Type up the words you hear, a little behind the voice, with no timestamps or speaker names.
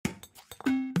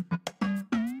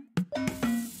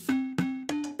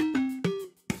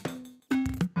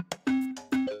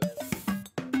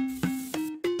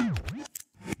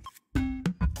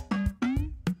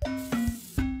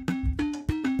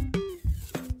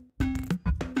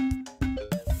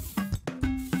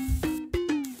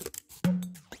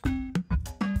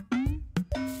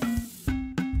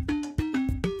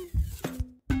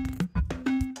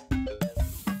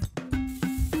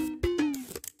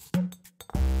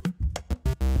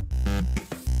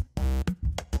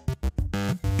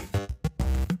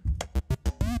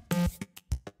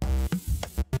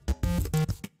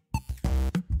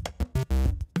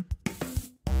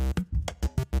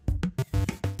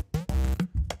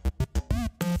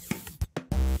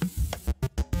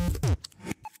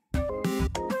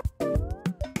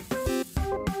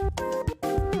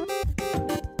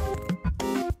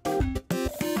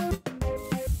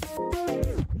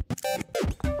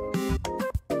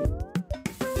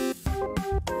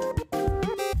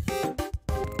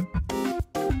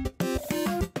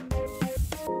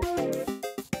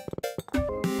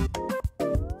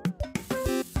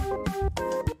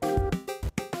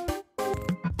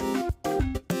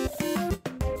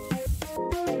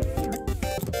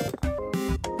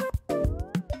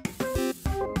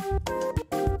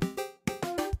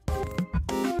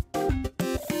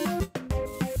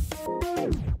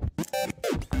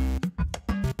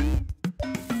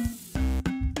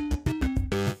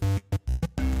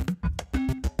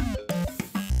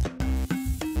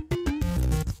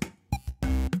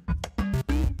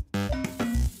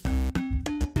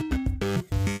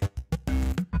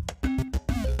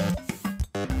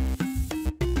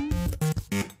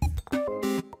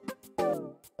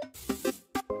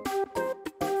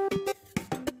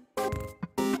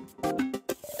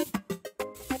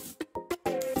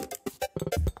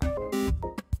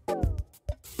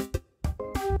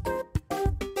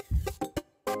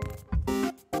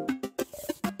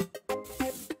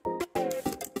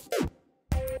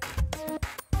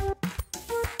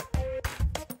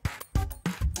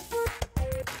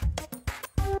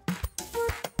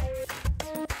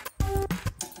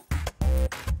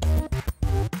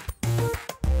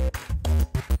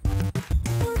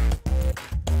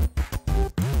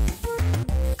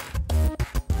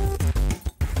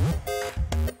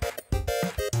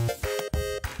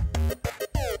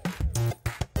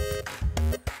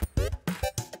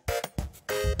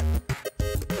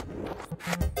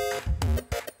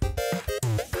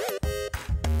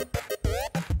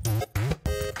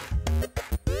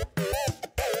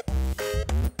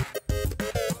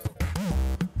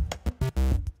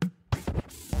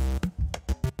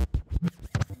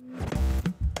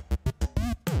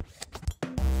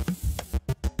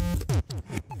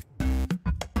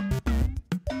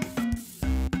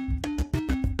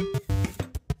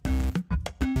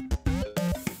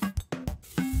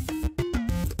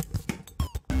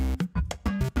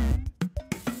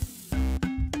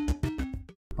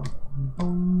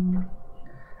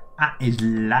That is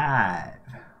live.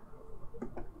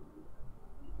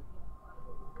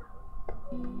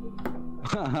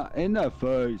 In the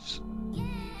face.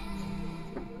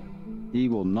 He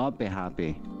will not be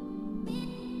happy.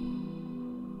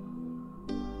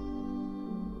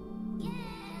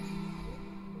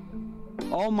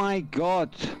 Oh my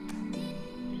god!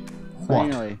 What?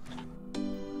 Finally.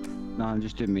 No, I'm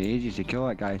just doing me ages to kill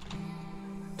that guy.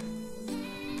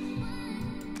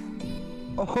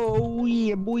 Oh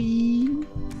yeah, boy!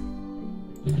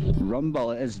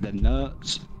 Rumble is the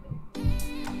nuts.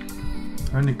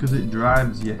 Only because it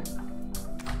drives you.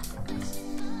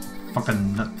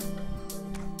 Fucking nut.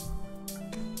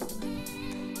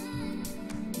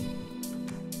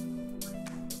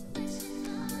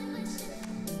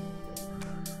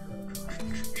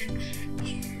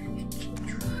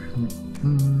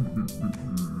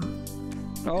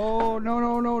 Oh no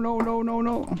no no no no no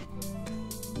no!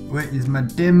 Where is my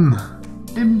dim?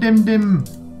 Dim dim dim.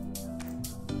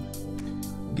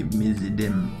 Give me the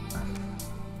dim.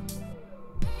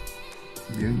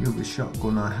 The only other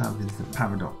shotgun I have is the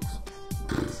Paradox.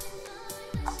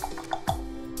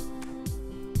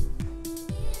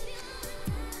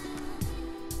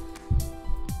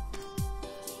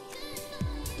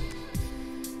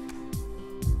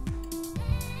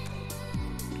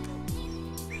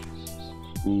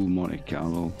 Ooh, Monte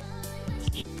Carlo.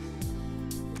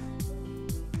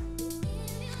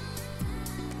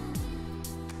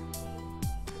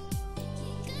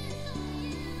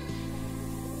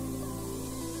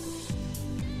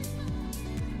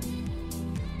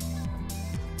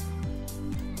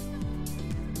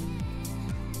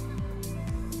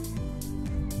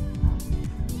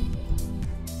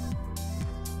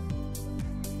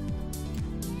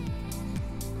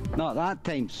 Not that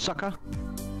time, sucker.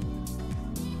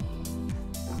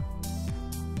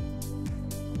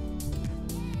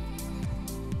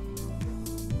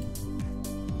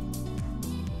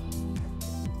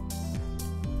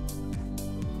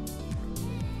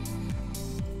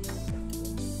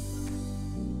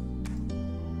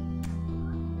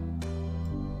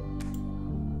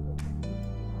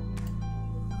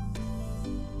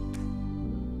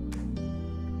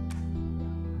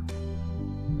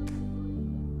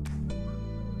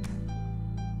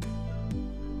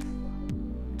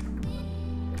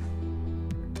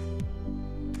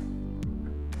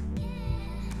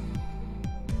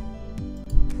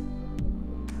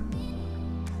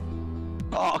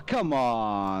 Oh, come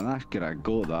on. I could have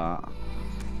got that.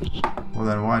 Well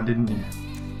then why didn't you?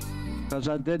 Because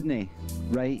I didn't.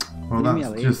 Right. Well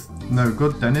that's just no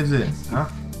good then, is it? Huh?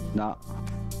 Nah.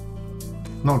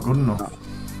 Not good enough.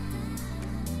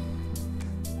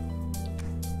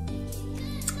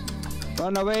 No.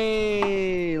 Run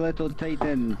away, little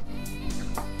Titan.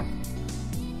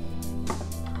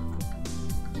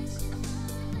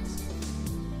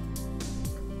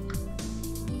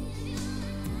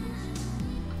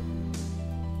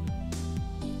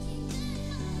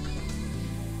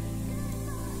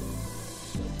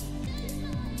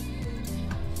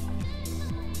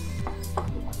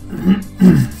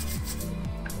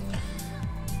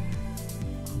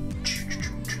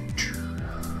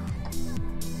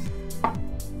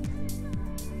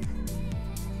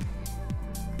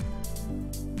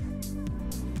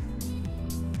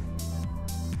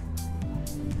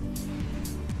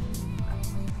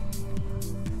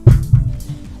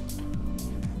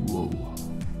 Whoa.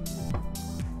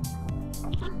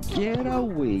 Get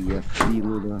away, you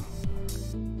freeloader.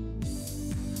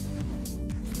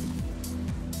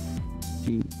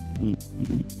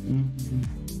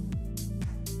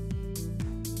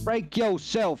 Break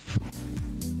yourself.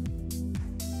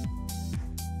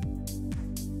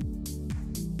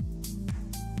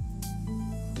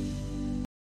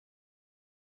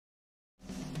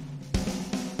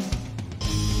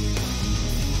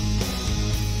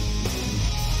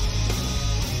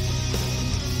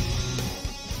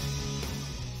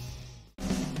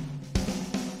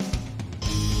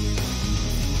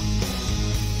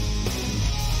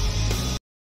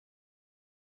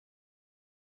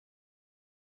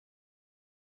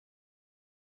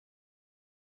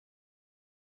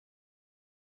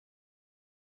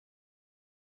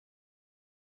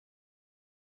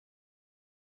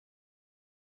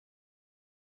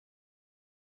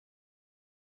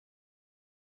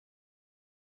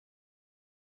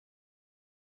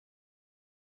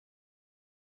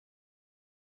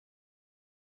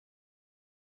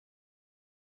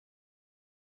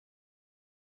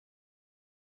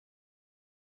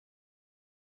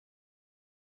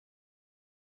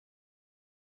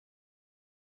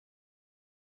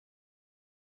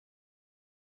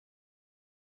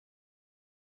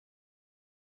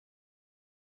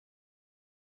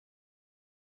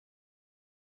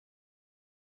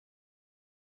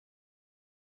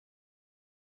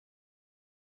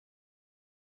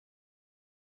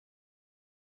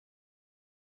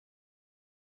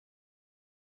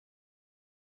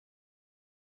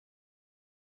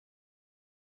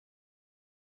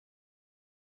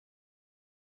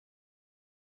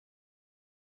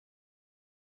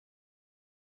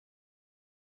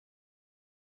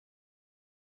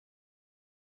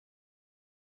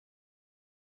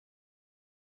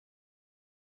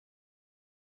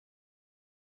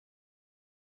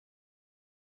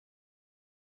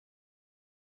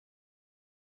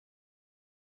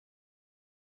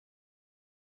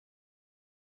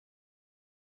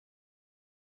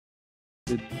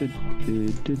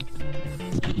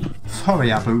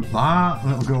 Sorry about that.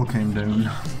 Little girl came down.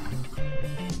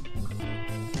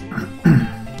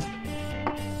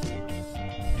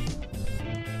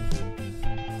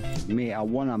 Mate, I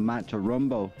won a match of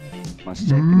Rumble. My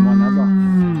second one ever.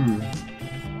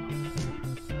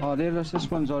 Oh,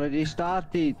 this one's already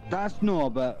started. That's not a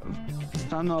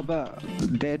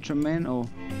bit detrimental.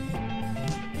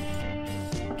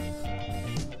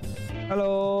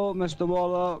 Hello, Mr.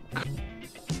 Warlock.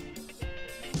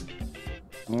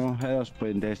 Oh, Heather's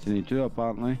playing Destiny 2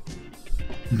 apparently.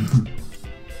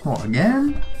 What,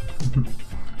 again?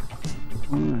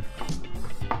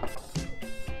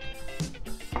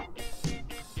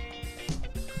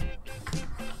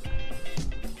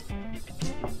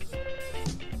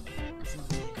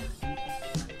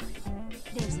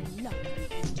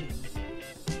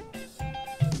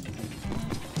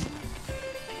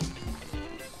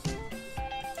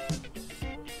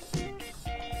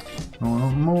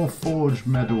 Oh, more forged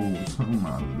medals. Oh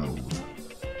my lord.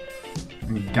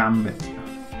 And Gambit.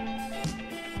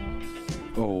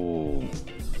 Oh.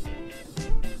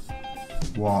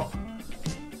 What?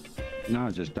 No,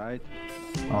 I just died.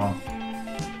 Oh.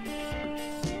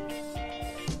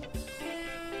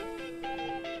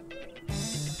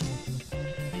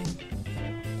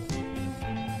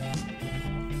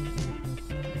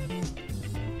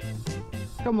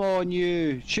 Come on,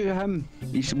 you. Shoot him.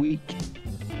 He's weak.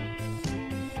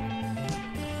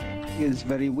 He is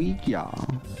very weak, yeah.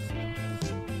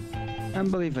 I can't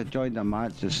believe I joined a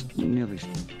match just nearly...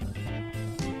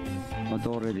 I'd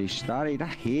already started. I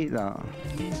hate that.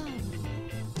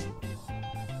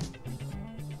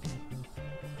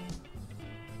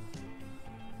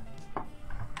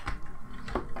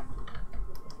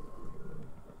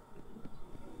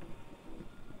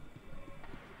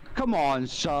 Come on,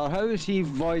 sir. How is he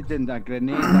avoiding a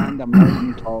grenade and a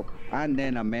mountaintop and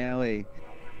then a melee?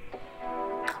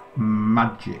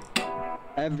 Magic.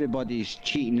 Everybody's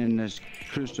cheating in this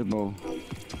crucible.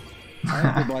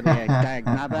 Everybody a dag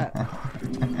nabbit.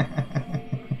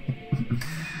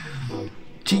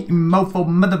 Cheating mofo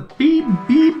mother beep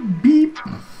beep beep.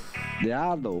 They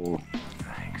are though.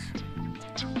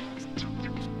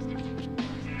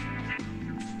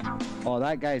 Oh,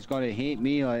 that guy's gonna hate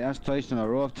me, like that's twice in a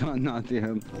row I've done that to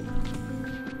him.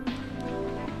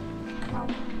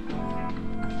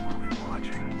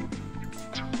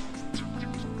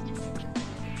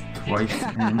 Twice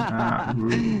in a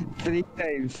row. Three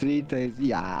times,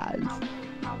 yes.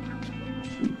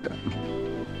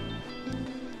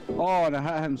 Oh, and I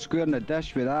hit him square in the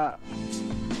dish with that.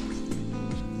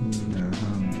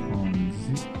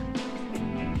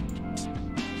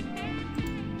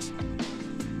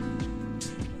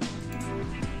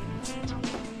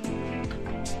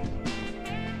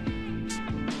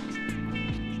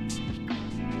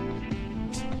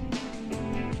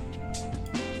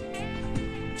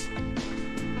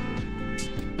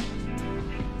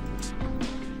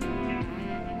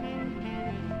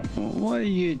 What are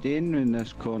you doing in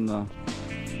this corner?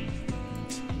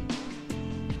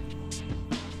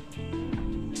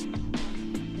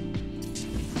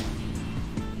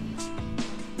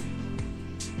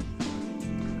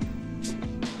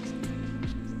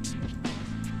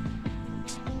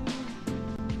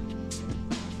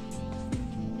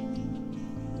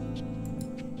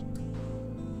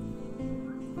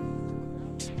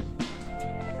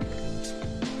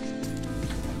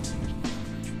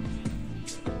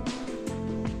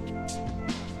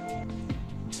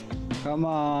 Come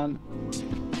on.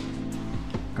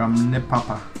 Come ne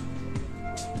papa.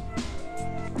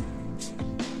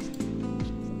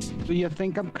 Do you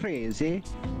think I'm crazy?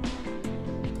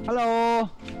 Hello?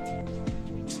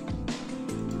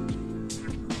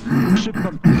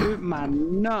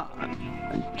 Superman, no.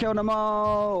 Kill them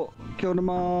all. Kill them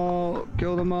all.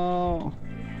 Kill them all.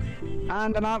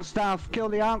 And an arc staff. Kill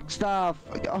the arc staff.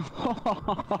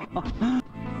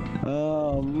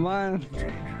 Oh man.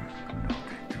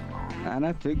 And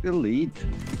I took the lead.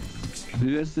 Who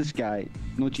is this guy?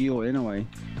 No Geo anyway.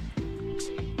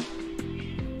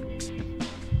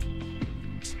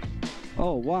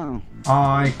 Oh wow.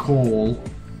 I call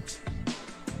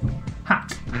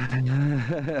hack.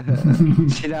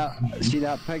 see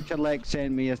that picture Lex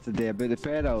sent me yesterday about the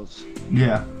pedals?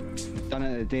 Yeah. Done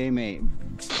it today, mate.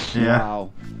 Yeah.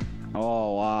 Wow.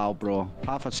 Oh wow, bro.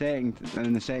 Half a second and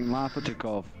in the second lap I took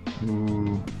off.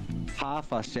 Ooh.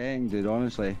 Half a second, dude,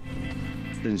 honestly.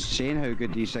 It's insane how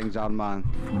good these things are, man.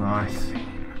 Nice.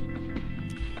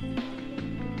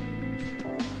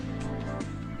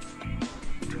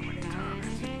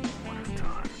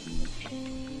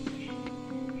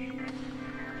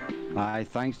 Aye,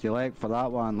 thanks to Lek for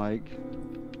that one, like.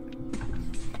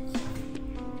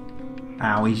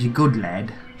 Oh, he's a good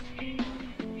lad.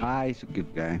 Ah, he's a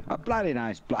good guy. A bloody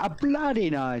nice bloke. A bloody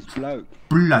nice bloke.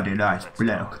 Bloody nice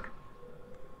bloke.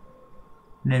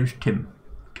 Name's Tim.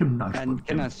 Tim Nice. And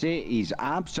can I say, he's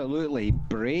absolutely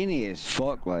brainy as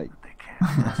fuck, like.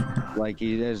 Like,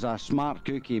 he is a smart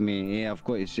cookie, mate. Yeah, I've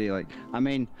got to say, like, I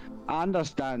mean, I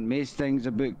understand most things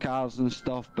about cars and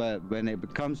stuff, but when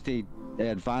it comes to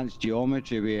advanced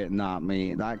geometry with it and that,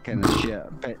 mate, that kind of shit,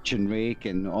 pitch and rake,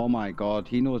 and oh my god,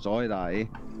 he knows all that, eh?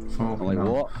 Oh, I'm like,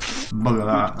 no. what? Bugger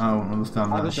that. I don't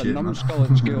understand I that was shit, a man. numbskull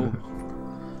at school.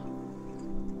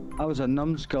 I was a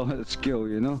numbskull at school,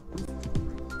 you know?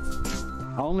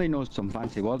 I only know some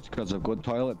fancy words because I've got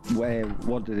toilet, word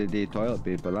of the day toilet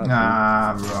paper, that's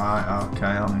Ah, right, okay,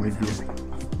 I'm with you.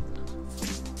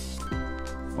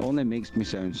 all. Only makes me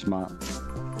sound smart.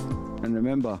 And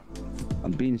remember,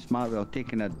 I'm being smart while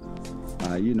taking a,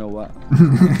 you know what.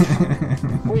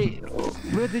 Wait,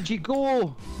 where did you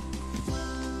go?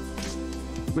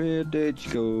 Where did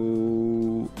you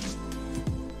go?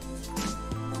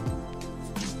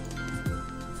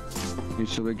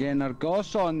 So we're getting our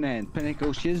goss on then.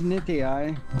 Pinnacle she's nitty,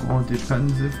 aye? Oh,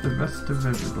 depends if the rest of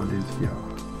everybody's here.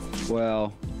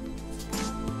 Well,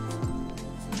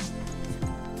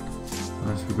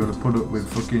 Unless we've got to put up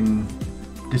with fucking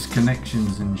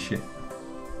disconnections and shit.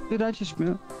 did I just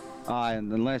smell? Aye,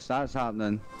 and unless that's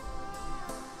happening.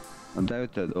 I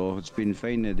doubt it though. It's been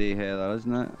fine today, Heather,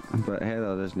 isn't it? But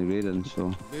Heather isn't reading,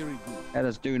 so. Very good.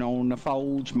 Heather's doing all the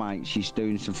folds, mate. She's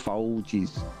doing some folds.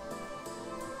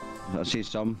 I say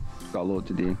some. She's got a load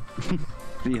to do.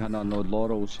 300 odd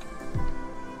laurels.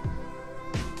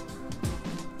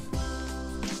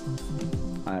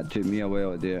 It took me a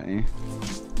while to do it, eh?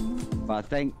 But I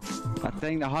think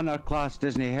the hunter class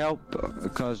doesn't help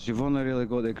because you've only really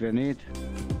got the grenade,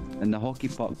 and the hockey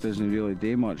puck doesn't really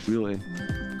do much, really.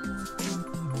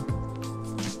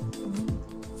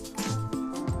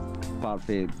 Apart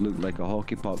from it look like a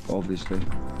hockey puck, obviously.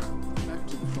 Back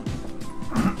to the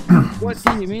front. What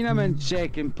do you mean I'm in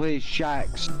second place,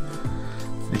 Shax?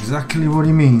 Exactly what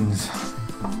he means.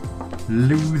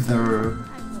 Loser.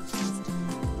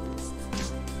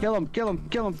 Kill him, kill him,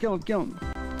 kill him, kill him, kill him.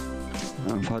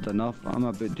 I've had enough. I'm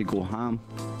about to go ham.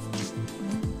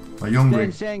 Are you hungry?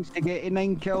 10 seconds to get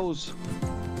 9 kills.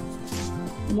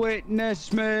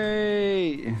 Witness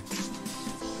me!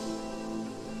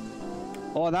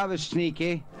 Oh, that was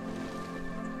sneaky.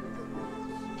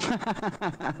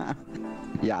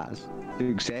 Yes,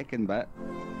 took second bit.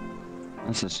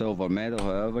 That's a silver medal,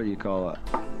 however you call it.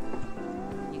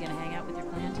 You gonna hang out with your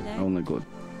clan today? I only got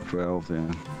 12 there.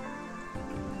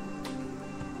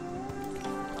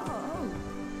 Oh,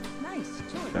 nice.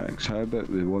 Sure. Jax, how about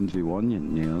with 1v1, you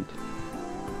nerd?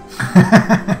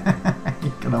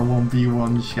 You're gonna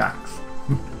 1v1 Shacks.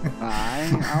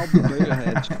 Aye, I'll boot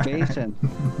his face in.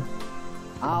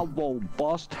 I will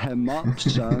bust him up,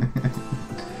 son.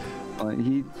 Like,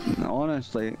 he,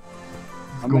 honestly,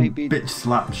 I Go might be, bitch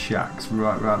slap Shacks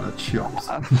right round the chops.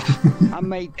 I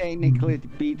might technically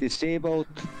be disabled,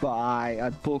 but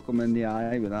I'd poke him in the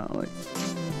eye with that, like.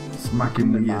 Smack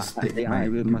him with your stick, the eye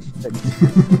with mate. my stick.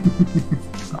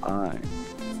 Aye.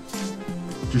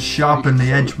 Just sharpen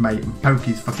the edge, mate, and poke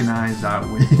his fucking eyes out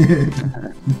with it.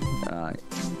 Aye.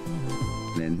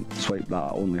 Then swipe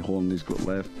that only horn he's got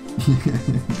left.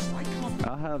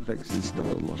 I have Vixen still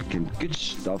working. Good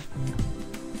stuff.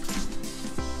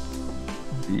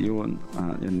 You want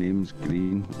your name's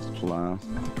green. That's class.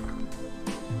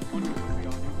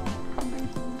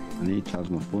 I need to charge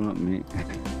my phone up, mate.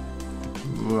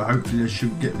 Well, hopefully I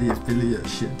should get the affiliate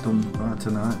shit done by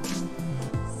tonight.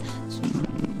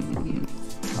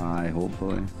 Aye,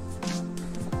 hopefully.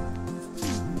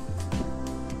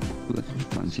 Let's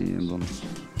fancy them.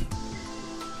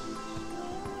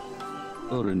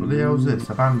 What the hell's this?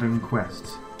 Abandoned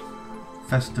Quests.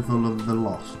 Festival of the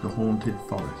Lost, the Haunted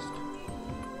Forest.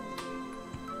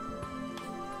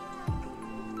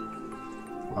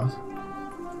 What?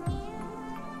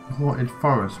 Haunted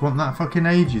Forest? Wasn't that fucking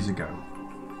ages ago?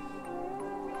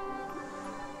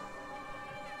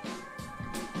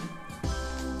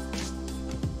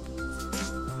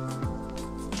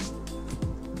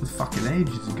 It was fucking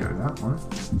ages ago, that one.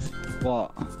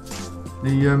 What?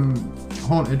 The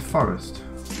Haunted Forest.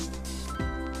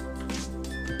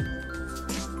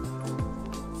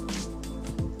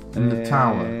 In the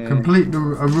tower. Complete a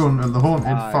run of the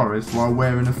Haunted Forest while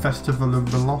wearing a Festival of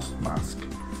the Lost mask.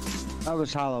 That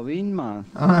was Halloween, man.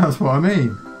 Oh, that's what I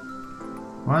mean.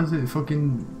 Why is it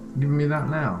fucking giving me that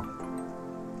now?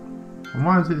 And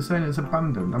why is it saying it's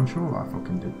abandoned? I'm sure I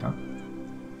fucking did that.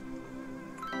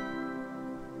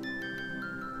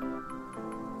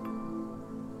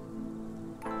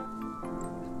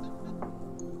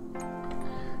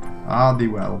 Ah, thee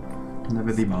well.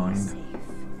 Never thee mind.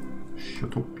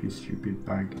 Shut up, you stupid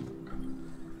bag.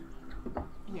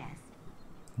 Yes.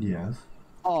 Yes.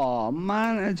 Oh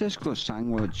man, I just got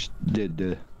sandwiched.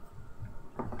 Dude.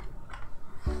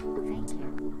 Thank you.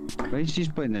 Why is he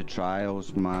playing the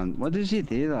trials, man? What does he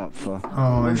do that for?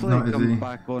 Oh, he's Hopefully not, he is comes he?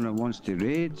 back on and wants to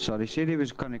raid. So he said he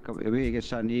was gonna come away to get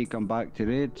something to come back to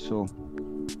raid, so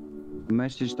I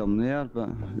messaged him there, but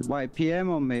why PM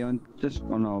on me on just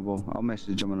oh no, well I'll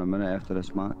message him in a minute after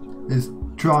this match. Is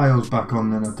trials back on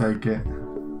then, I take it?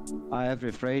 Aye,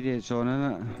 every Friday it's on,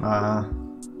 innit? Ah.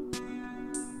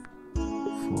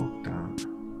 Fuck that.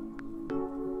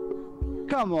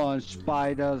 Come on,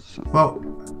 spiders. Well,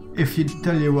 if you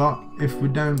tell you what, if we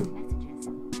don't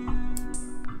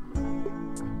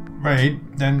raid,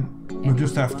 then we'll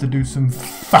just have to do some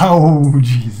foul.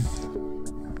 Jesus.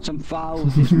 Some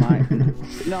fouls is my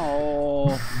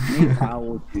no, need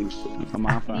fouls. I'm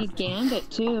off it. Need Gambit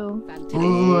too.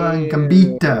 Oh, and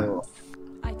Gambita.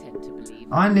 I tend to believe.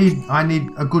 I need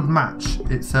a good match.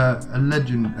 It's a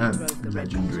legendary,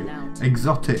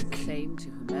 exotic Same to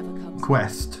whomever comes.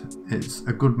 quest. It's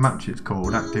a good match. It's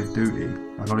called Active Duty.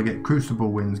 I gotta get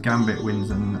Crucible wins, Gambit wins,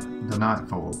 and the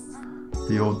Nightfall.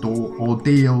 The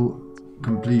ordeal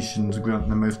completions grant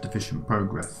the most efficient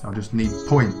progress. I just need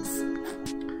points.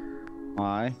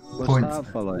 Aye. What's Points. that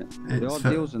for like? The It's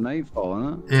ordeal's a nightfall,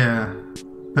 isn't it? Yeah,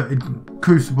 but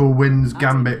Crucible wins,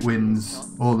 Gambit wins,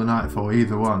 or the Nightfall.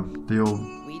 Either one. They all.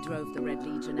 We drove the Red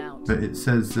Legion out. But it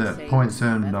says points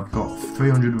earned. I've got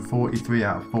 343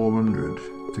 out of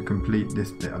 400 to complete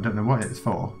this bit. I don't know what it's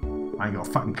for. I ain't got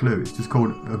a fucking clue. It's just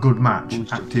called a good match,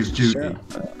 Active Duty.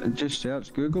 Just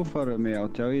search Google for it, mate. I'll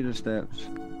tell you the steps.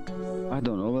 I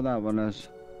don't know what that one is.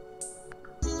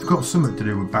 It's got something to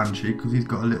do with Banshee because he's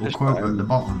got a little Just quote got at the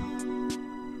bottom.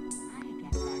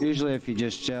 Usually, if you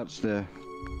just search the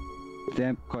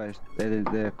quest,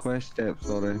 the quest steps,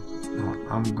 sorry.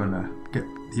 I'm gonna get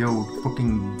the old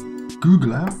fucking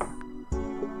Google out.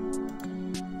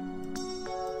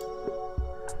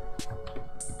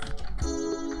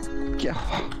 Yeah.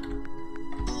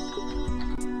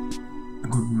 A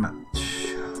good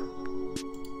match.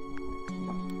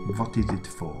 What is it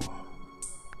for?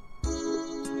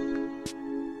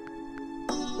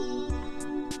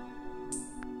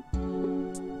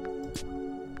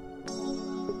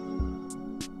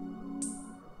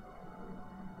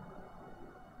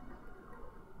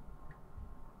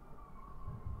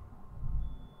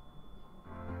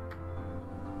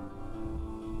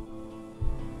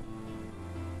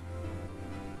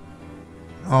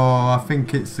 Oh, I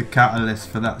think it's the catalyst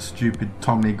for that stupid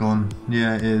Tommy gun.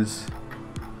 Yeah, it is.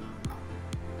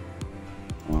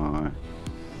 Alright.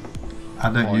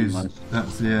 I don't use. Pointless.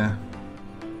 That's yeah.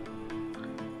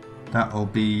 That'll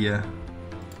be.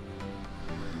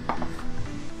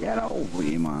 Get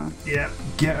away, man. Yeah,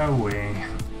 get away.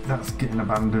 That's getting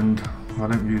abandoned. I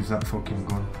don't use that fucking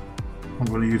gun. I'm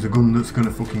gonna use a gun that's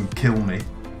gonna fucking kill me.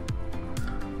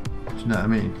 Do you know what I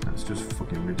mean? That's just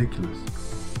fucking ridiculous.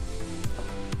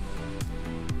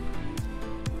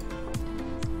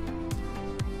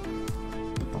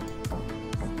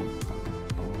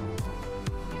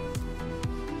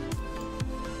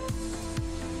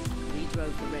 We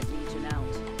drove the Red Legion out.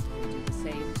 We'll do the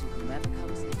same to whomever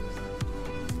comes next.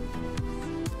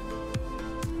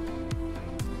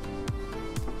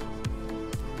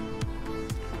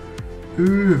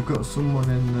 Ooh, we've got someone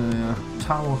in the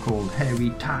tower called Hairy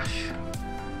Tash.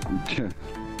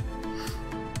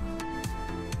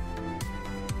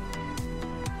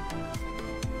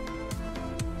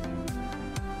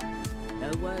 No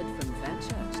word from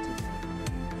Fenchurch today.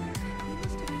 We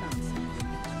must have found something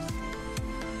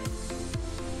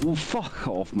interesting. Well, fuck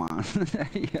off, man.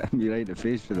 You got me right in the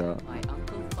face for that. My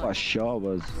uncle What a shot it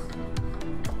was.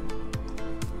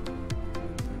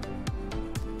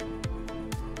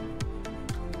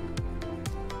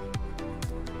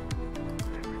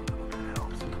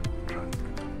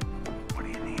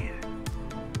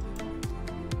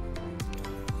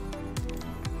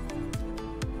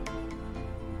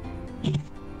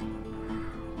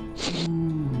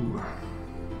 Ooh.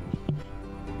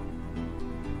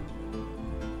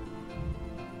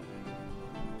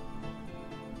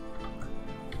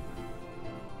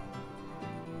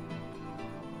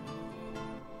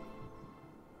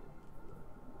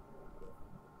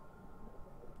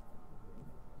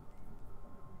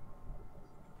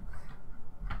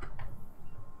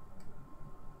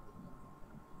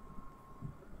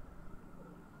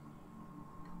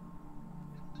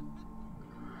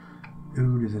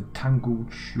 Ooh, there's a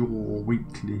Tangled Shore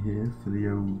weekly here for the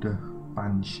old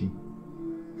Banshee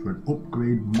for an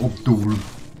upgrade module.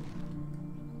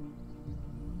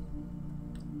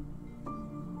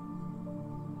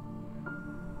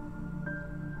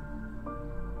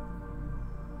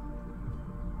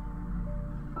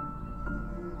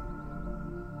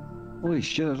 Holy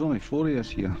shit, there's only 4 of us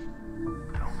here.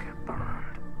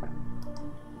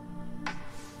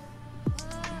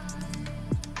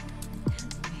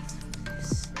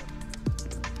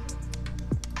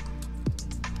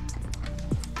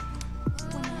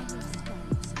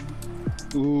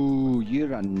 Ooh,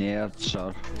 you're a nerd,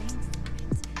 sir.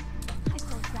 I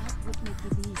thought that would make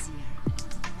it easier.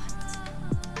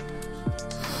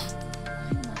 But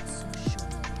I'm not so sure.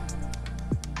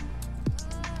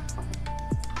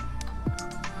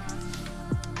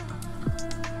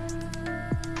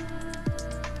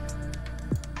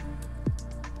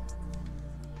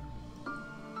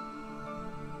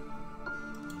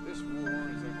 This war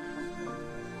is a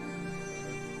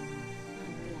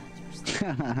I'm glad you're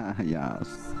still Yes.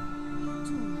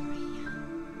 to Maria.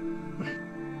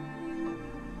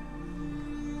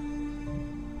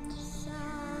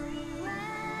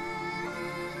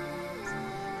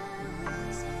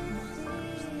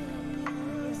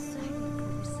 Fighting for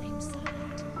the same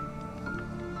side.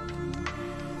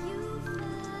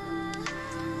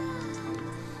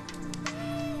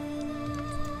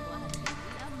 What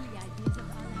lovely ideas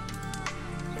about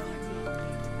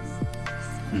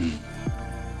it.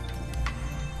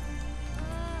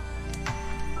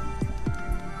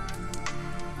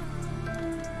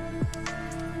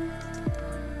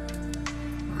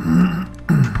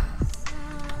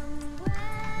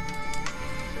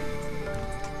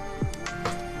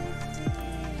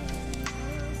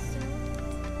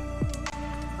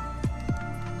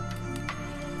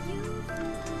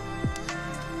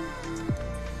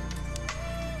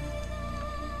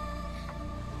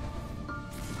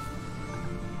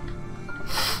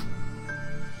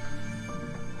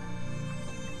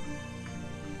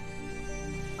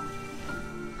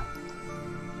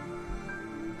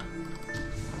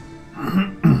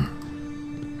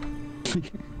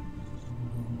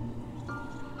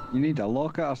 You need a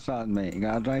locket or something, mate. You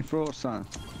got a dry throat or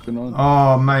something going on?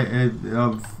 Oh mate,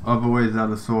 I've always had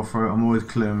a sore throat. I'm always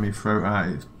clearing my throat out.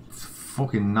 It's a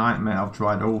fucking nightmare. I've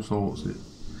tried all sorts.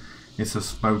 It's a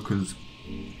smoker's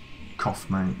cough,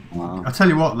 mate. Wow. I tell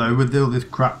you what though, with all this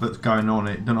crap that's going on,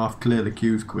 it don't have to clear the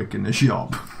queues quick in the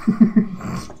shop.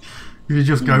 You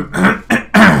just go, and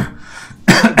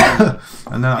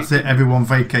then that's it. Everyone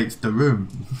vacates the room.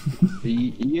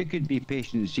 You could be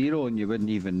patient zero and you wouldn't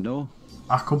even know.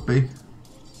 I could be,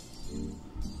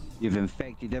 You've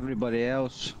infected everybody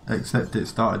else. except it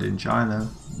started in China,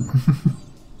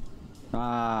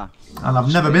 Ah. and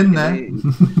I've never been there.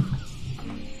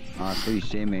 Ah, so you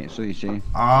say, mate. So you say.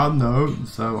 I know,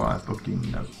 so I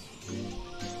fucking know.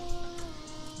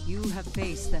 You have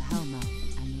faced the Helma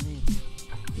and lived.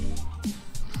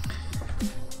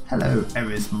 Hello,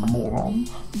 Eris moron.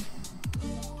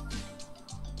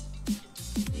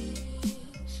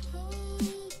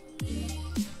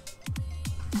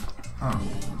 Oh,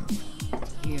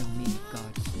 Hear me,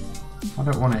 God. I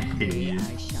don't want to One hear day you.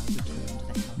 I shall return to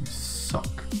the You Helma,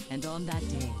 suck. and on that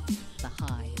day, the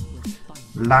Hive will fight.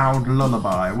 Loud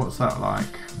lullaby. What's that like?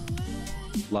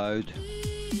 Loud.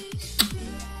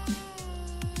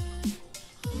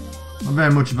 Not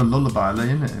very much of a lullaby, though,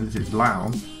 isn't it? If it's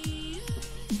loud.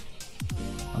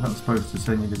 I'm not supposed to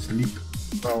send you to sleep.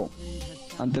 Well,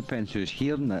 that depends who's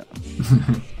hearing it.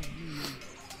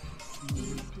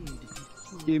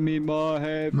 Give me my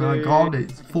head. My God,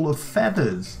 it's full of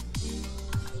feathers.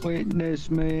 Witness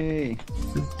me.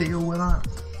 To deal with that.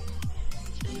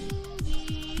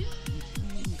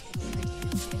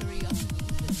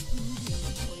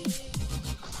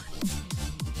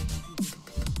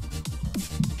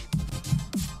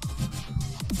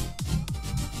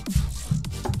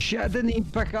 Shit, I didn't even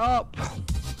pick it up.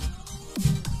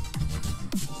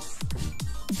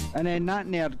 And then that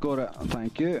nerd got it.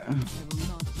 Thank you. I will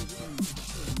not begin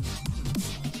to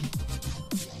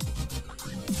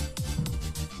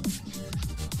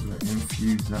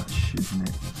Infuse that shit in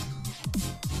it.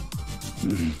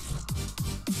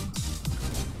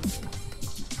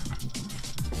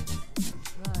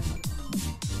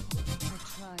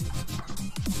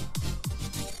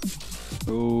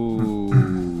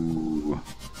 Ooh.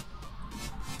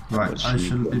 Right, Let's I see.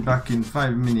 shall be back in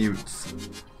 5 minutes.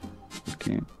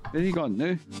 Okay. Where you gone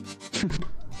now?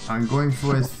 I'm going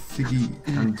for a ciggy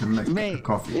and to make a Mate,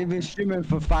 coffee. you've been streaming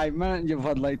for 5 minutes, you've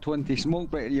had like 20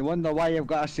 smoke breaks. You wonder why you've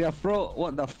got a sore throat?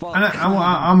 What the fuck? And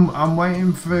I'm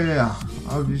waiting for you.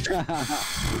 I'll just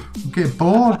get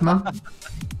bored, man.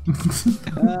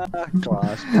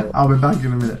 Class. I'll be back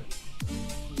in a minute.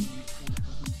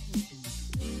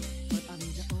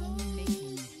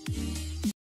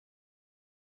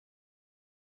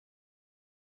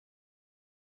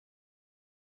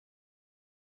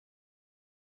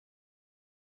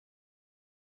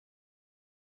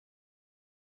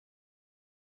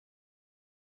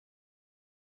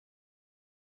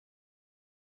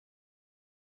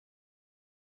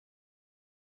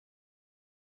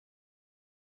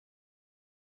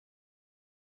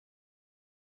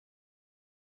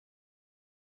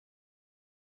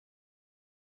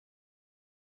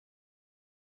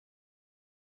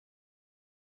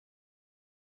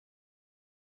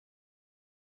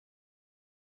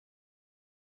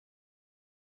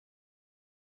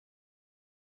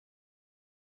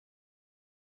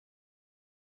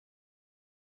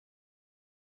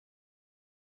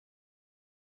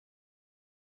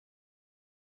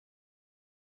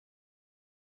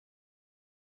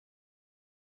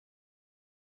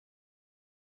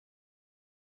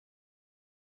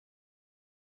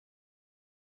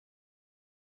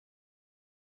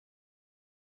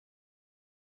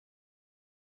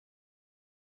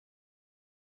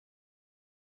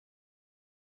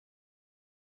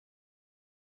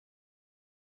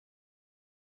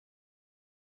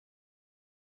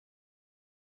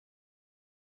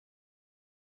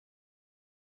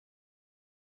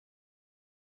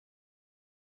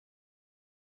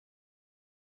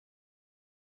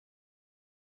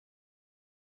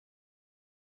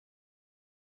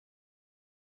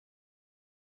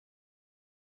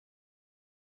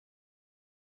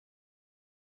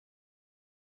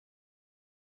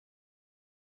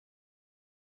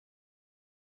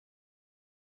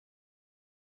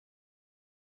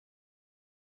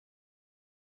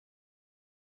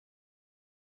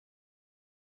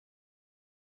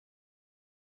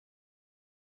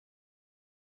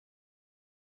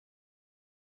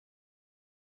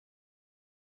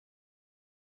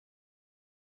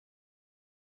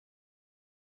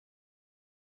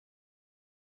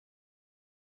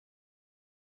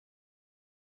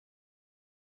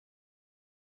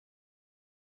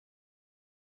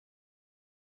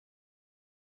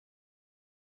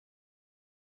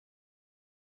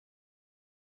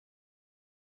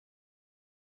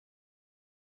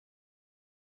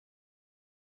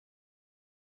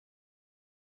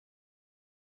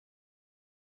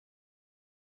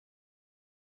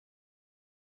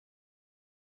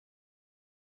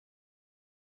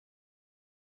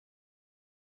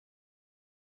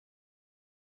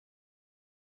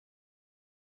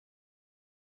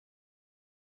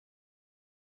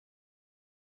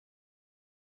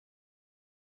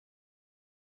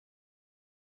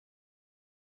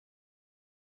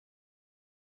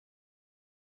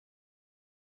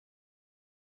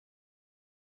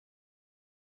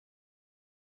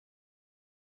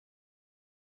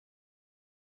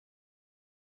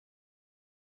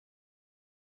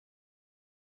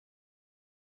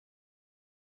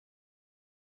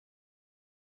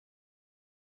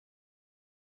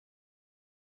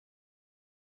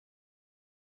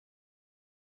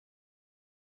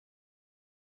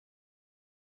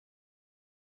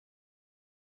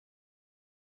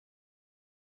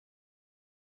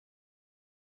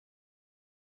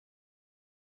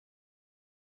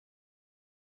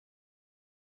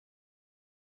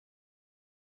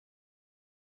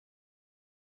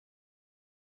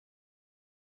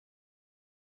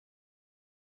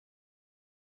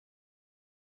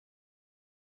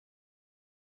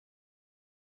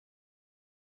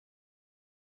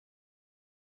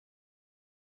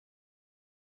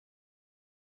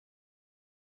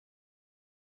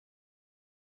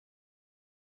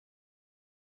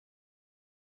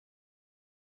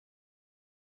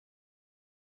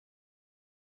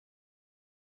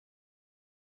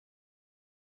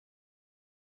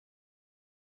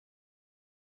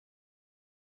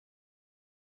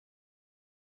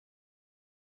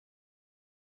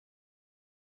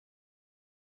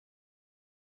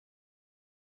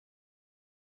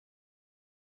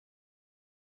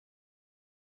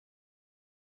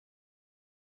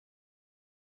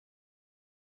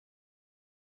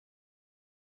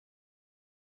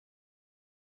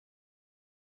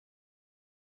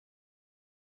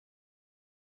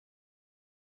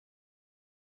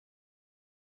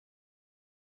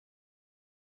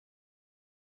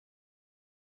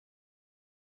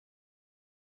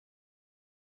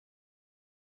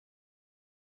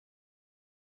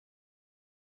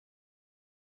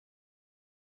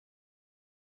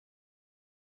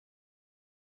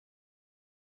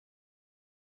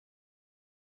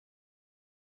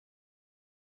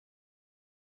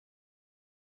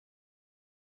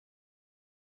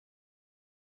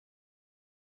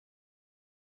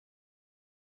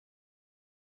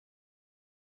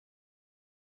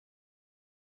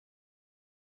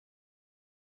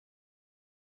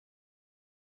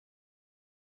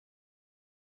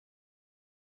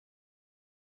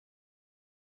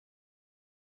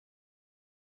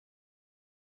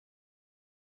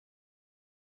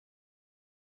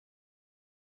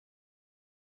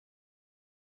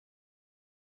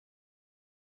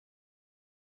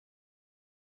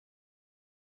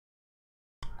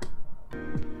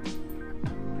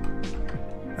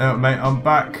 Mate, I'm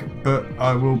back, but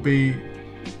I will be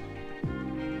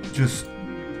just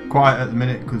quiet at the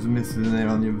minute because the missus is there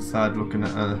on the other side looking at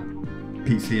her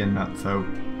PC and that, so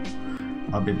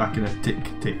I'll be back in a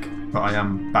tick. But I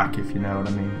am back, if you know what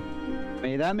I mean.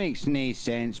 Mate, that makes no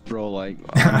sense, bro. Like,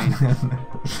 I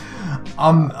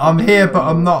mean, I'm here, but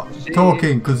I'm not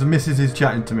talking because the missus is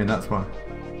chatting to me. That's why.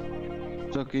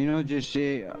 so can you not just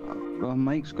say, well,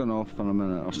 mic's gone off for a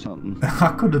minute or something? I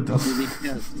could have done.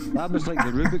 That was like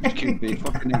the Rubik's Cube,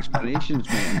 fucking explanations,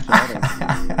 mate. I'm sorry.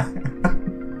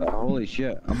 But holy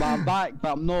shit. But I'm back,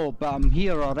 but I'm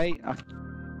here, alright?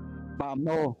 But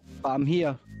I'm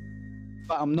here.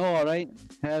 But I'm not, alright?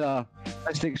 Heather,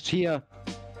 Mystic's here.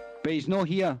 But he's not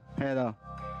here, Heather.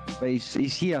 But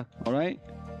he's here, alright?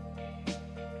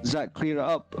 Does that clear it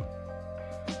up?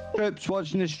 Troops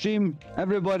watching the stream,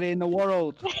 everybody in the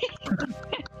world.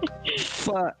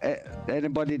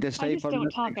 Anybody decipher? I just don't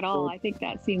talk at all. I think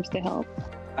that seems to help.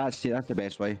 That's the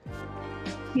best way.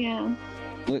 Yeah.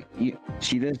 Look, you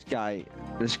see this guy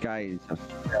is a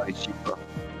fairly cheaper.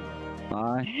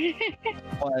 Aye.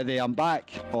 What are they? I'm back,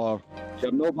 or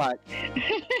you're no back?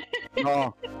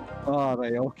 Oh,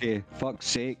 right, okay. Fuck's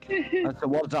sake. That's the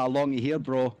words that are long here,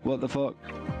 bro. What the fuck?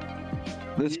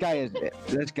 This guy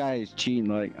is cheating.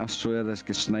 Like, I swear, this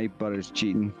sniper is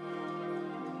cheating.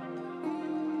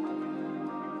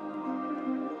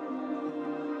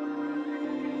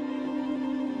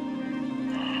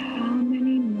 How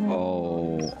many more?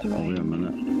 Oh, wait a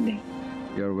minute.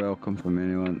 You're welcome from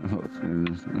anyone.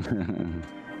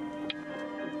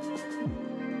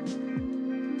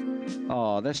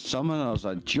 Oh, this summoner's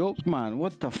a joke, man.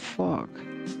 What the fuck?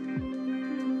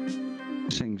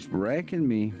 This thing's wrecking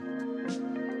me.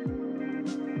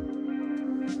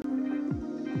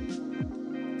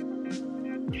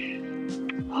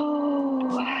 Oh.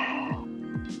 How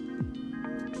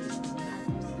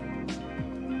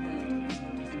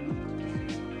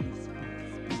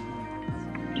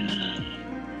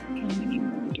many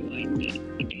more do I need?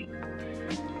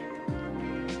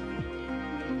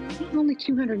 Only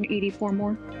 284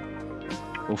 more.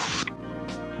 Oof.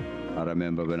 I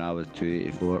remember when I was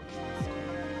 284.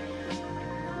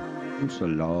 So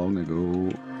long ago.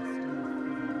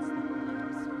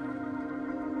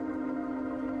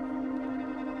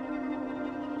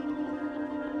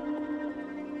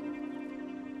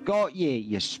 Got you,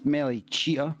 you smelly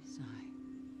cheater. Sigh.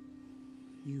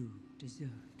 You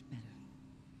deserved better.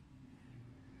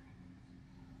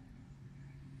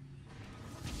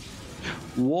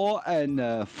 What in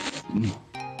the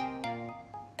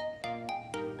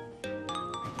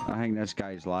I think this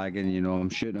guy's lagging, you know, I'm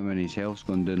shooting him and his health's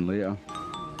going down later.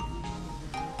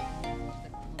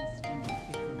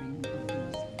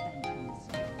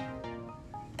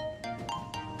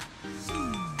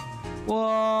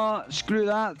 What? Screw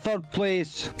that, third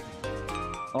place.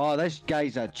 Oh, this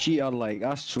guy's a cheater, like,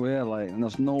 I swear, like, and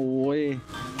there's no way.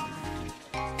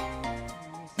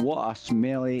 What a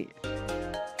smelly,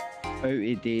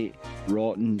 out-of-date,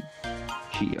 rotten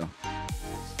cheater.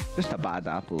 Just a bad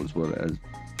apple is what it is.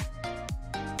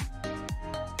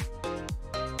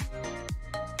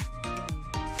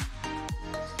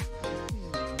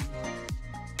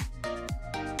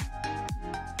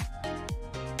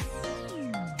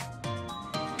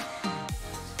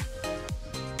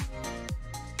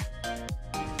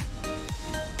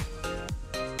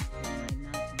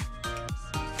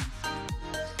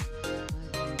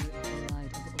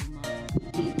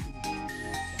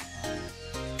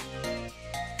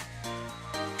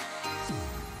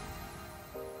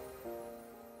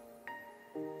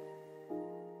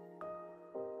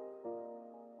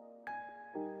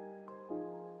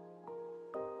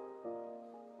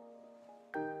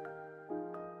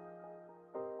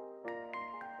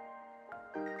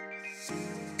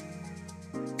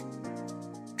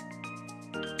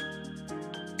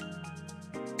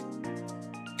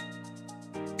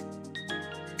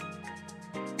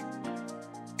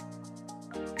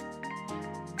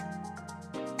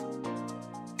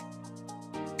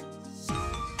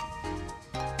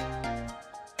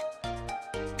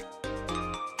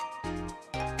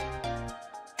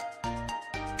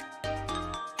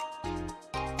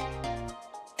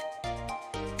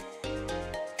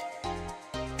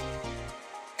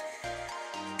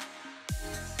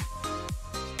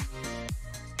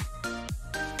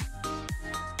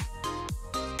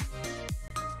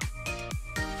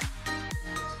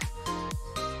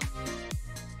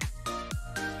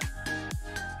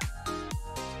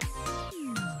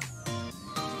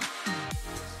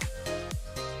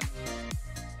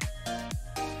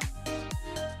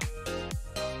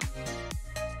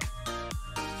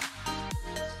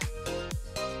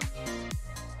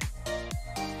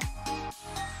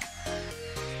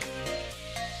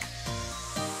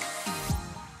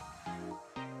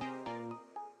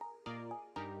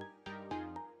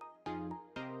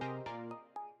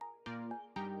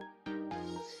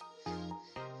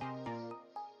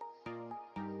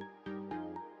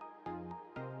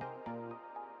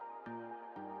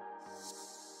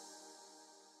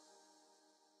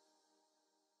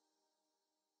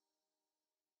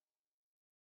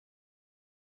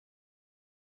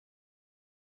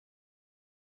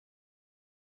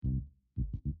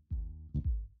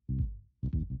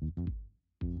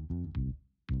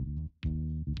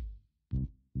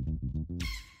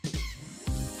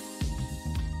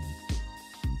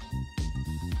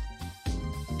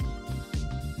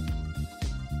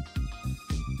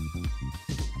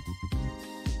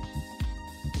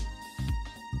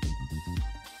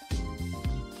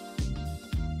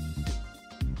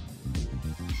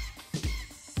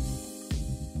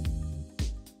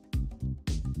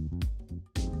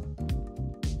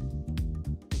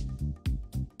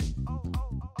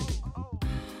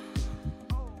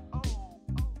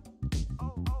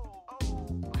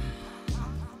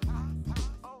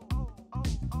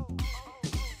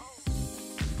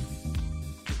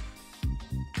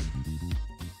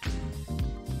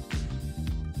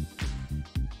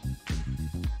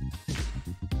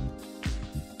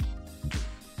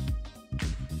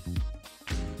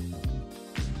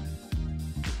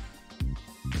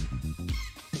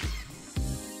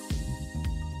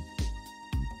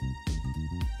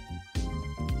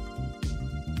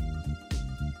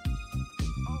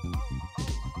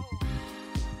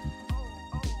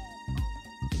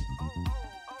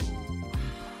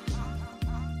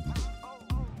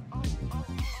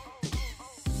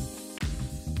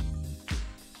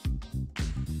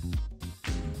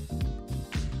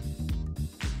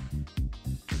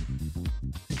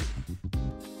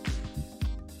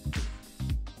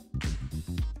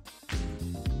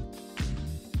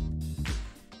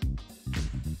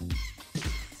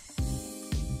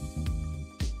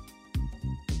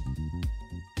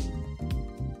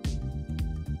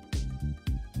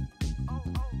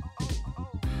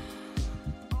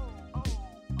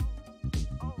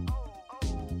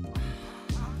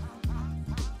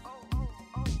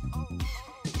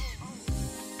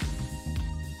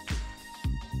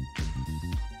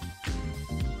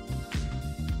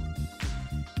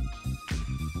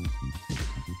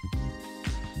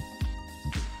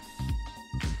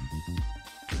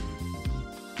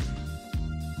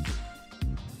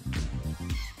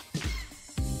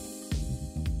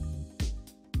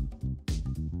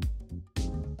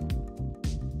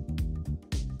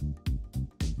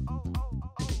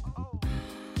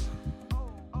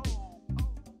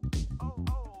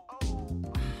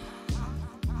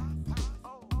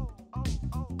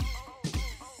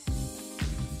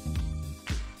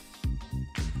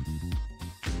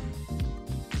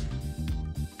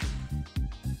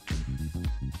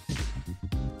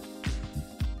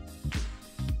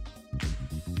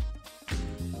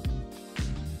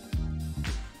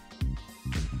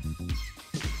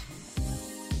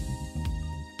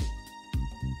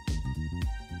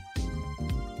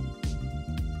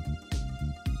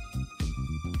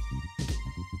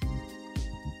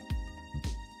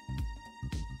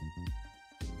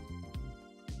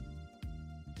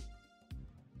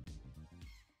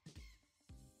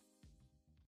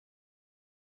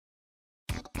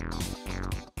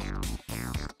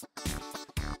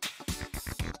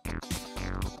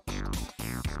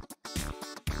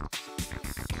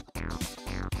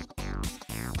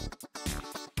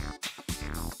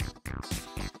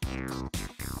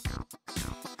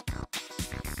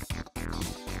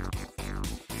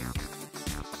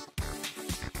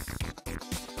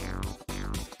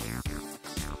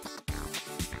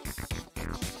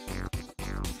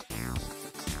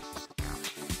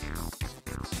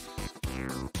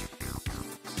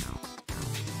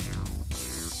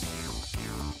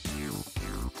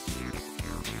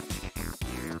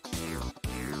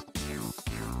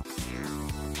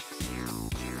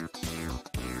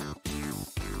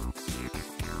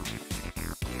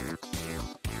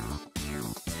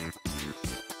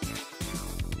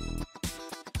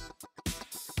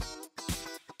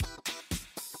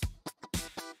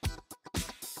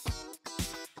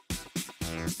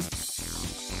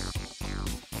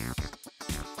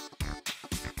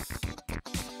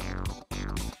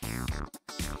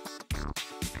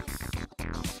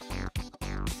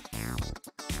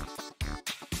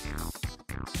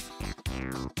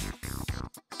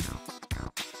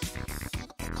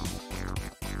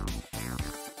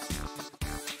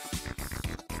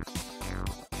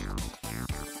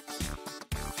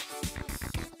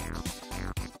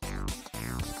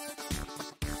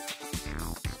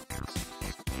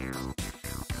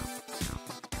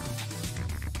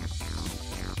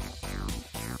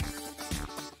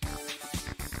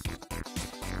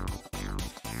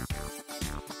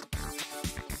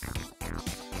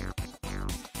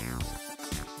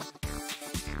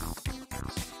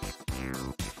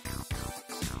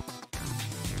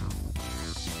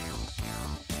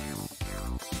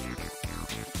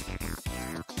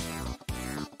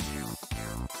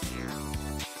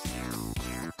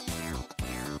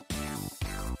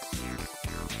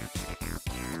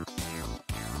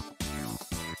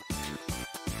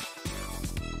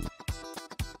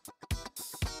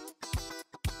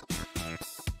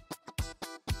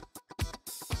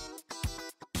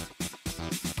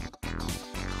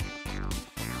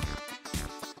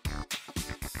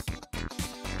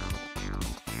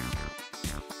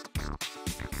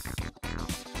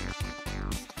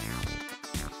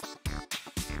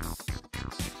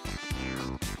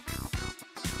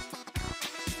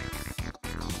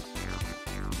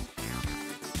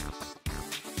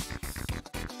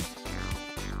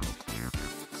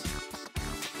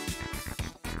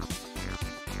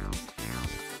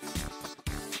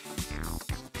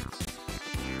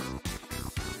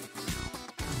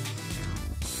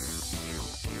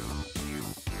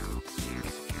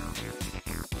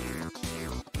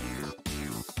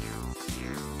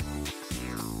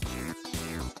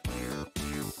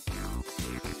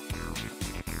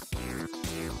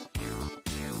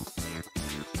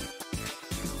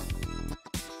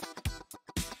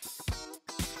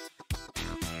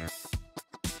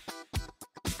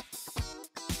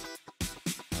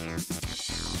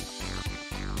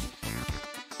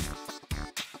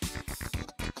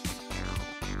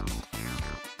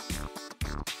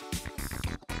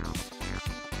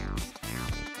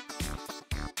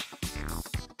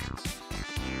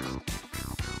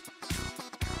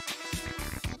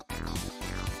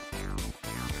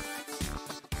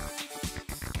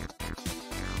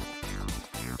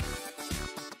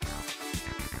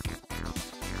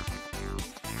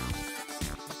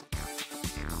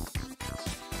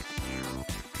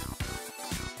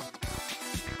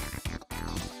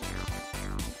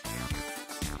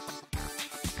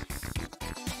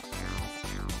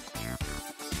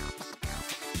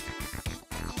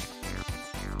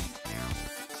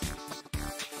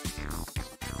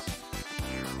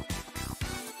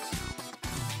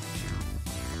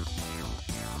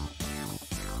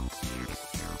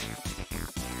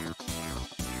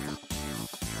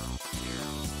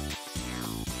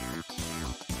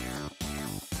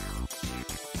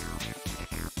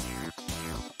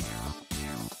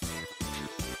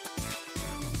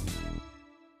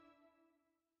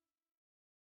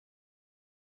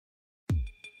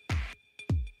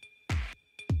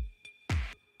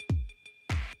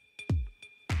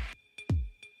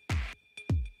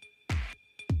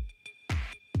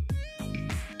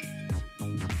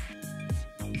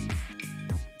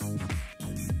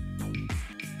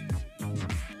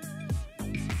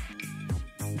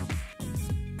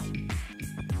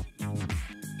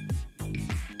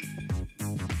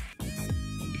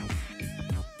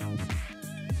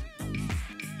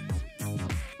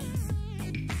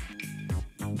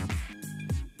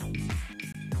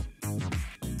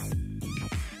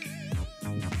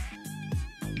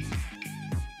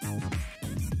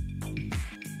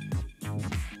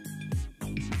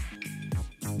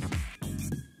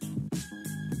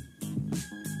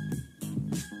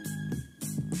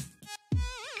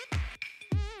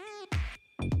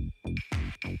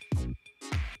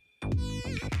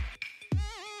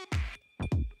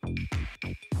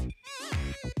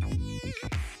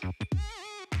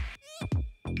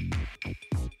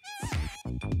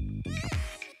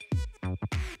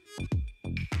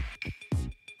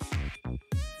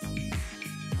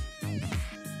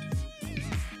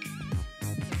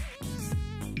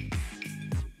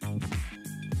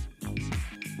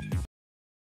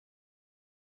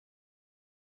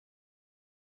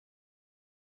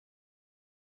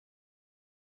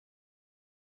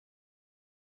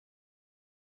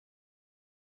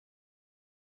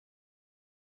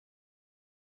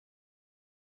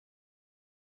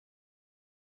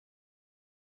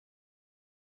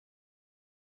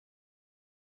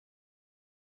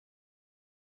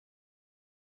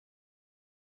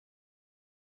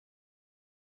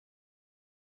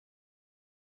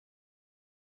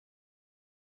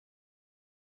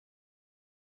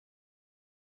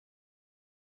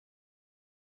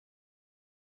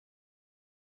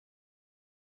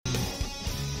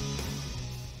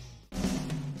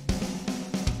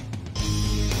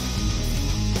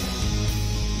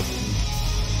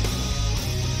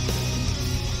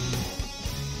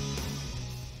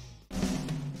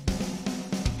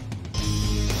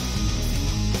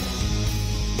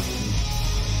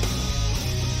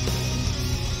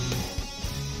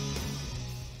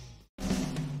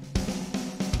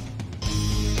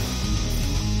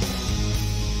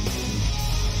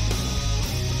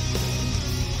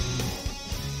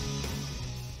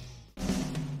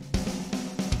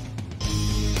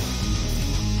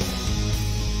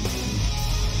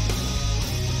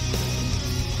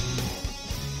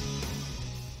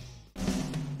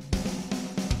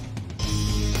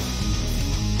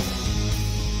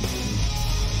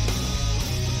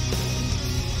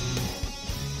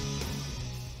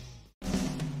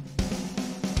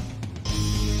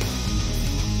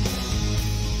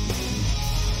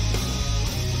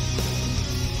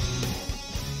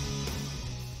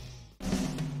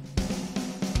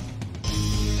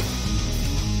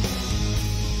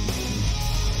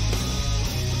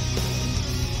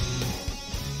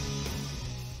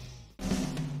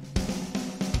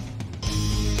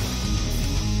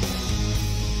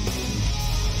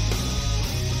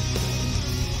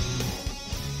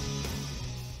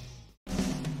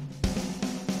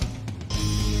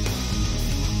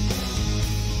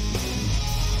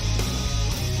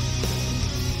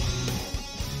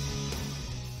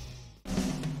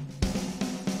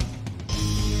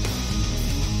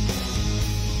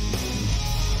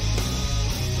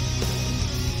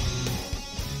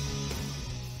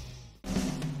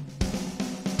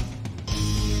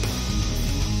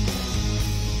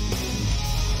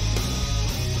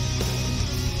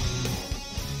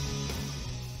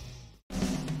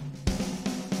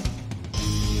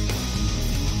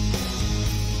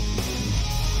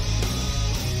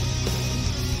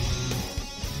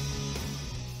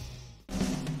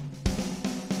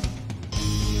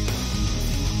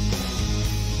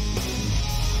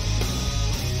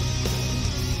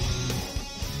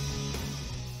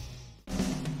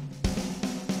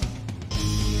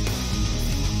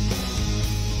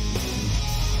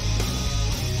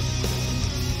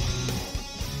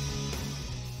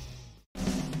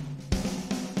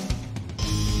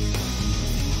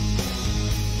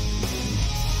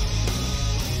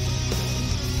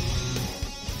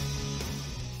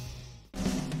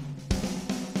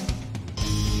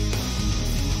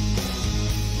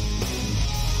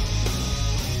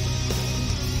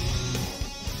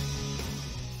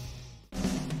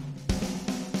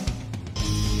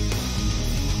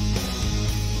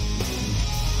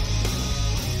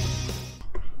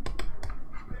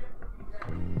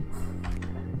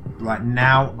 Right,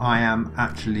 now I am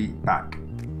actually back.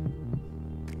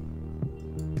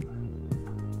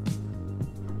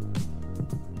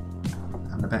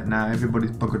 And I bet now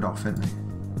everybody's buggered off, isn't they?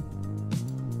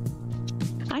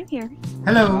 I'm here.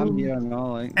 Hello! I'm here now,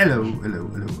 like. Hello, hello,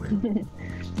 hello.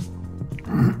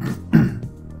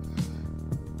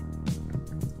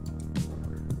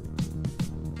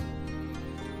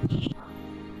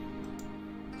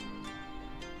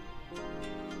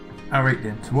 Alright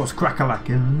then, so what's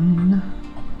crack-a-lackin'?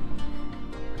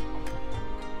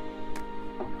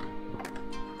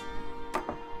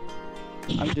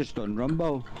 I'm just on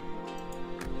Rumble.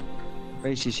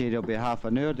 Basically said it'll be half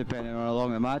an hour depending on how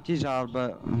long the matches are,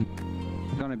 but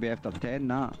it's gonna be after 10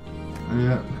 that.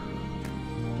 Yeah.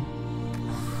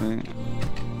 Right.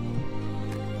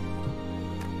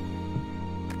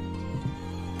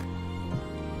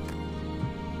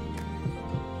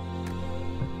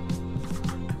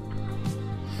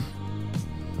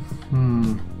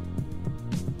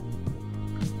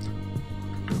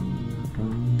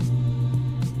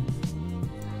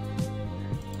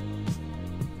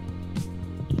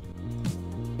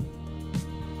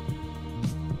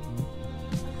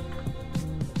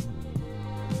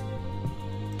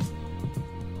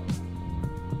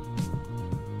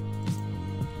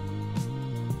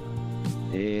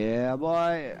 Yeah,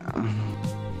 boy.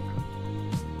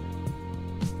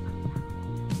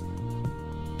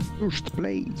 First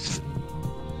place.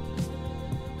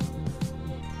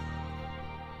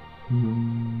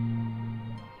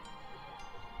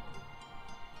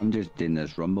 I'm just doing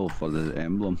this Rumble for the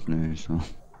emblem now, so.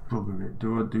 Probably.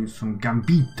 Do I do some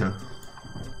Gambito?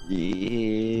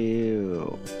 Yeah.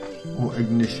 Or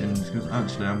Ignitions? Because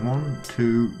actually I want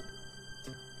to...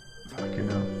 Fucking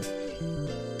hell.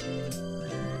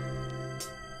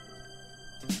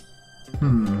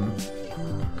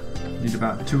 Need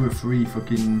about 2 or 3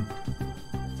 fucking...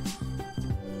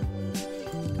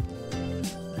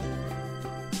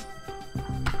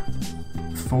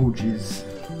 Folges.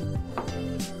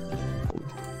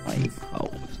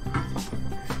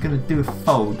 Gonna do a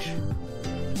Folge.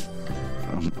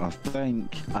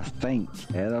 I think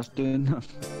Heather's doing that.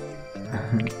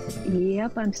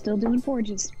 Yep, I'm still doing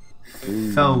forges.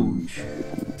 Folge.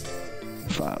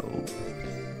 Foul.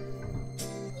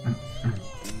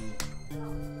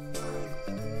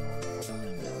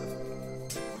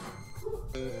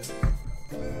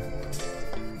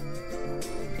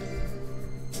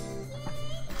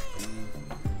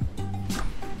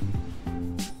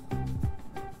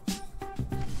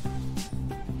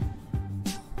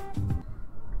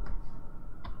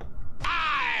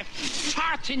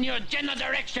 In your general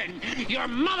direction. Your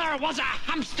mother was a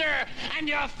hamster and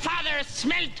your father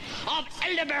smelt of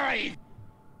elderberries.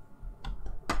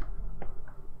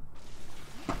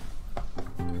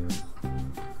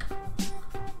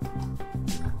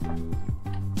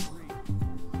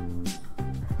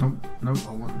 Nope, nope,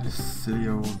 I want this silly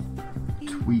old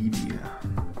Tweedy.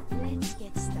 Let's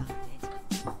get started.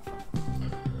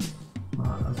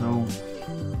 Right, that's all.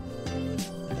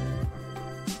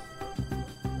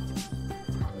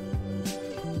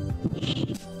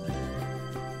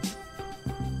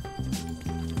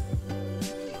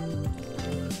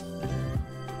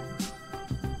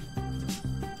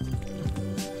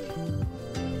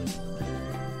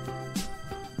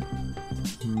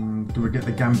 Do we get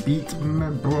the Gambit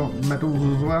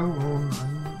medals as well? Or no?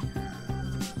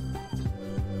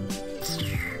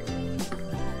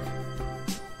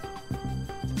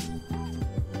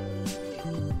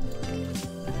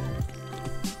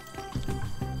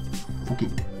 Fuck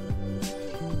it.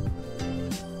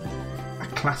 A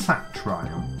Class Act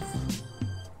Triumph.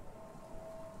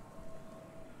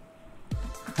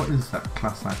 What is that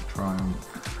Class Act Triumph?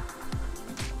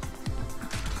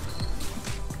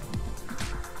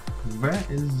 Where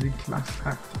is the Class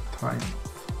Act Triumph?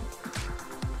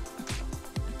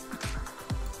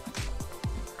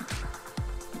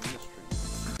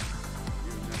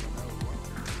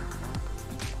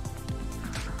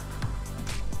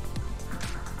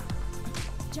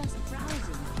 Just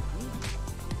browsing.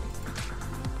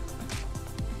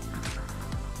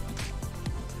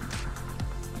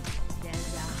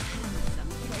 There's a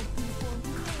handsome trophy for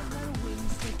whoever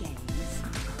wins the games.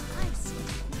 I've seen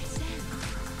it myself.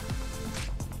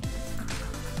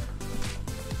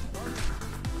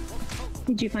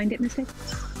 Did you find it, Mystic?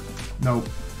 No.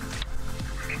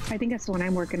 I think that's the one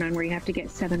I'm working on, where you have to get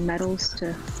 7 medals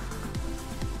to.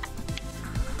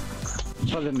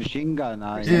 For the machine gun,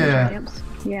 Yeah. Triumphs.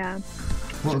 Yeah.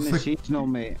 It's What's in the the seasonal,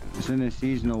 mate. It's in the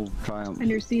seasonal triumph.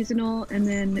 Under seasonal and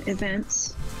then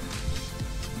events.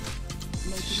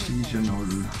 seasonal? Or are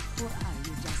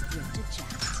you just here to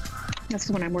chat? That's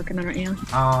the one I'm working on right now.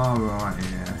 Oh, right,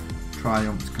 yeah.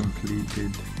 Triumphs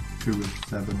completed. 2 of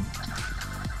 7.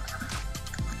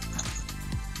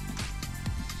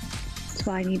 That's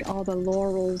why I need all the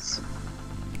laurels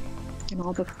and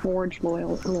all the forged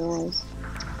laurels.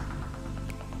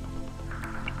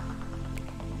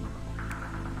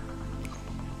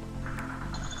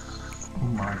 Oh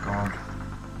my god.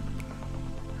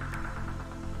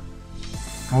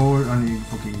 Oh, I need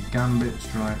fucking Gambit,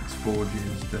 Strikes,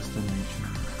 Forges,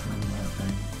 Destinations, and that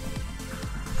thing.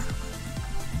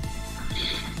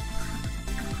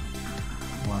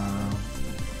 Wow.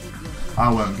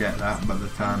 I won't get that by the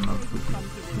time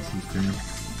this is finished.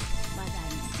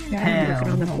 Yeah, I've been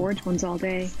working on the forged ones all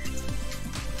day.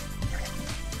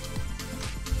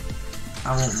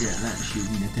 I won't get that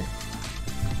shooting at it.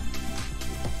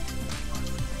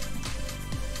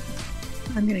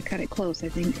 I'm gonna cut it close, I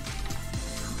think.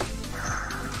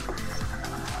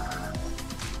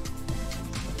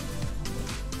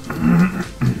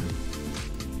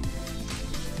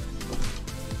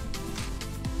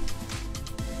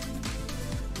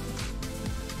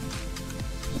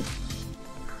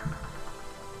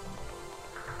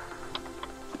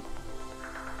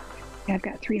 Yeah, I've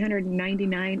got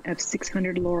 399 of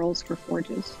 600 laurels for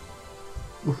forges.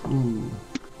 Woohoo.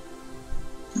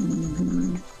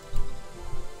 Mm-hmm.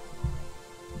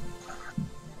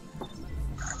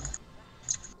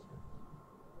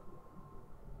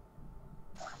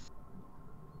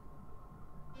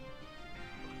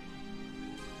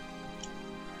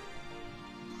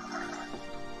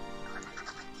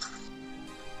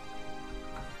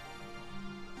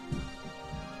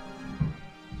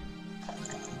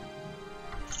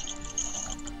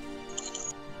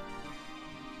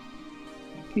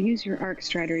 If you use your arc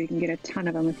strider, you can get a ton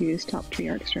of them if you use top tree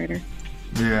arc strider.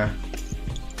 Yeah.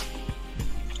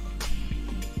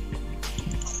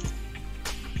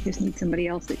 Just need somebody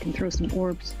else that can throw some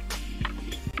orbs.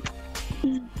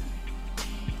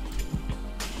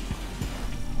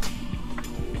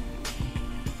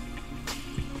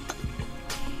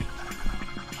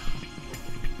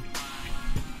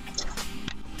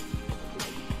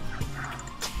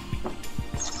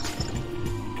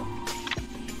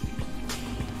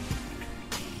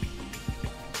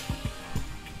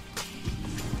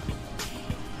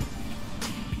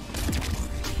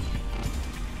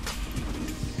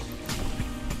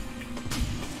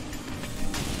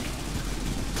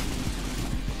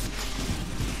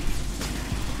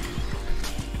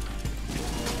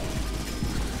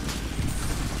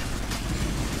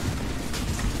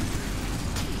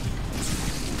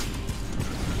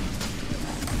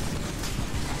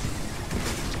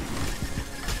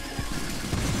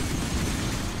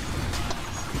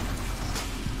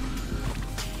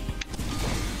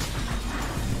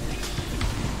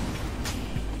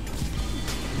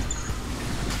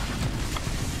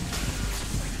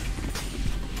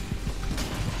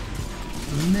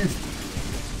 Missed.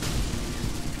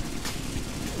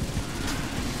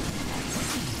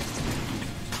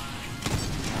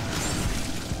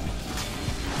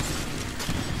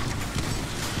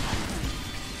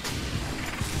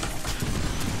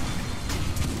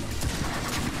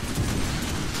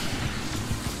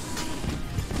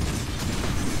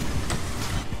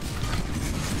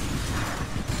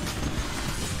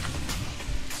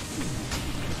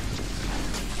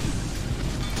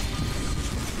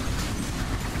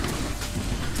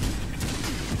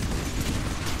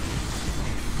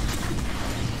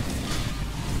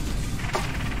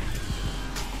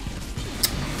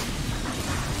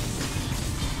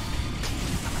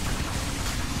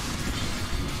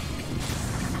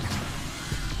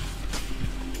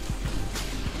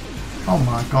 Oh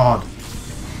my god.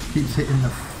 Keeps hitting the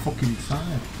fucking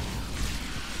side.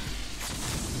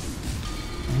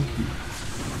 Thank you.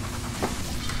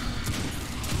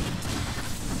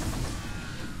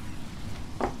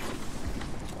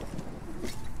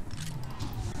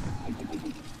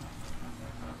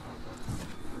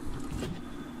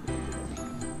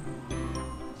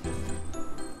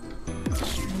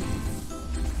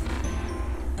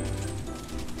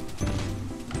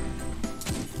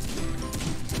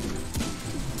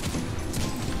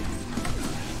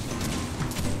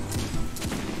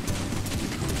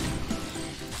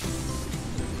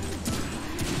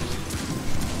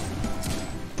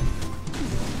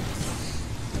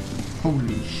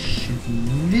 Holy shit,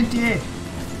 idiot!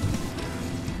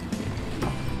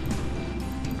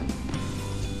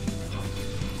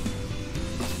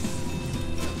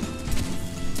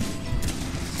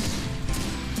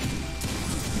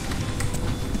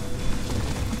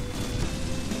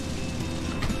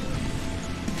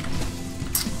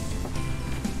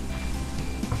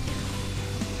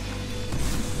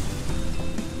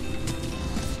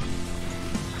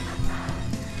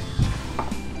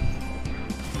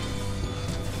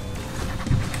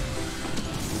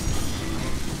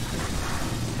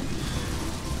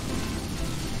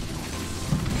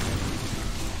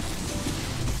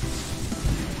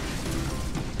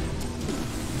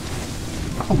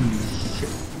 Holy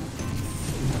shit.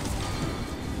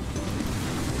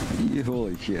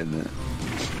 Holy shit, isn't it?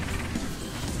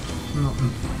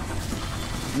 Nothing.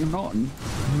 Nothing.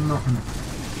 Nothing.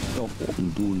 Stop fucking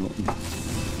do nothing.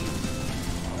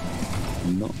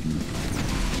 Nothing.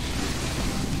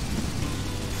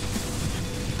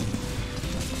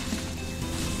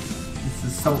 This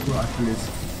assault rifle is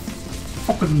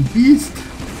fucking beast.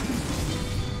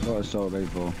 What assault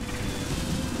rifle?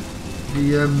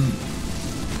 The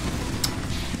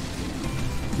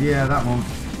yeah, that one.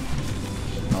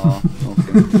 Oh,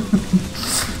 okay.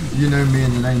 You know me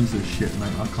and the names of shit,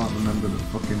 mate. I can't remember the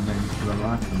fucking names for the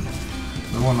rifle.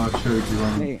 The one I showed you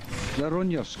on. Hey, they're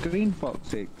on your screen, fuck's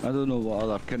sake. I don't know what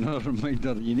other kind of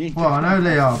reminder you need. Well, I know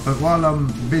they are, but while I'm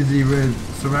busy with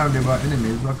surrounded by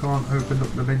enemies, I can't open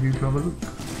up the menu to have a look.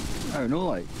 Oh, no,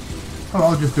 like. Oh,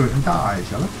 I'll just do it and die,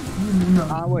 shall I? No.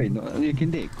 Ah, wait, no, you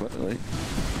can do it quickly.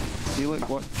 See, look,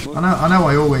 what? I know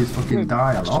I always fucking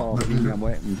die a lot, but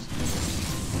weapons.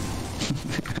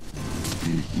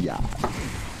 Yeah.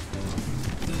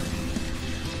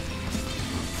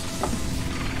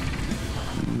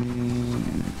 Mm.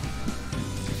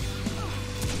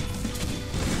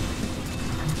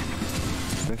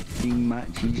 15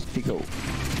 matches to go.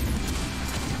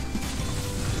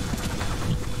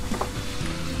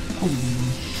 holy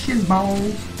shit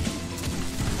balls.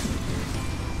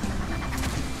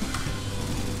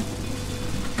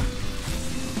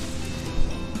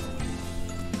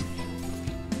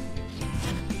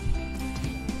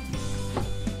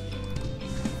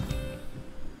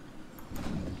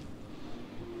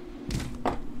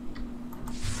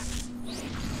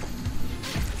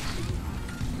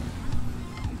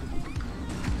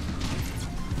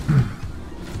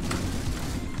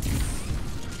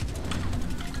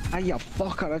 Ah, you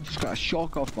fucker, I just got a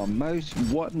shock off my mouse.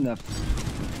 What in the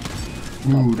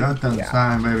Ooh, that doesn't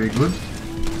sound very good.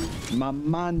 My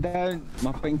man down.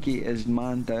 My pinky is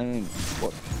man down.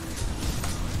 What?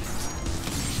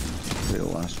 The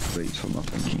last rates for my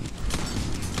pinky.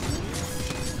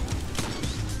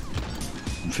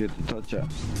 I'm afraid to touch it.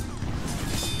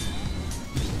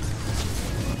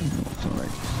 No, it's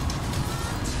alright.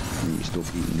 I need to stop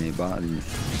eating the batteries.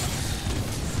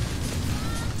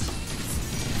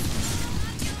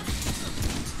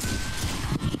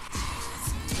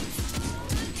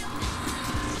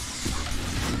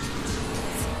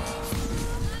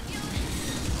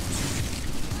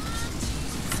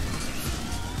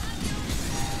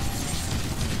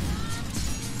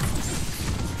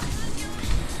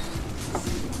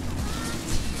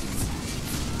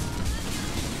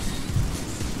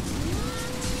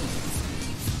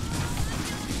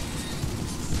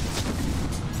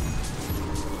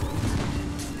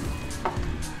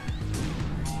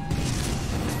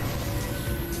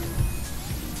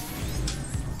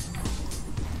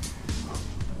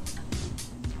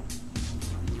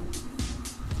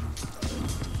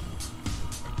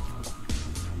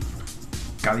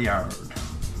 Galliard.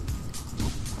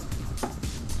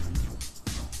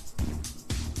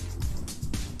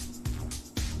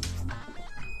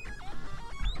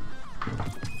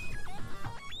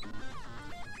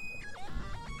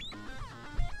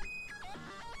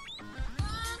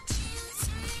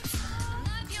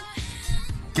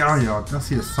 Galliard, that's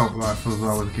the assault rifles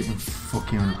I was getting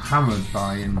fucking hammered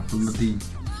by in bloody...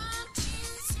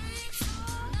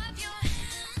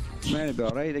 Maybe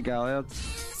alright, the Galliard.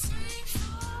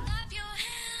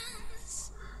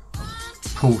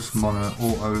 Pulse monitor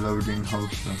auto loading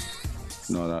holster.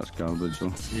 No, that's garbage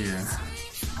though. Yeah.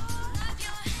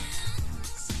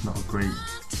 Not a great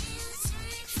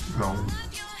roll.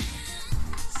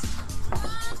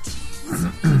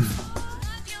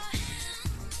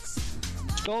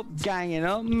 Stop ganging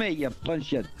up, mate, you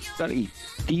bunch of dirty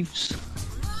thieves.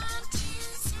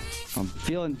 I'm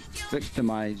feeling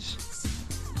victimized.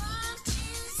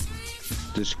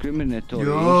 Discriminatory.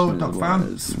 Yo, Doc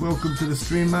Vance, welcome to the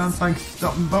stream, man. Thanks for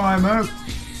stopping by, mate.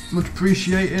 Much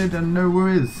appreciated, and no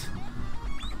worries.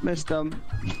 Missed him.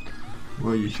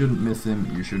 Well, you shouldn't miss him.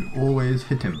 You should always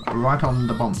hit him right on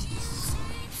the bumps.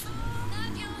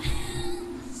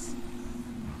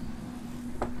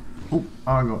 Oh,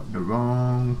 I got the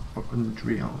wrong fucking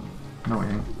tree on. No, I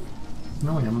ain't.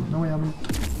 No, I haven't. No, I haven't.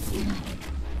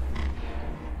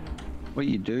 What are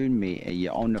you doing, mate? Are you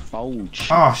on the forge?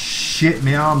 Oh shit,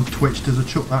 my arm twitched as I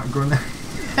chucked that grenade.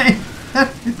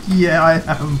 Yeah, I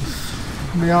am.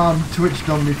 My arm twitched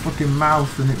on my fucking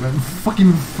mouth and it went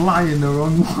fucking flying the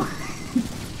wrong way.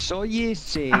 So you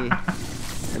say.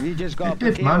 Have you just got It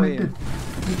a did, man, it did.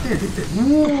 It did.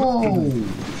 Whoa!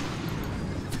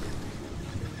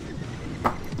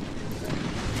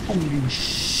 Holy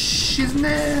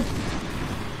shiznit!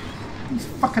 These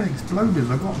fucking exploders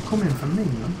have got coming for me,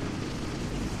 man.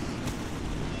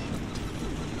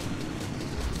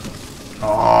 Oh,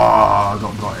 I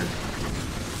got it.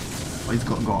 Oh, he's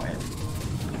got it.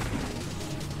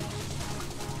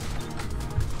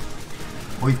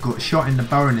 Oh, he's got shot in the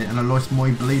baronet and I lost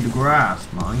my blade of grass,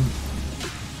 mate.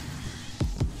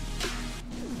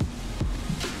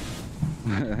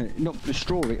 Knocked the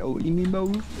strawberry out of me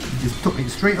mouth. He just took it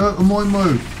straight out of my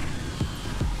mouth.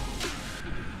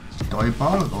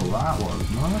 Diabolical that was,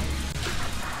 man.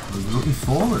 I was looking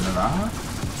forward to that.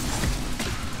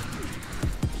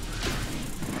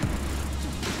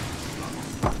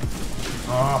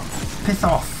 Oh, piss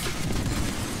off!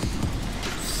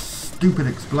 Stupid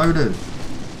exploders.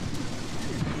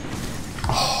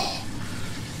 Oh.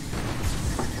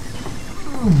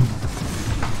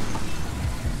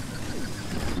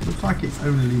 Looks like it's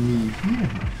only me here.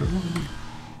 But what are we...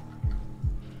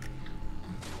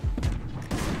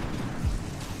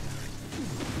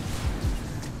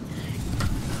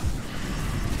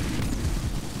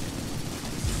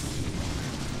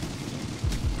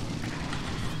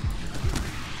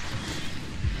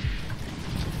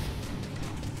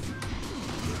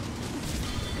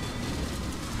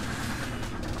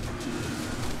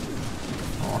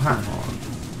 Hang on.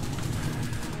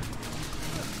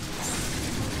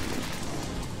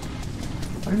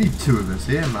 Only two of us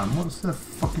here, man. What's the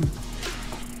fucking...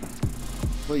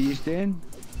 What are you saying?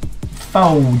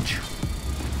 Folge.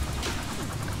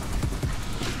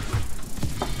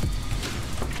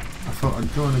 I thought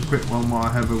I'd join a quick one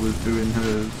while Heather was doing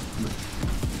hers.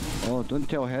 Oh, don't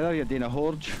tell Heather you're doing a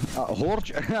horge. A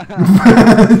horge? What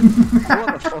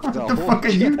the fuck is a What the horge? fuck are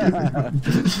you doing?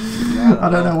 I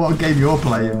don't know what game you're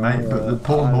playing, mate, but the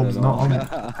Pornhub's not on it.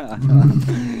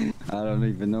 I don't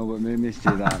even know what made me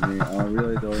say that, mate. I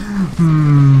really don't.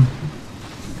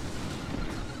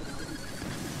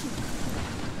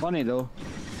 Funny though.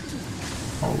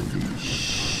 Holy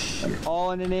shit.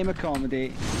 All in the name of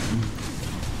comedy.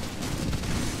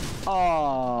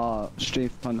 Oh,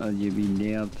 Strafe Hunter, you be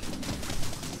nerd.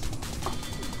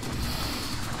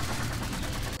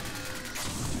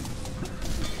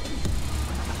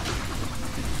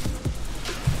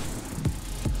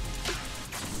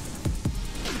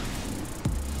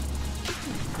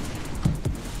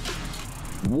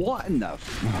 What in the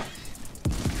f...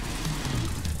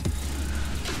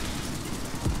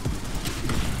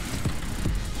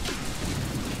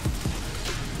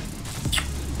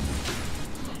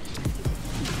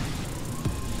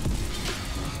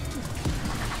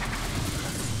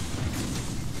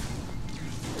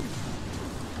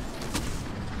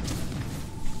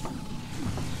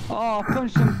 Oh, I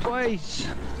punched him twice.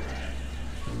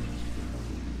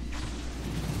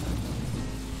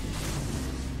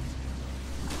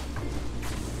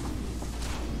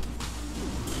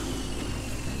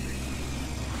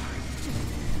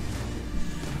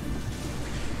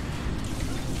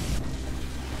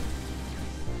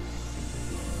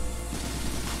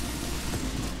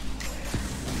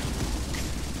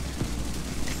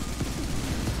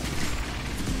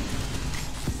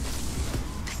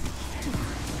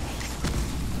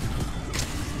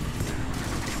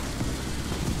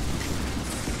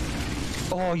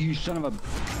 Oh, you son of a...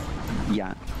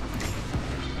 Yeah.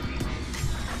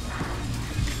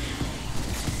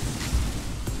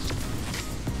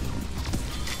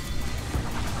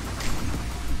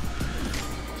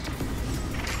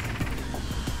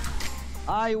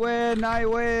 I win! I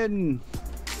win!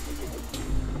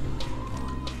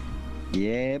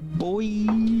 Yeah, boy!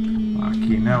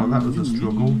 Fucking hell, that was a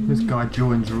struggle. This guy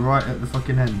joins right at the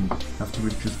fucking end after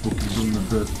we've just fucking done the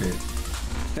first bit.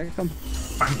 Take him.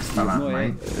 Thanks for that,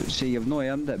 mate. See, you've not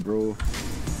earned it, bro.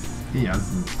 He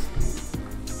hasn't.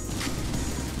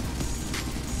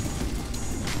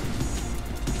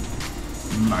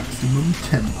 Maximum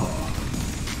tempo.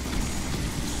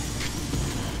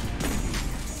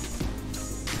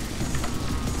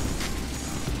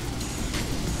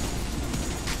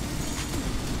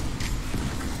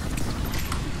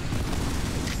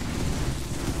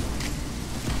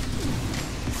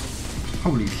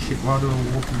 Holy shit, why do I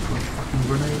walk into a fucking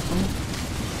grenade hole?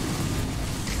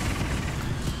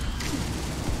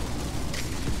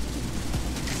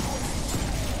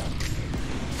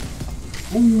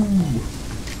 Ooh!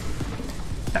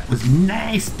 That was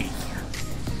nasty!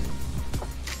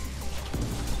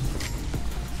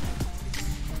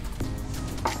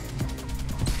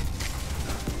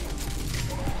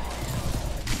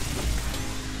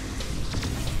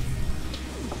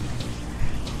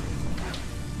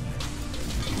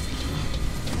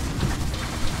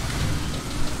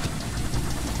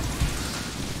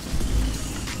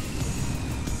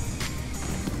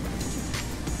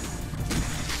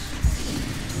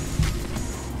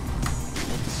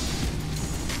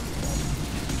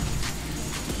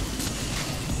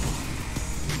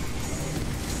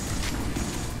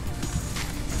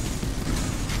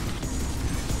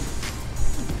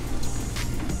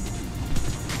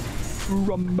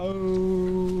 Rumbo.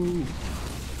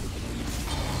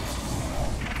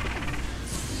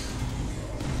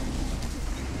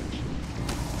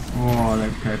 Oh, I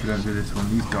don't care if we don't do this one.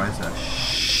 These guys are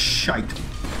shite.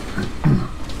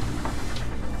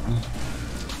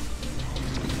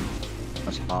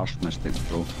 That's harsh, Mystic,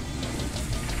 bro.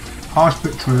 Harsh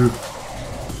but true.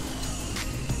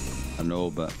 I know,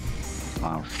 but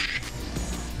harsh.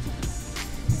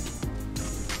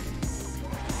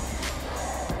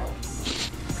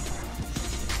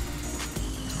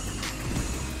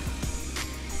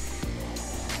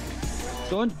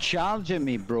 Don't charge at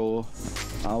me, bro.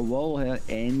 I will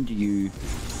end you.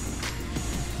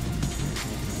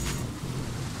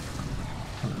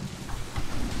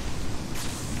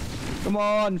 Come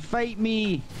on, fight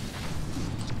me.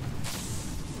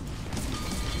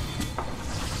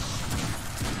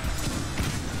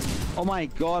 Oh my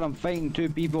god, I'm fighting two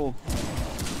people.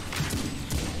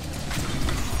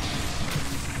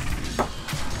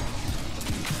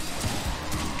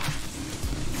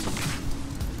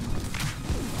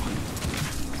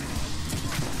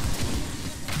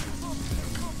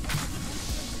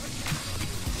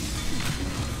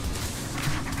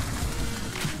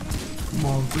 Come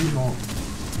on, 3 more.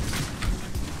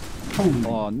 Holy.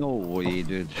 Oh, no way,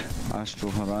 dude.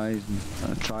 Astral Horizon,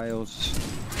 Trials.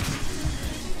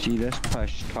 See, this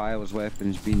push Trials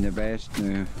weapon's been the best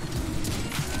now.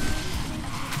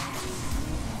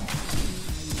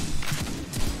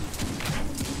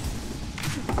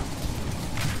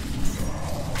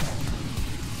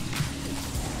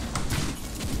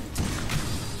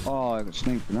 Oh, I got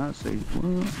sniped on that side.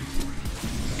 What?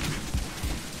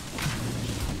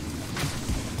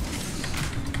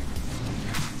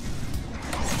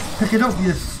 Pick it up,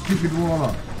 you stupid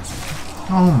warlock.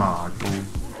 Oh my god.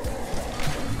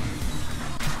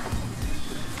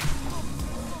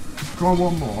 Draw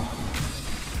one more.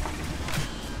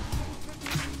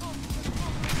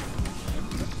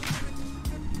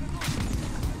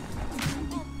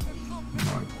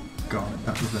 My god,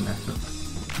 that was an effort.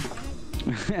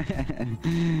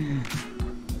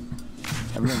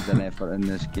 Everyone's an effort in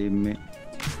this game, mate.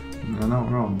 You're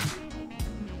not wrong.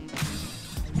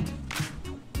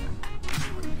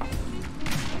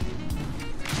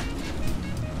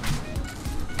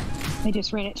 I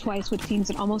just ran it twice with teams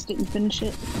and almost didn't finish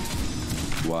it.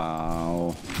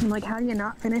 Wow. I'm like, how do you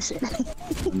not finish it?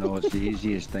 No, it's the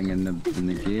easiest thing in the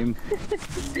game.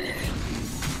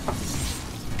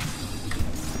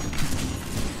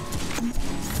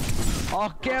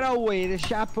 Oh, get away! The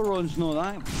chaperone's not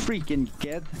that freaking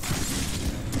kid.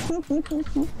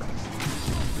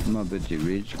 I'm about to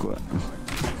rage quit.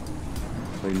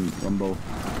 Playing Rumble.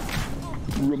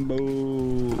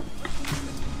 Rumble.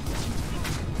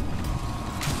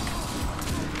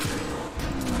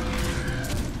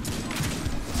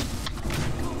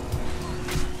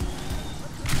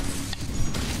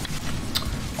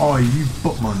 Oh, you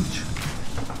butt munch.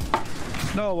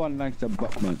 No one likes a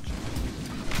butt munch.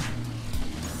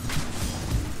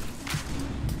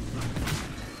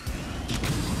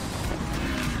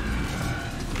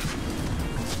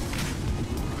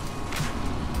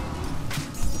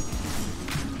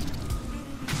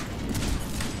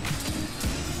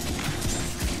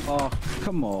 Oh,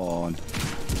 come on.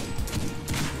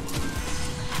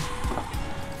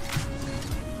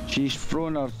 She's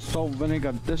thrown her salt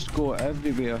vinegar disco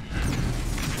everywhere.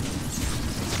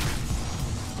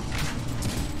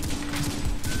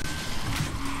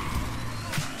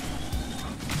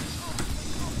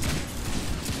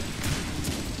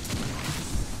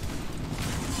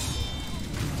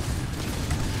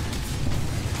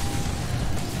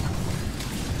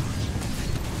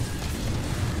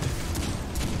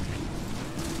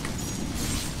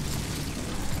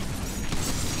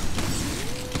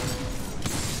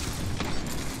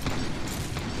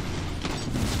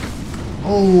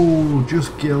 Oh,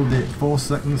 just killed it. 4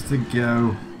 seconds to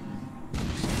go.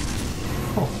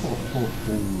 Ho, ho, ho,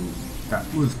 ho. That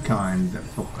was kind of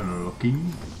fucking lucky.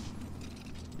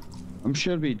 I'm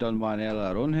sure we done one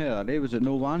earlier on here. It was at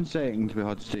no 1 second we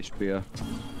had to spare.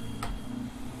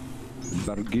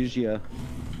 Barracuda.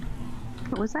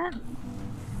 What was that?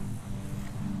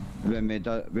 When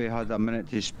we had a minute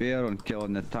to spare on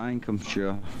killing the tank, I'm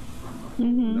sure.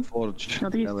 Mm-hmm. The forge No,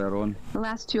 these- earlier on. The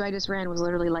last 2 I just ran was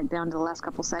literally like down to the last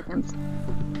couple seconds.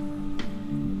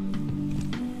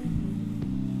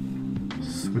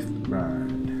 Swift ride.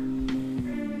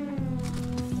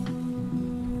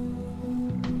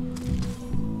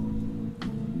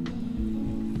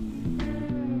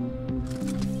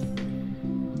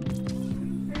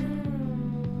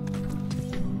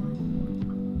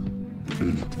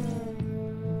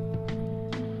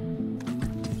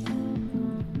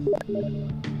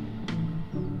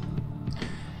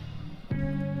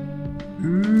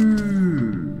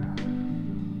 Ooh.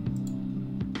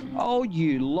 Oh,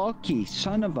 you lucky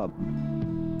son of a...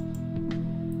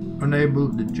 Unable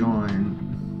to join.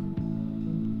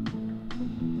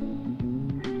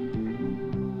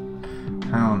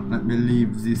 Hang on, let me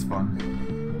leave this one.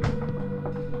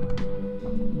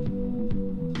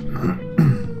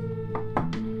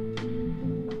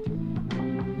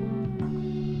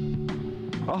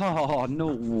 Oh, no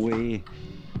way.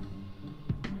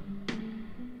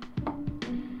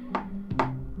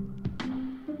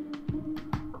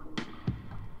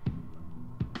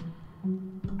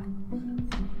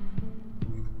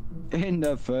 In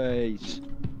the face.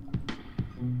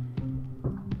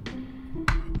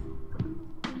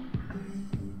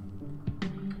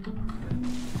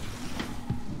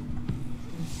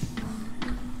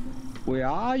 Where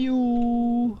are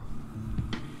you?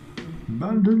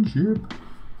 Abandoned ship.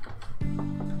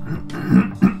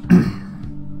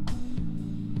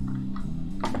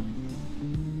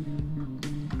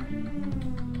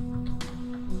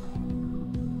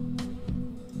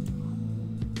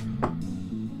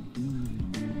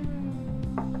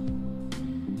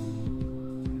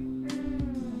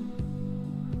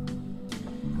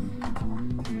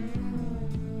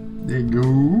 There you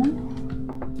go.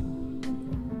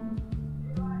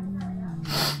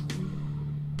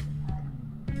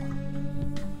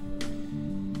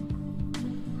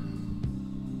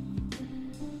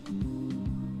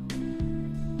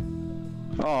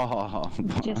 Oh,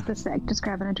 Just a sec, just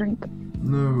grabbing a drink.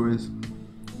 No worries.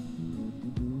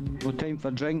 no time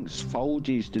for drinks.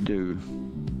 Folgies to do.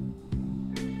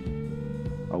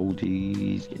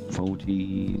 Folgies, get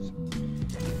folgies.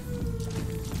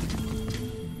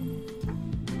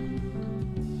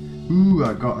 Ooh,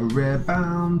 I got a rare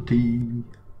bounty.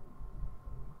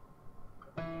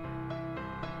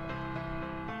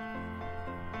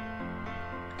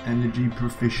 Energy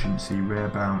proficiency, rare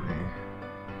bounty.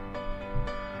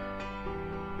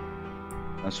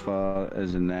 As far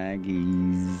as an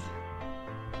Aggies.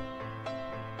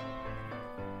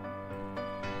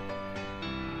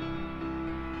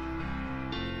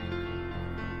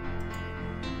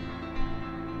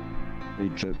 Hey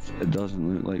Trips, it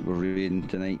doesn't look like we're raiding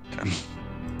tonight.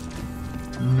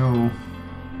 No.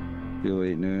 Too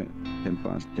late now,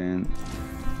 10:10.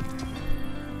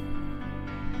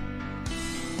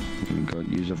 Oh my god,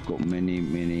 yous have got many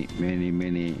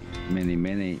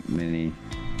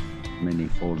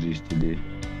forges to do.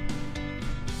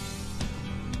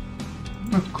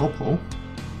 A couple.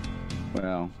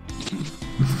 Well,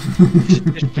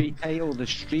 just retitle the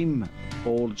stream,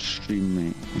 Forge stream,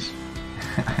 mates.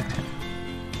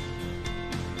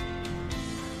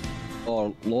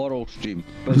 Or Laurel stream.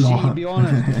 But see, to be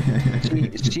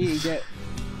honest,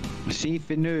 see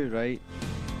for now, right?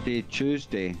 To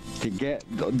Tuesday, to get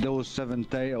those 7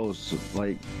 titles,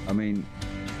 like, I mean,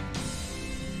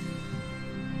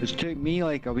 it's took me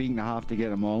like a week and a half to get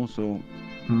them all, so.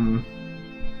 Mm.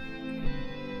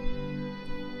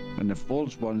 And the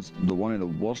Forge one's one of the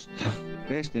worst.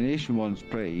 Destination one's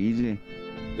pretty easy.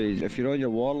 But if you're on your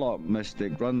Warlock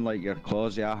Mystic, run like your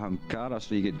Clausy Ahamkara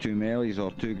so you get 2 melees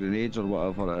or 2 grenades or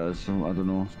whatever it is. So, I don't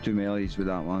know, 2 melees with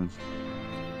that one.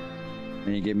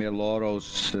 And you get more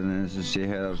laurels, and then as I say,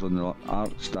 headers on the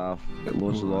art staff. Get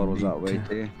loads of laurels that way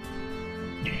too.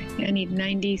 I need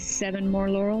 97 more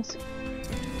laurels.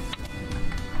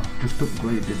 Just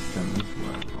upgrade this then as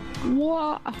well.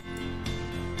 What?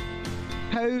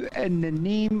 How in the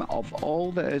name of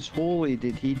all that is holy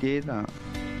did he do that?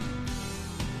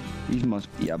 He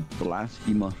must be a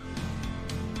blasphemer.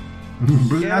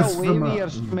 Get away with your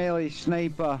smelly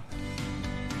sniper.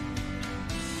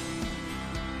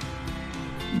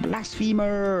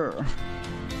 Blasphemer!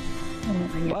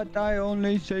 Oh, But I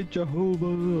only said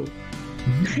Jehovah.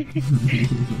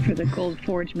 for the gold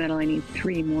forge medal, I need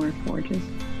 3 more forges.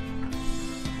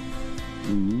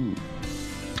 Ooh.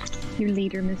 Your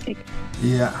leader, Mystic.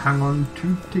 Yeah, hang on,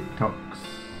 2 TikToks.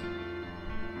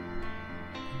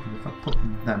 If I put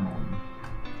them on.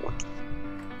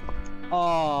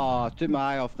 Oh, took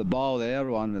my eye off the ball there,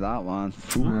 one with that one.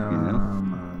 Phew,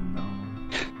 Man, no.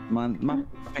 Man, my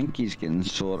pinky's getting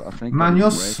sore. I think. Man, I'm you're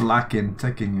ready. slacking,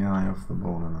 taking your eye off the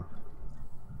ball enough.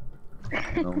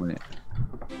 No, mate.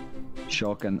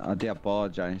 Shocking. I do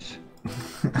apologise.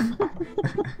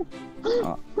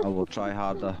 I will try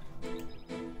harder.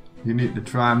 You need to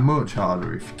try much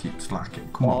harder if you keep slacking.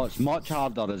 Come Oh, on. it's much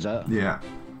harder, is it? Yeah.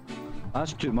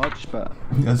 That's too much, but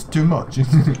That's too much.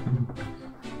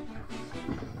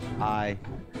 aye.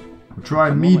 Try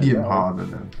At the medium moment, harder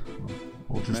then.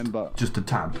 Or just, Remember- just a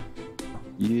tad.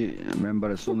 You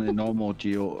remember, it's only the normal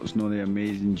Geo, it's not the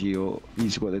amazing Geo.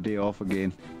 He's got the day off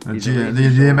again.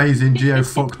 The amazing Geo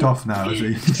fucked off now, is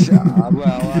he? Well,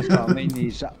 that's what I mean.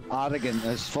 He's arrogant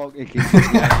as fuck. He can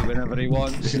just lie whenever he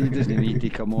wants. He doesn't need to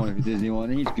come on if he doesn't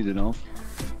want. He's good enough.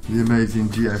 The amazing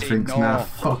Geo thinks, no, nah,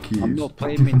 fuck you. I'm not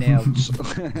playing with nerds.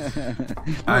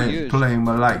 I ain't playing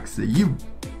my likes of you.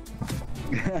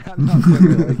 I'm not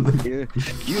playing like you.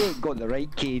 You ain't got the right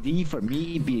KD for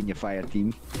me to be in your fire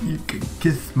team. You can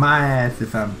kiss my ass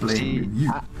if I'm playing See, with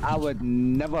you. I would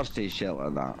never say shit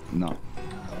like that. No.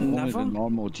 Only Never? the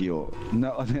normal Geo.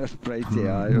 Not on their Brighty.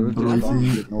 I would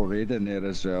just put no raid in there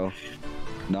as well.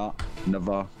 No,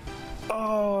 never.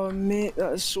 Oh, mate,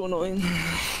 that is so annoying.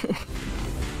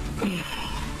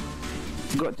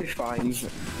 Got to 5,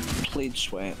 played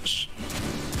Sweats.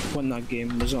 When that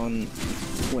game was on,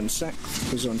 won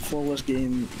 6th, was on Flawless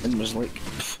game, and was like,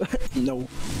 no.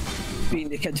 Beating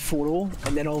the kid 4-0,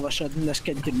 and then all of a sudden this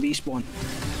kid can respawn.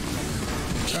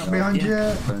 Right behind you.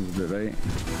 Sounds about right.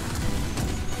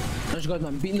 I was going,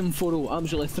 I'm beating them 4-0,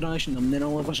 absolutely thrashing them, and then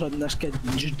all of a sudden this kid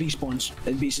just respawns,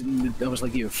 and basically I was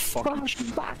like, you fucking For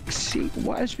fuck's sake,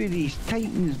 what is with these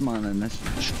Titans, man, in this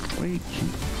strike?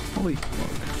 Holy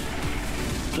fuck.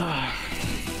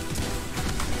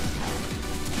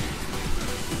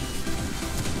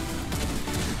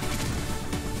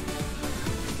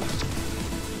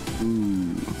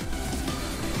 Ooh.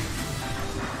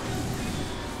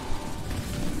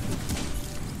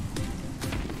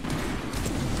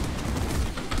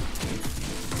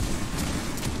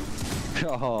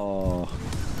 Oh.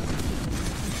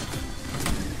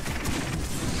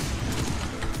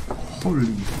 Holy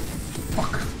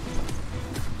fuck.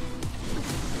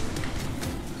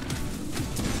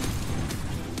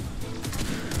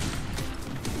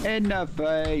 In the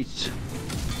face.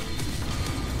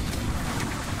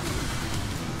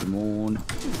 Come on.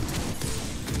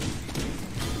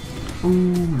 Oh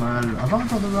man, have I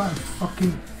got the right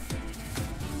fucking...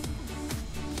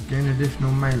 Gain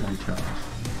additional melee charge?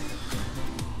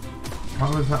 Why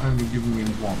was that only giving me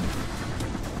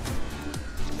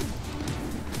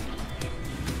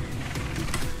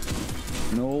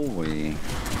 1? No way.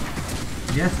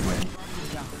 Yes, way.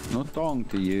 Not talking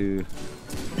to you.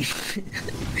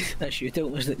 That's you,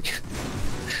 was it?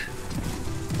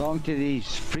 Talking to these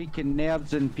freaking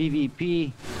nerds in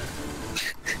PvP.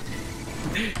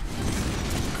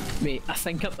 Mate, I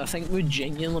think we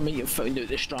genuinely might have found out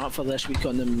the strat for this week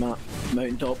on the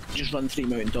mountaintop. Just run 3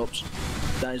 mountaintops.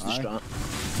 That is the strat.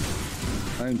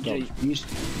 Mountaintops.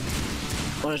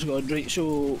 Honest to God, right,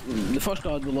 so the first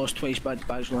card we lost twice back to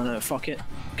back, so I fuck it.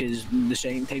 Because the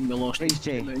second time we lost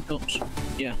 3 mountaintops.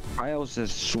 Yeah. Piles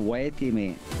is sweaty,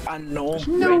 mate. I know.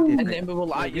 No. And then we were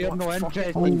like, We're not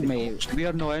interested, mate.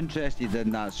 We're not interested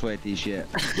in that sweaty shit.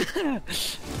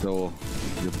 So,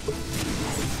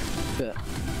 But,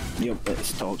 yep,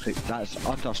 it's toxic. that's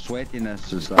utter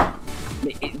sweatiness, is that?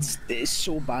 Mate, it's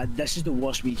so bad. This is the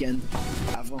worst weekend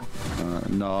ever.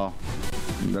 No,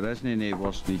 there isn't any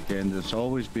worse weekend. It's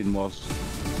always been worse.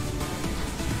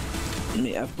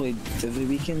 Mate, I've played every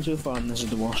weekend so far and this is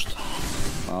the worst.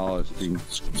 Oh, it's been,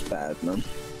 It's bad, man.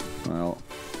 well.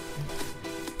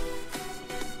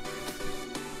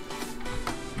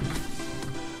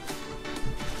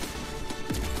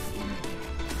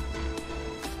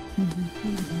 I'm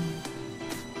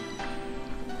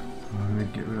gonna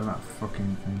get rid of that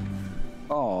fucking thing.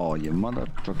 Oh, you mother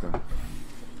trucker.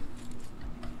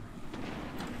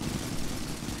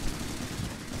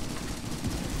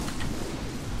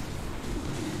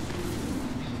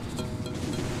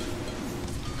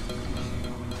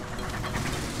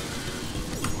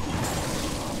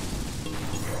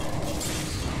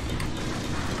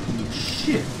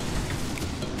 Shit!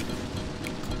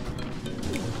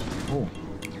 Oh.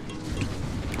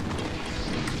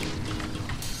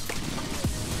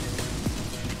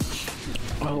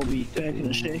 I'll be taking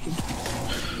a shaking.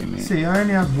 See, I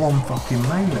only had 1 fucking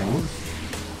melee.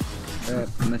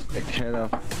 Whoops. Mystic Header,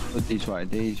 what these white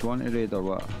days, want to raid or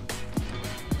what?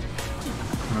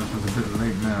 Well, it's a bit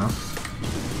late now.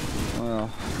 Well.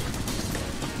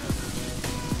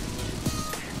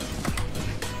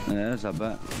 Yeah, it's a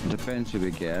bit. Depends who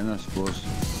we get in, I suppose.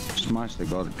 Smash the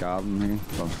god garden here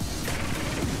for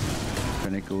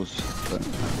pinnacles. But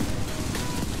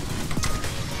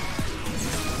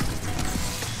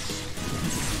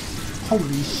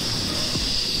Holy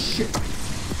shit!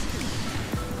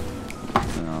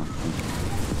 yeah.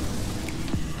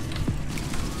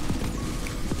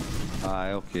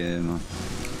 Aye, okay, no.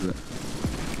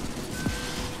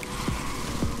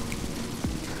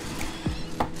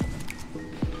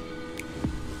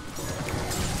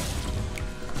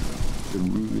 The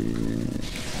ruby.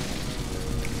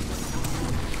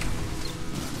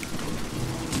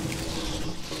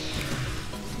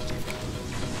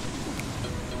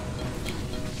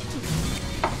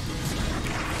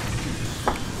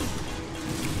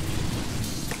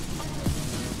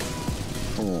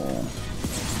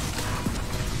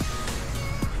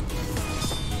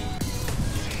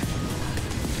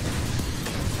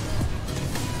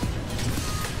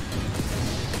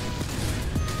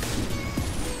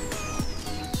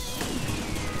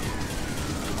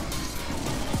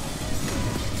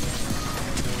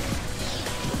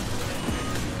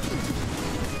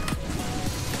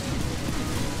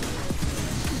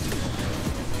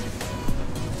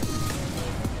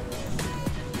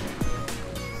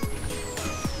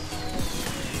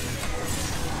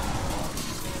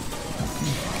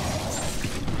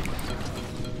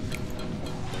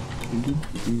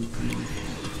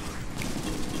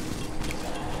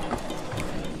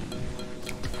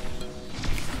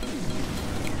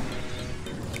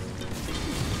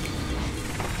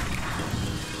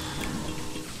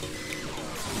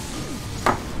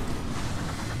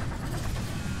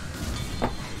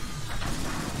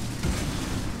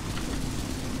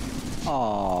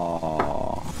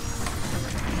 Oh.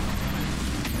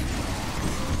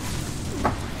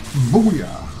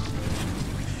 Booyah!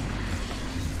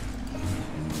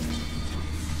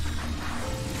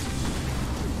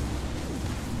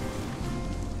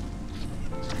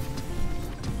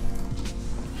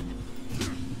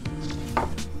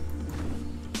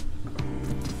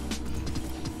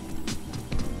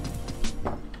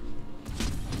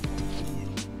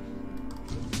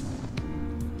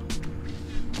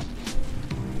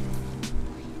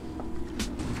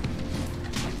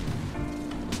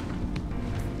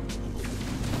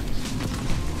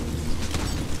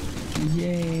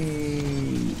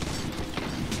 Yay!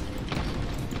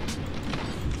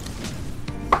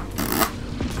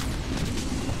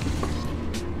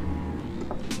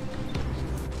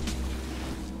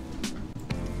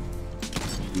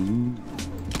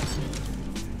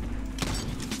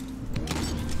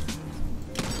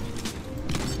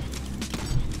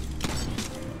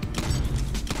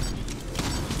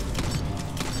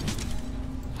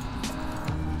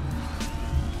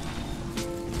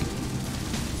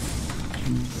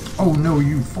 Oh no,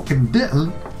 you fucking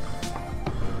didn't!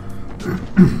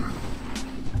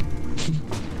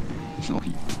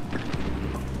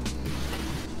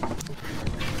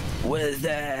 What's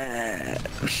that?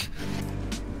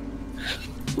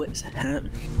 What's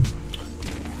happening?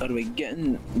 Are we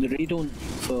getting the raid on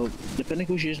for the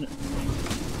Pinnacles using it?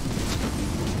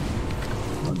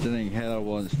 I don't think Heather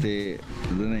wants to. I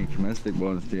don't think Mystic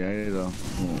wants to either.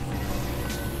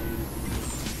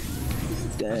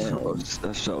 That's what I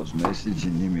was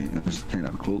messaging you, mate. That's kind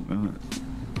of cloak, isn't it?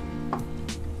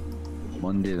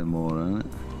 Monday tomorrow, isn't it?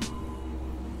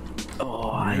 Oh,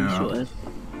 I Yeah. so it is.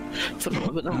 Forgot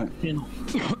about that, you know.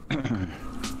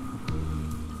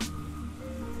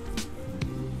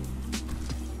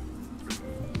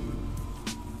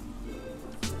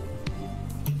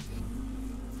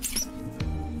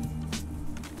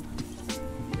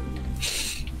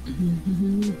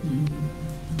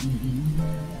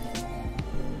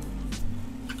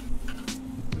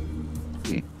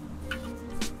 Okay.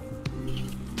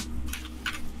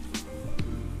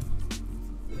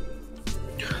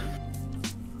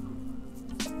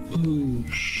 Oh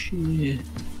shit.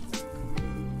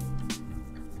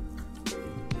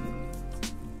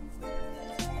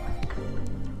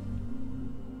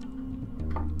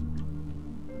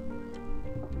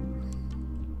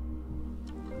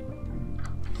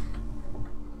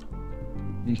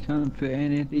 You can't put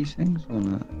any of these things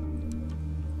on it.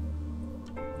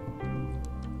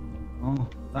 Oh,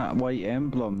 that white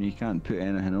emblem, you can't put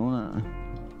anything on it.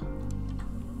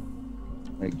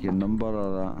 Like your number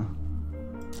or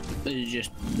Is it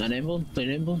just an emblem? An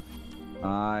emblem? that.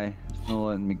 Aye, it's not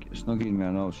letting me, it's not giving me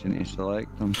an option to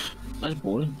select them. That's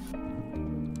boring.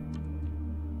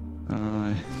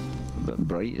 Aye, a bit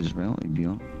bright as well, to be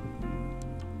honest.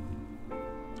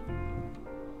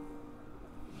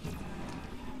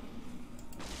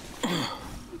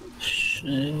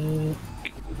 Sick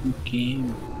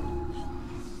game.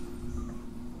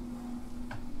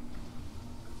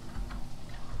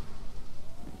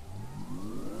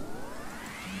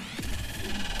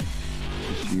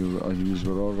 You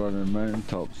were all running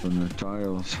mountaintops on the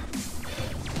trials.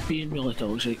 Being really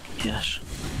toxic, yes.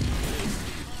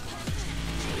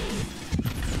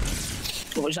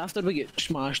 It was after we get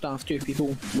smashed off 2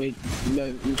 people with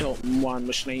mountaintop and 1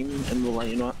 was slime, and we're like,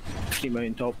 you know what, 3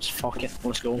 mountaintops, fuck it,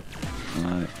 let's go.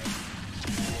 Aye,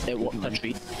 It worked a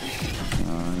treat. aye.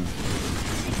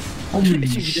 Holy As soon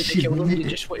as you did kill them, you shit!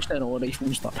 just switched in all the rifle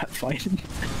and start hit firing.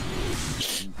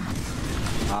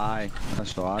 Aye,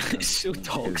 that's what I did. It's so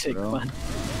toxic, well. man.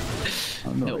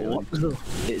 I'm not It really. works though.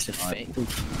 It's effective.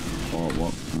 Oh, it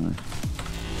works, aye.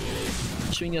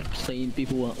 So when you're playing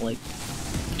people at like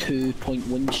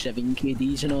 2.17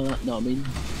 KDs and all that, know what I mean?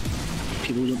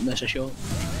 People don't miss a shot.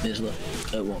 It's like,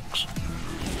 it works.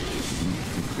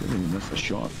 If they miss a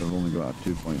shot, they've only got a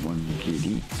 2.1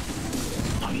 KD.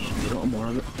 Oh, you know what I'm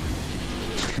on about.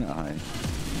 Aye.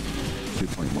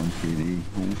 2.1 KD.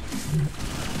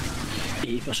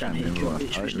 80% headshot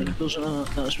rates for snipers and all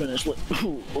that. That's when it's like,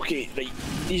 oh, okay, right,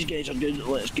 these guys are good,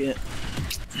 let's get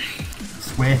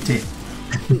Sweaty.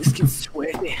 sweaty. Let's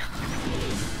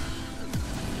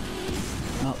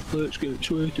get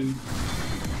sweaty.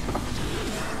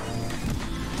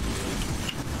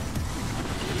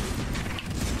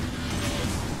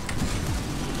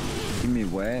 any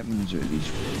weapons with these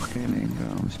fucking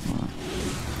engrams, man.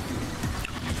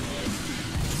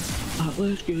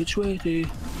 Let's get sweaty.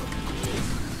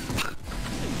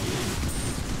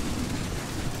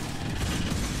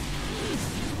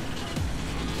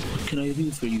 What can I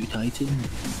do for you, Titan?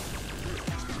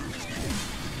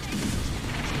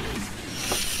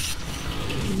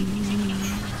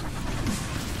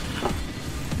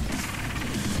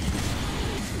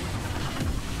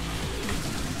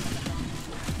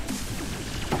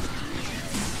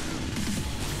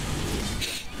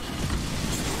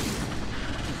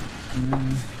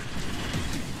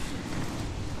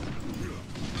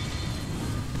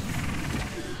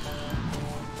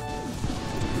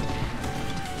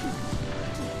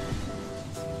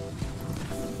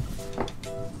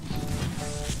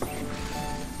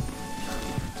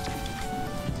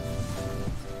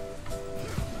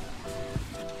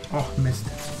 Oh, missed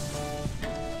it.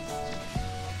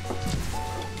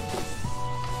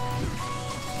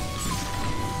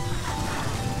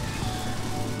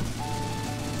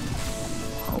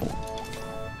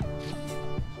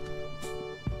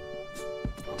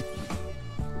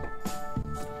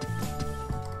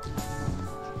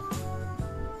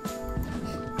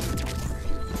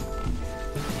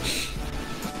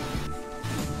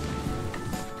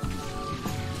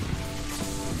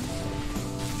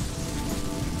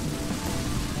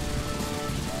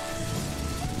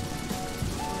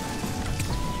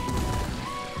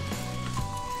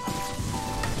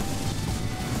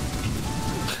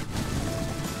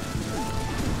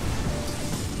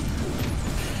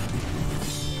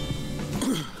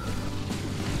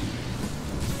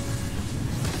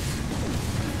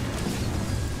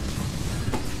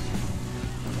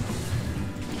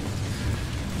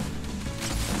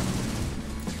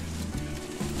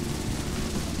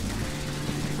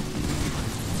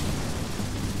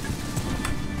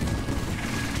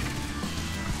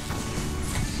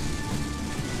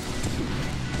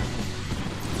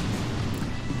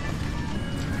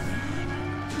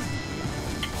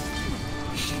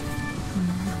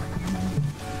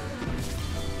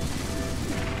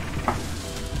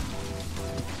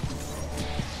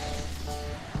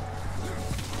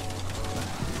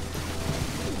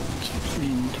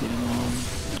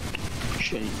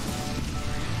 Shit.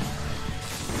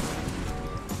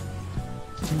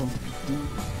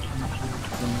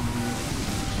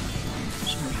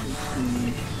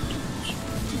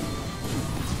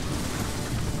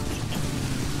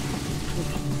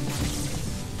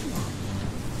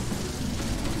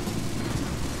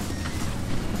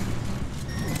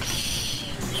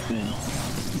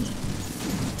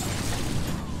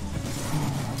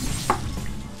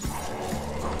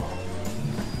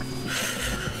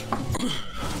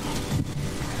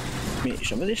 Mate,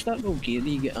 some of the stuff will gear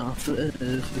you get after it,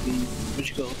 what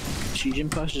you call it, season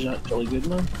pass is actually good,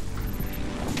 man.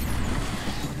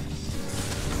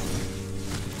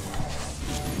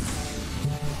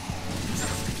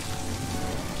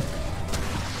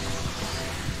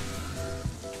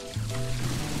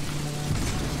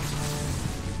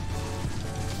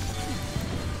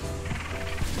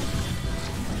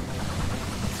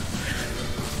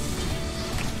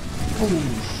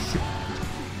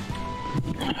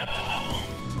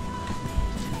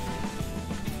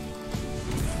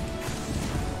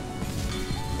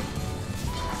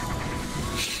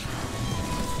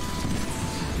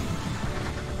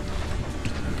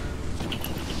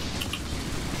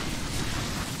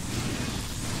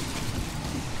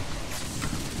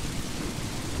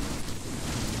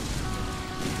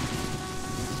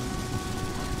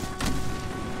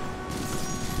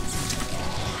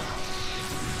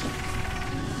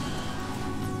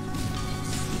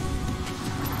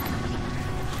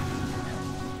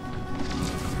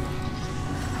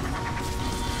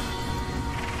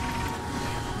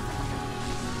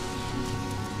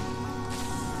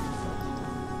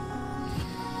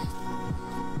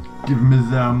 Give me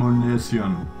the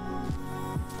ammunition.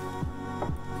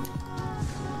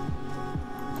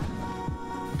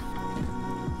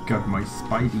 Got my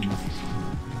spideys.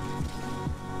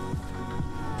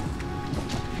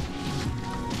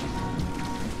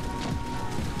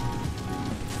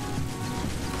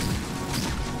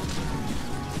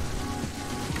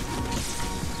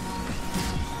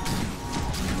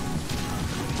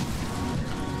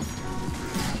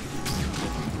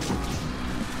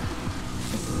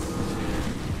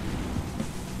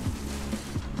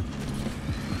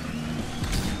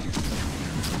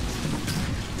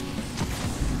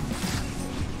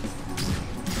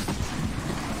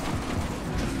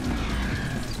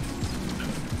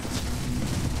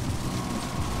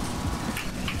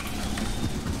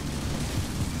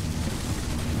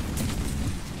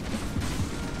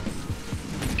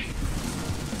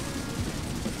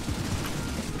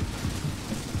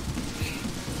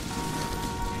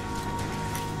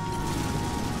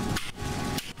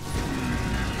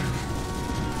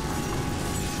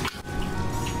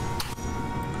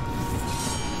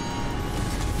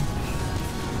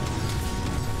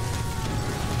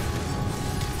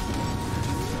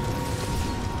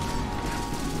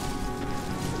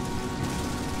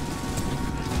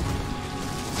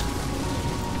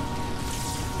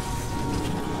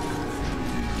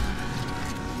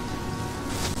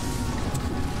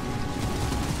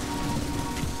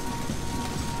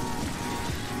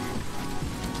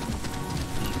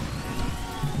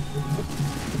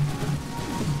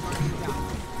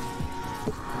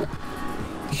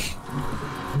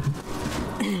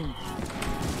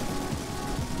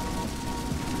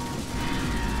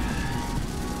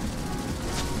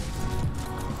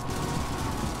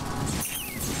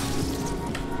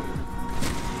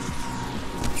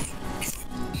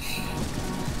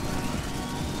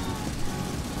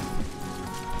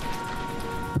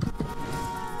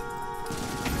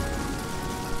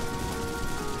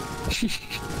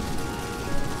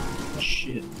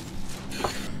 Shit.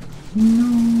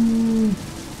 No.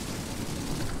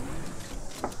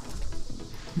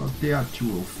 What the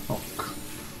actual fuck?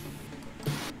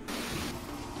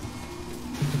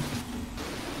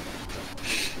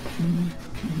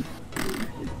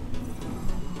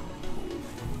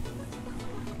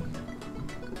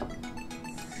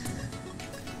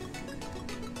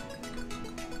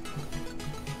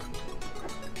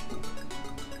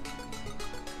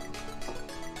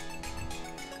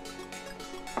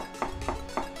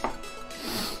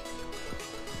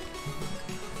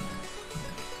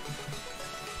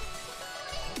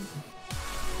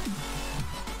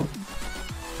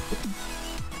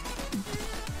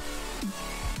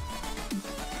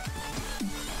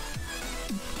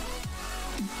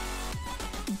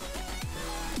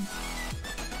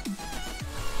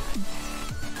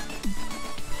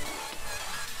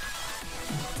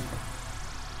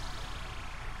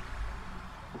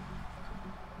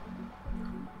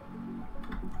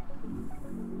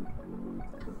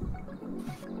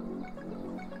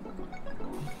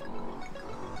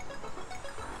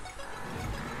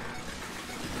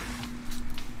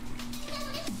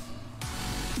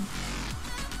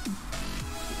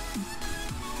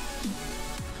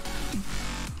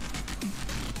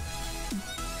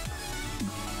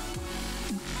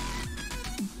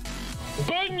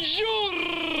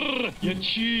 Bonjour, you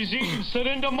cheesy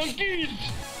surrender monkeys!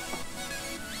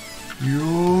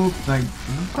 Yo, thanks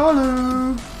for the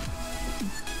follow.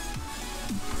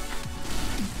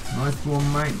 Nice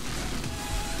one, mate.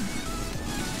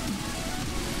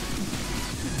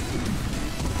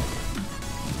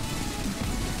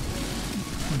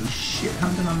 Holy shit, how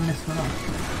did I miss that?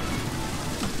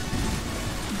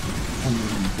 Oh,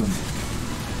 done.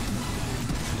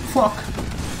 Fuck!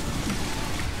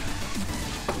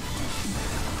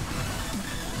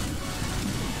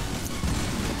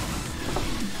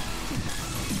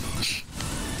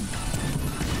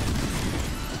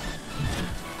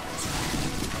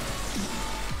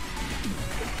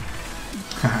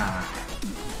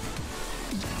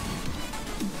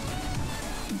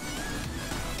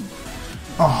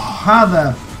 Oh, how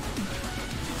the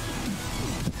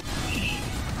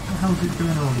hell's it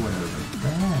doing all the way over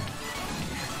there?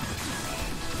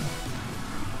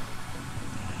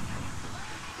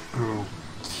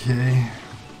 Okay.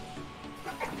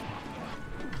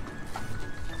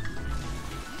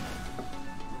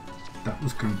 That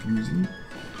was confusing.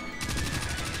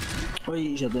 What are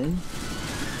you doing?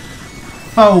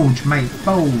 Folge, mate,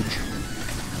 folge.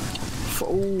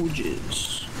 Folges.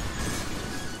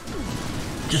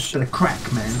 Just for the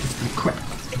crack, man, just for the crack.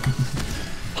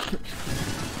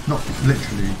 Not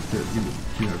literally, but,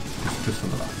 you know, just for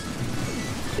the laugh.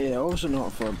 Yeah, also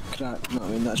not for crack, no, I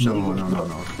mean, that's No, illegal.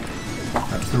 no.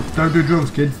 That's still, don't do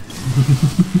drugs, kids.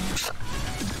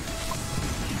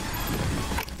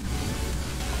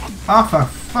 Oh, for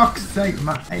fuck's sake,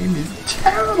 my aim is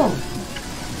terrible!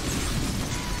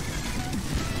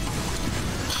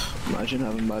 Imagine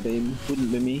having bad aim,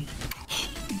 wouldn't be me.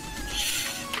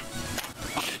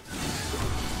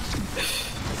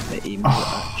 The aim is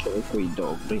actually quite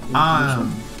dog right?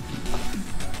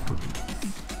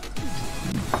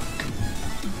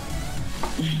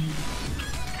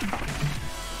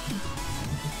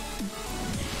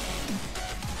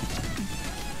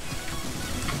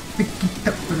 Pick it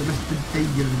up for the rest of the day,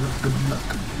 you look good luck.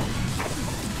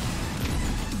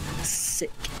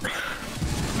 Sick.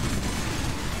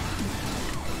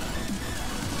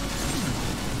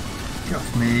 Get off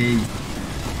me.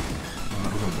 Oh,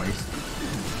 that was a waste.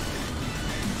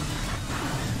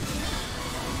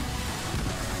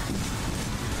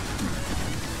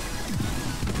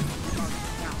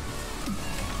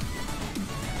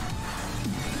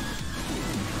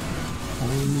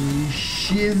 Holy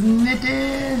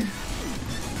shiznitty!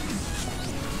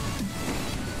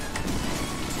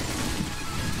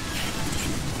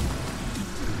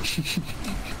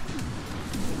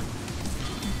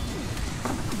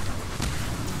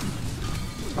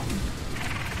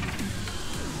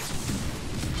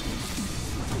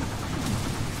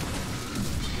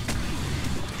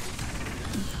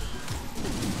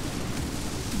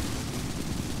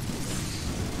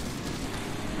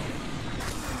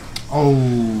 Oh.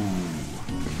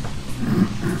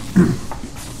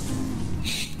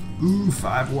 Ooh,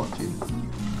 5 watching.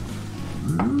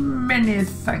 Many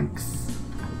thanks.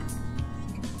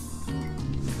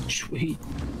 Sweet.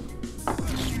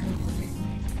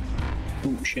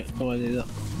 Oh shit, how do I do that?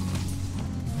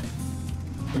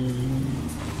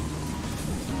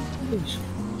 Please.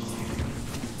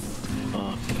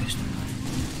 Oh, Christ.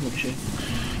 Oh shit.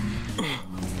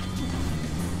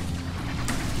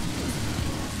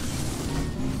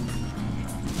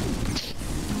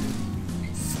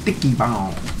 sticky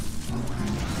bomb.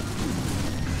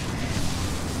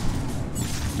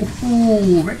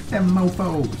 Ooh, wreck them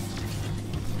mofos.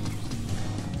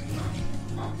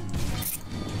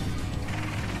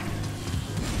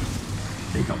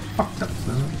 They got fucked up,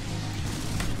 son.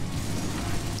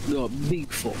 They got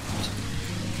big fucked.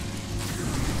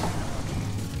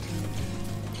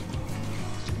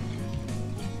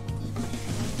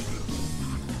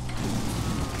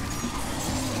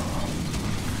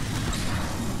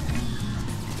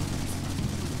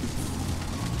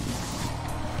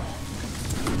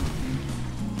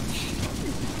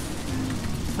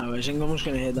 I think I'm just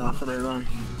gonna head off for it, man.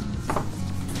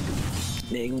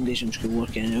 Yeah, I'm gonna do some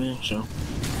schoolwork anyway, so.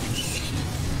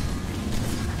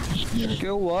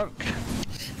 Schoolwork?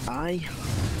 Aye.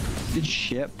 Good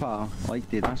shit, pal.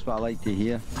 That's what I like to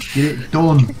hear. Get it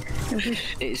done.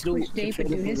 It's no. Wish Dave would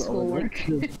do his schoolwork.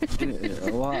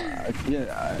 What?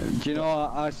 Yeah, do you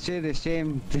know, I say the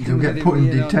same thing. You'll get with put in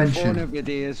being on the detention. phone every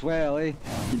day as well, eh?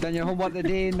 You done your homework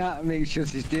today and that makes sure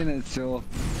she's doing it, so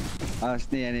that's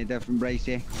not any different,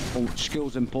 Brycey. Oh,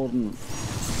 school's important.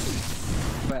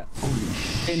 But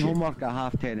doing homework at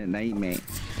 10:30 at night, mate.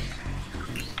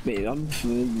 Mate, I've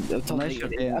done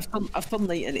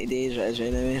night into days as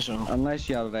anyway, so. Unless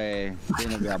you're doing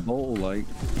it with a bottle, like.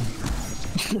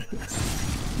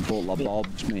 Bottle of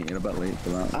Bob's, mate, you're a bit late for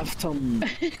that. I've turned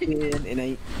day into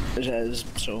night as it is,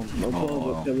 so I'll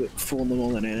probably be about 4 in the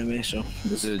morning anyway, so.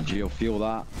 Dude, you'll feel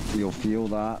that,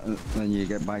 and then you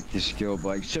get back to school,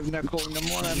 like 7 o'clock in the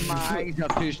morning, my eyes are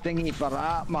too stingy for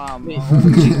that, man. Mate, at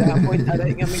that point, I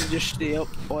think I might just stay up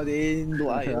all day and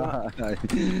like that.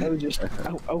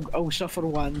 I'll suffer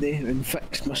one day and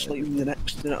fix my sleep the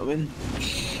next, you know what I mean?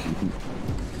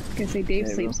 Because Dave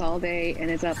sleeps all day and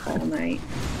is up all night.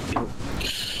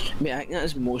 Mate, I think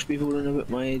that's most people around about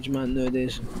my age, man,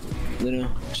 nowadays. You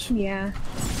know? Yeah.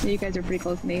 You guys are pretty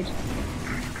close in age.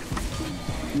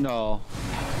 No.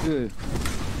 Who?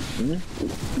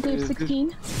 Dave's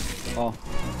 16. Oh.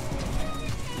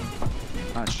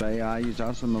 That's right, I use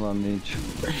that similar age.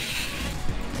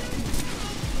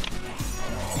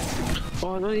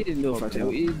 Oh, no, you didn't know if I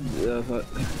tell you.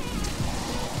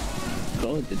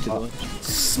 God, did you know?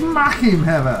 Smack him,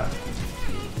 Heather!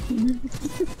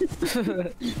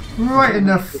 Right in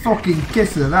the fucking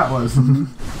kisser, that was.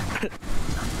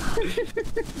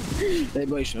 Right,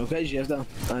 boys, okay, you have that.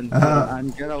 And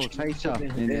good old Taser.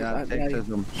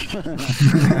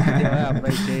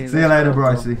 See you later,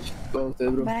 Brycey.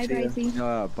 Bye, Brycey.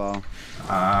 Yeah, pal.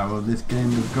 Well, this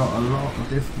game has got a lot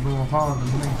more hard than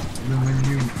me than when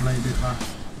you played it last.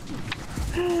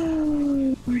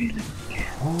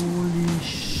 Holy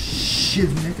shit,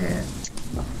 nigga.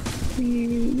 We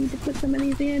need to put some of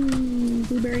these in,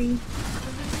 Blueberry.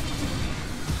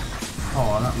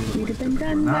 Oh, that was a We'd have waste been of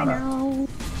done by granada. now.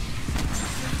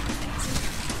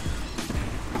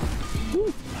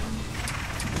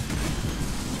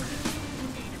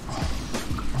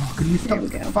 Oh, can you stop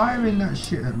firing that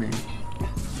shit at me?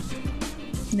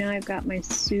 Now I've got my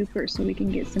super so we can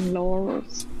get some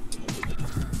laurels.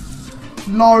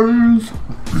 Lows!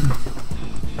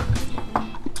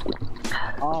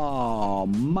 Oh,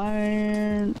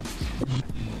 man.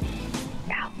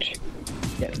 Ouch.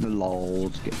 Get the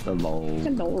laurels, The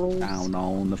laurels. down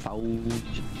on the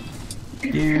foliage.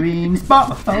 Doing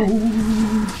spot foliage.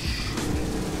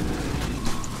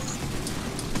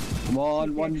 Come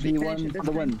on, 1v1 for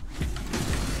the win.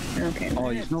 Okay. Oh,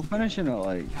 he's not finishing it,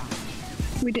 like.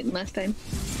 We didn't last time.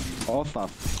 Offer.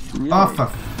 Really? Oh,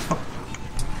 for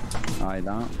Aye,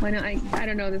 that. Why not? I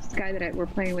don't know, this guy that we're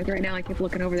playing with right now, I kept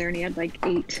looking over there and he had like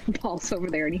 8 balls over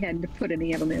there and he hadn't put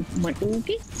any of them in. I'm like,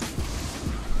 okay.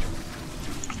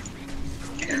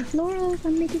 Laurels,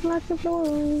 I'm making lots of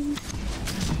laurels.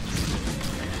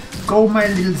 Go, my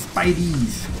little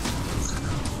spideys.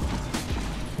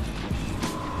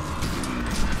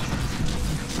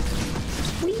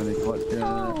 Can I cut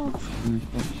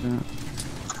that?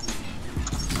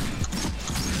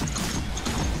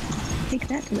 Take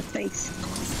that to the face.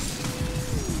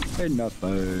 In the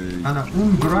face. And a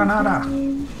granada.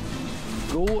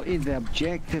 Go in the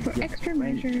objective. For extra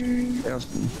measures.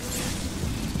 Person.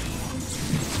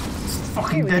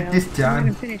 Fucking There we dead go. this I'm time.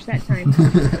 gonna finish that time.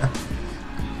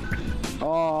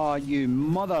 Oh, you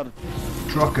mother.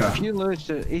 Trucker. You lose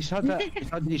it. He's had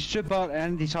his super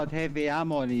and he's had heavy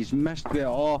ammo and he's missed with it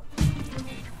all.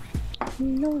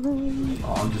 No.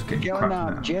 Oh, I'm just getting Get on cracked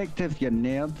that now. objective, you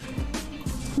nerd.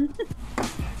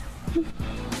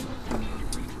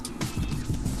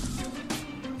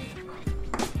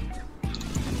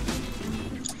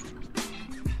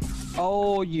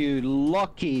 Oh, you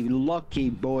lucky, lucky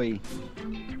boy.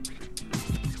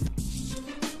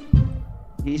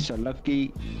 He's so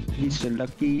lucky. He's so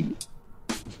lucky.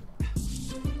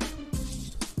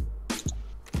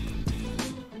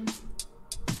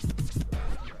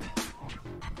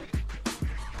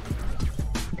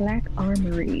 Black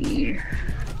Armory.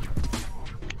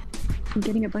 I'm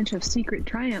getting a bunch of secret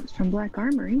triumphs from Black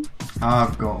Armory.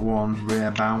 I've got one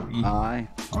rare bounty. Aye.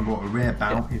 I got a rare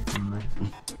bounty from this.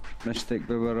 Mystic,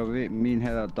 we were away. Me and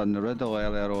Heather done the riddle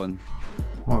earlier on.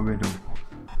 What riddle?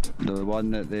 The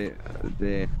one that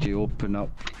they to open up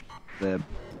the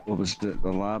what was it,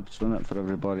 the labs, wasn't it, for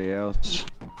everybody else?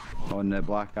 On the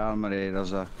Black Armory,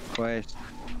 there's a quest.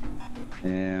 I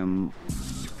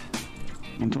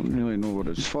don't really know what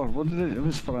it's for. What did it? It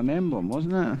was for an emblem,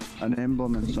 wasn't it? An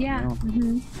emblem and something Yeah. else.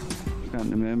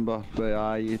 Can't remember, but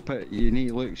you need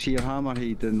to look, see your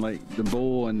hammerhead and like the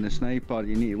bow and the sniper,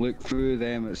 you need to look through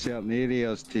them at certain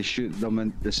areas to shoot them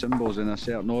in the symbols in a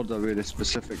certain order with the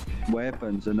specific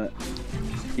weapons, and it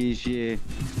gives you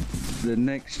the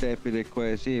next step of the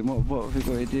quest. Hey, what have we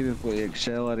got to do? We've got to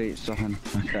accelerate something.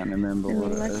 I can't remember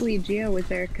what it is. Luckily Geo was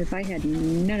there because I had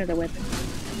none of the weapons.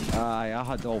 Aye, I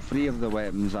had all three of the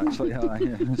weapons actually.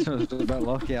 Aye. So I was a bit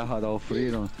lucky I had all three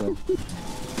of them. So.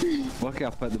 Lucky I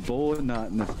put the bow and that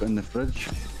in the fridge.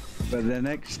 But the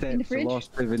next step's the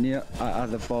lost souvenir. At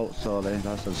the vault, sorry,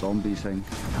 that's a zombie thing.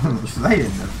 What's that in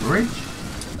the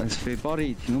fridge? It's for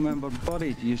buried. You remember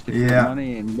buried? You used to put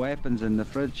money and weapons in the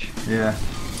fridge. Yeah.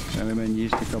 And then you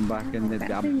used to come back and they'd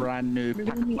be a brand new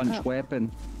pack-a-punch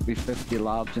weapon with 50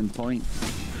 labs in point.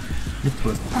 It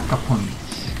was pack-a-punch.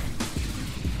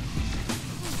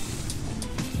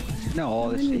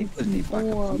 No, the safe was the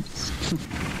pack-a-punch.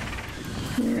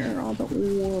 Where are all the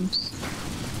orbs?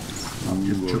 I've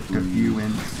just chucked a few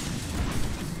in.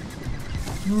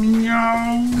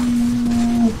 Meow!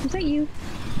 Was that you?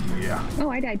 Yeah. Oh,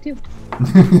 I died too.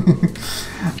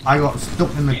 I got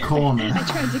stuck in the corner. I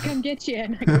tried to come get you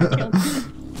and I got killed.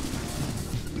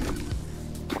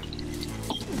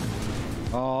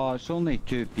 Oh, it's only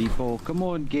 2 people. Come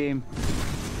on, game.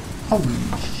 Holy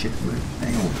shit,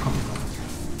 they all come from.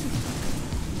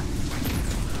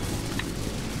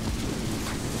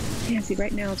 Yeah, see,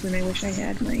 right now is when I wish I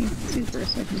had my super,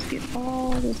 so I can just get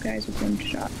all those guys with one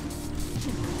shot.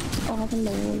 All the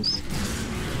laurels.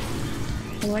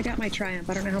 Well, I got my triumph.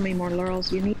 I don't know how many more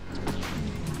laurels you need.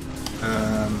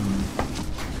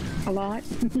 A lot.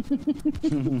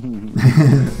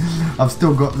 I've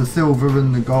still got the silver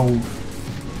and the gold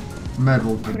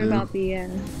medal to do. What about the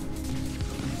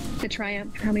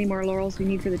triumph? How many more laurels do you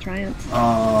need for the triumph?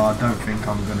 I don't think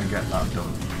I'm gonna get that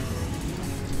done.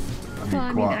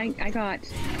 Well, I mean, I got,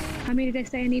 how many did I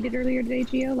say I needed earlier today,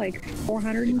 Gio? Like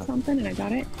 400 and something, and I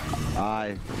got it?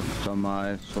 Aye, so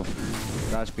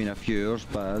that's been a few years,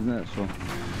 but isn't it? So.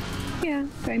 Yeah,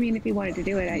 so I mean, if you wanted to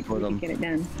do it, I could get it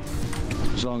done.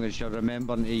 As long as you're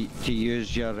remembering to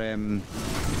use your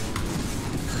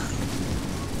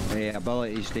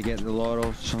abilities to get the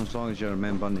laurels, so as long as you're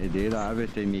remembering to do that, every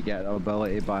time you get the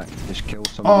ability back, just kill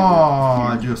somebody.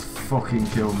 Oh, I just fucking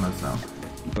killed myself.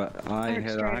 But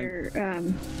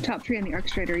top 3 on the Arc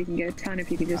Strider, you can get a ton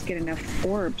if you could just get enough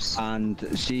orbs. And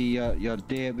see your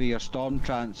day with your Storm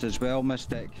Trance as well,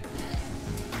 Mystic.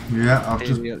 Yeah, I've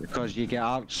just... Because you get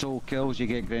Arc Soul kills, you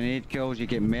get grenade kills, you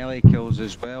get melee kills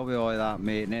as well with all of that,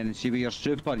 mate. And then see with your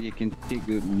super, you can take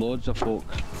out loads of folk.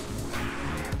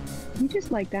 You just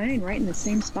like dying right in the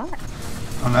same spot.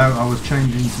 I know, I was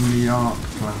changing to the Arc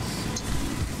class.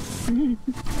 It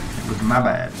was my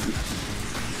bad.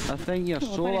 I think your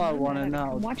solar one and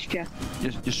that. Watched you.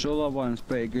 Just your solar one's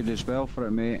pretty good as well for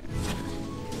it, mate.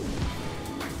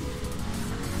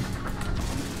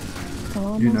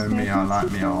 You know me, I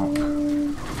like me Arc.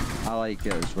 I like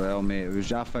it as well,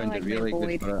 mate. I found it really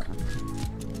good for it.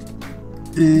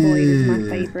 Void is my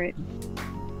favorite.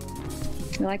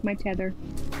 I like my tether.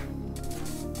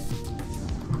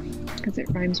 Because it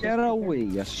rhymes with Get away,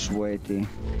 you sweaty.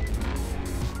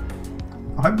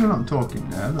 I hope you're not talking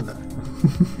now, are they?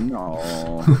 No.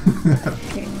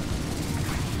 Okay.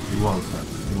 He was.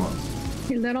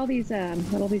 Hey, let all these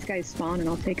guys spawn and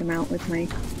I'll take them out with my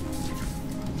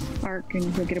arc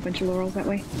and we'll get a bunch of laurels that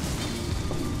way.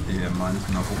 Yeah, mine's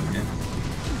novel again.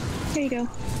 There you go.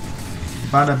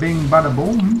 Bada bing, bada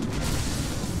boom.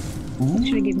 Ooh.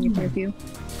 Should have given you quite a few.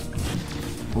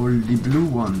 All the blue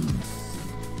ones.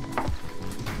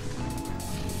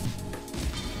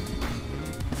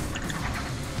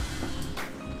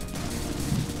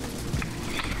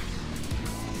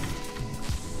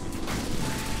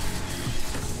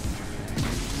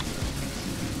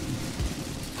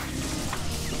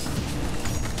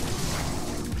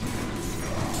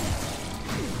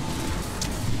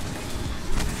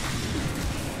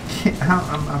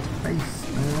 out of my face,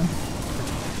 man.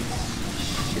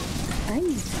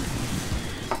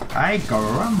 Ay,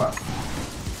 caramba.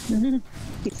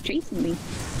 He's chasing me.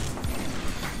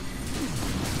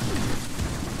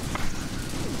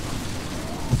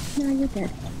 No, you're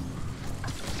dead.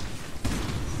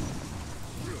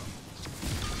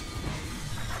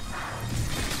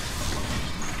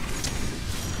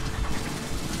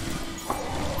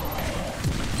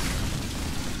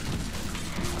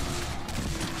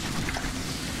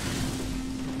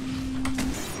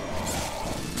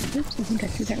 Oops, I think I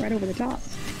threw that right over the top.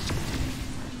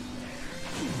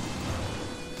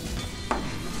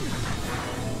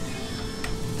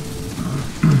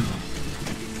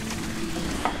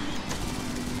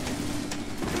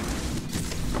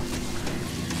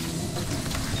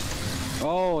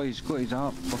 Oh, he's got his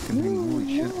arm fucking thing,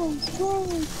 holy shit. Laurels!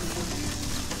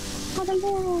 Oh, the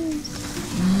laurels!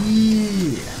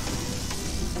 Yeah.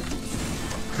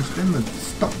 Just remember,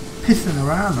 stop pissing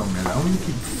around on me though. You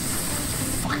keep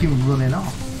fucking running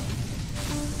off.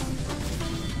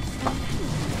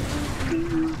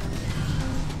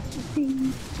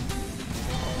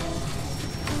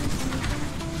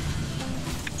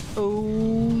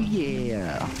 Oh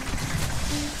yeah.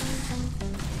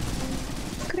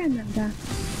 Granada.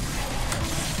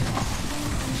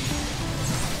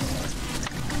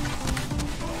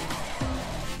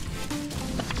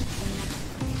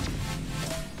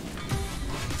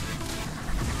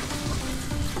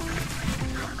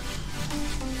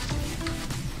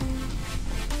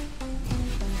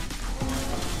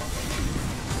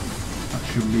 That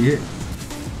should be it.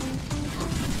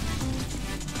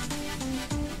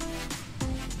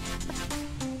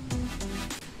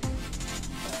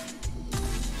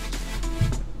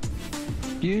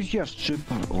 Use your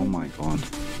super, oh my god.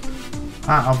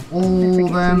 Out of all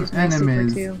them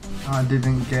enemies, I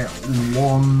didn't get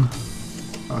one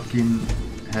fucking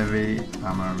heavy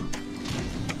ammo.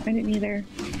 I didn't either.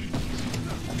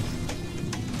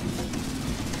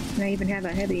 And I even have a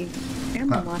heavy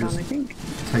ammo That mod on, I think.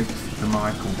 Takes the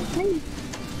Michael. Hey.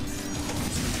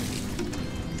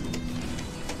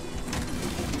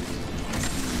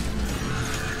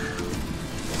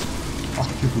 I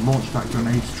just launched that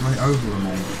grenade straight over them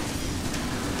all.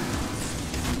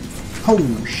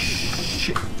 Oh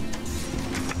shit!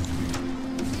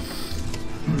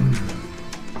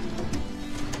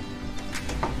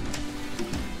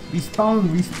 Respawn,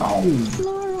 respawn!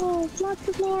 Laurels! Lots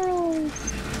of laurels!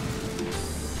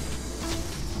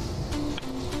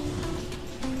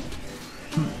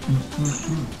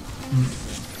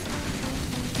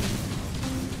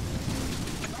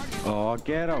 Oh,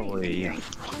 get away.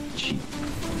 Cheap.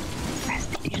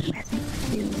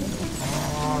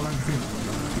 Oh, I don't think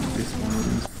this one of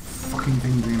these fucking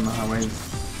things in my way.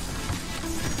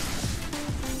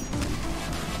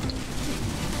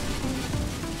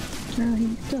 Oh, he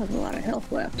still has a lot of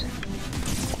health left.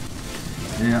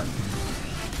 Yeah.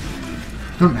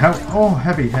 Doesn't help. Oh,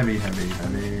 heavy, heavy, heavy,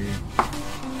 heavy.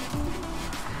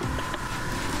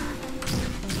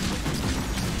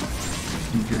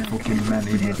 You get fucking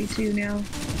many. Heavy too now.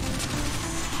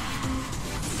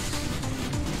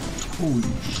 Holy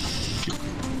shit.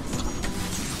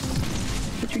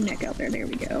 Put your neck out there. There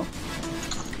we go.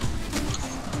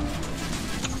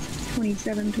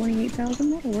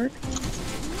 28,000. That'll work.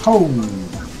 Oh!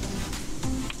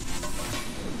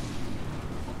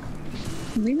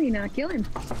 Really not killing.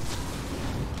 I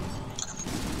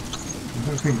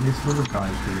don't think this other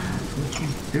guy's doing it. What's he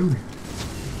doing?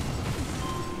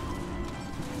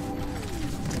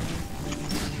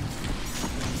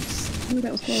 Ooh,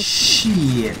 that was close.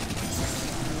 Shit!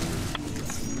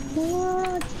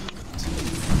 What?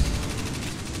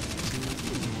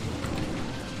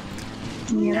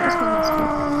 Yeah,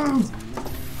 that was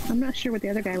close. I'm not sure what the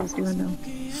other guy was doing though.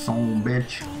 Son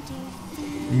bitch.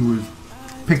 He was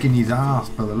picking his ass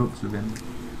by the looks of him.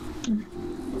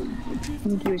 I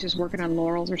think he was just working on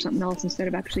laurels or something else instead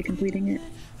of actually completing it.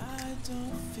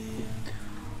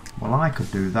 Well, I could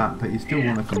do that, but you still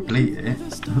want to complete it.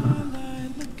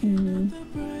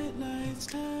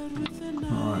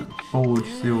 Alright, forge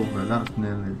silver, that's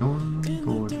nearly done.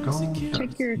 Forge gold.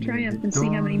 Check your triumph and see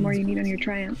how many more you need on your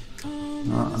triumph.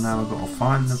 Right, and now I've got to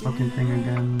find the fucking thing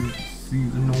again.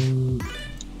 Seasonal.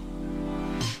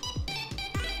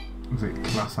 Was it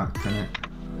class act in it?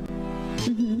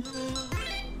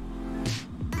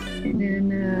 And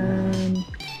then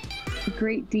the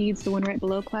Great Deeds, the one right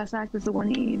below class act, is the one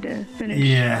you need to finish.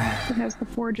 Yeah. It has the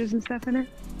forges and stuff in it.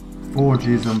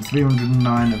 Forges, I'm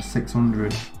 309 of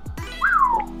 600. Do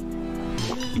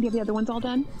you have the other ones all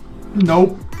done?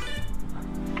 Nope.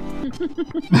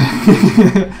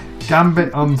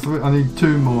 Gambit, I need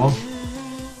 2 more.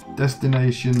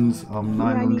 Destinations, I'm Yeah,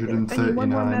 I need 939. one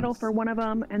more medal for one of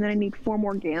them, and then I need 4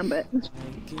 more gambit.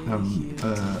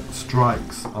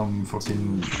 Strikes, I'm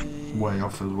fucking way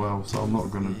off as well, so I'm not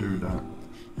gonna do that.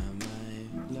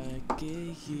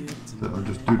 So I'll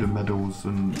just do the medals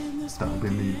and that'll be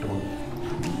me done.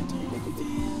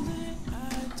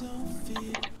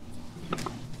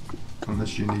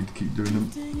 Unless you need to keep doing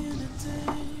them.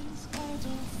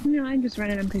 No, I'm just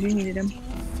running them because you needed them.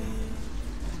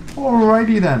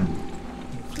 Alrighty then.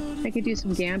 I could do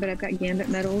some gambit. I've got gambit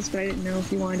medals, but I didn't know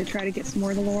if you wanted to try to get some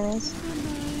more of the laurels.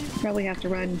 Probably have to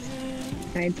run,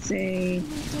 I'd say,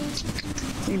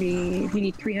 maybe if you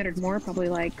need 300 more, probably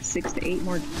like 6 to 8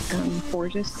 more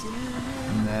forges.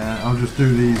 Nah, I'll just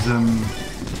do these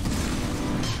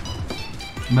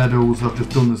medals. I've just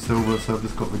done the silver, so I've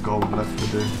just got the gold left to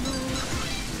do.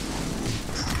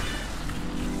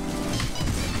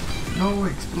 No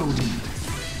exploding.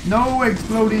 No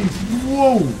exploding.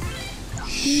 Whoa!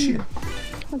 Shit.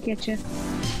 I'll get you.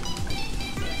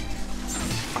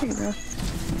 There you go.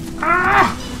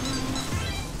 Ah!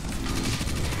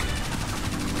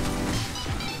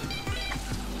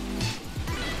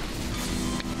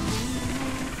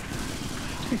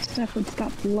 If stuff would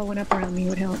stop blowing up around me,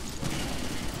 would help.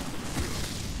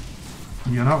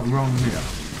 You're not wrong here.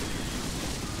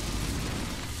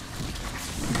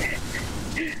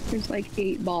 There's like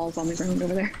 8 balls on the ground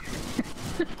over there.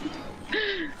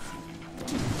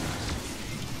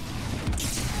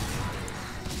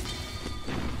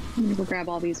 I'm gonna go grab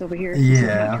all these over here. Yeah.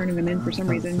 I'm not turning them in for some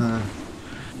reason. Uh,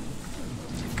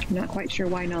 I'm not quite sure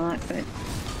why not, but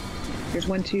there's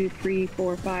 1, 2, 3,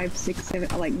 4, 5, 6,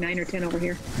 7, like 9 or 10 over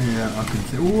here. yeah, I can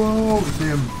see. Whoa! See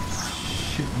him.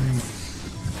 Shit me.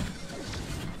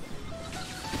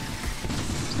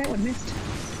 That one missed.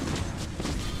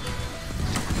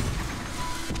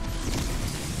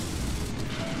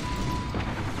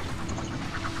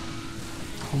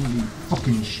 Holy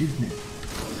fucking shiznit.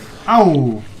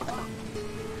 Ow!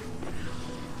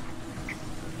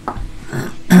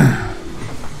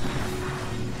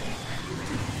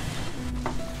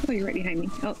 Oh, you're right behind me.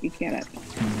 Oh, you got up.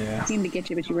 Yeah. I seemed to get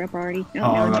you, but you were up already. Oh, Oh,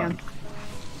 now I'm right. down.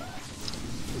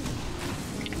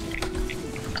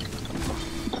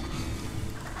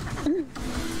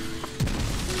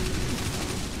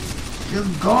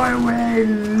 Just go away!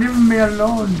 Leave me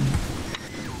alone!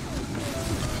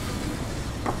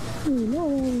 Oh,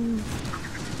 no.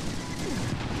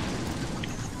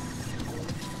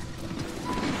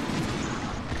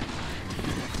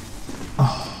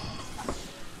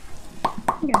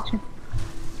 I gotcha.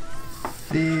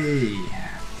 See.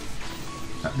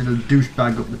 That little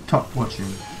douchebag up the top watching.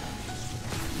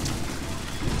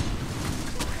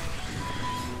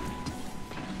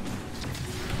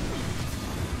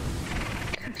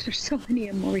 Gosh, there's so many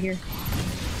of them over here.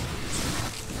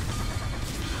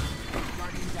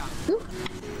 Ooh,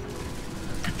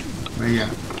 Where you at?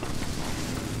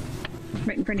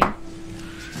 right in front of you.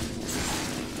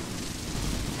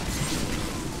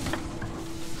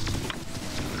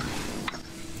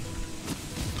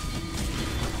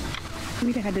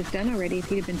 We'd have had this done already if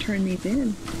he'd have been turning these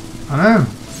in. I know.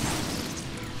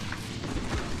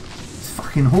 It's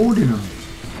fucking hoarding them.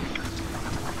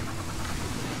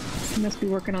 He must be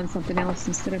working on something else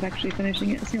instead of actually finishing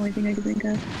it. It's the only thing I could think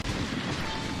of.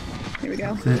 There we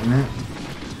go. That's it, innit?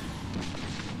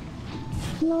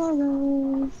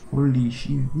 Laurels. Holy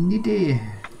shit, nitty.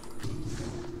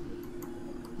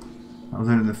 That was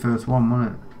only the first one,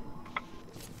 wasn't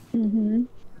it? Mm-hmm.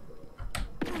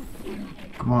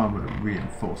 Come on with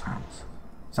reinforcements.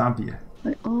 Sabia.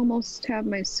 I almost have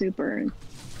my super.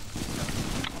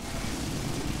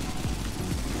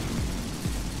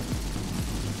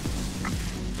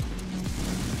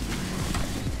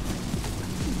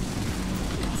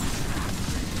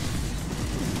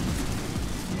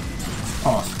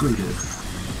 Oh, screw this.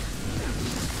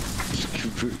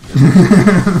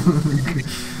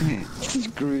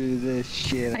 Screw this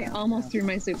shit. I almost threw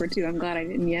my super too. I'm glad I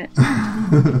didn't yet.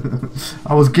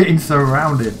 I was getting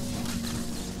surrounded.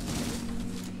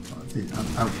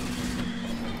 I'm out.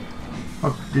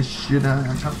 Fuck this shit out.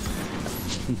 I'm out.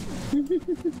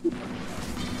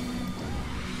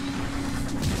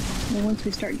 Well, once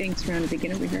we start getting surrounded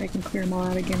again over here, I can clear them all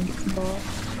out again and get some balls.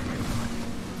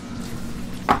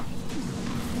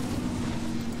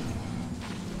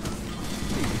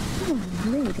 Oh,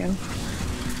 there we go.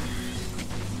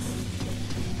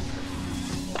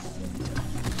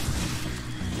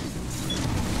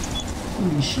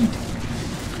 Holy shit.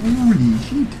 Holy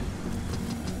shit.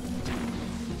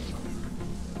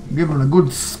 Give him a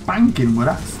good spanking with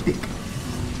that stick.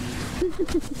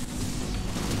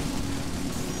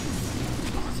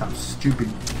 That stupid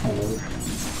ball.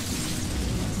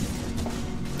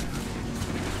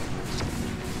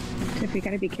 If you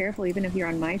gotta be careful, even if you're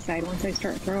on my side, once I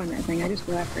start throwing that thing, I just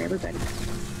go after everybody.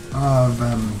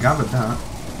 I've gathered that.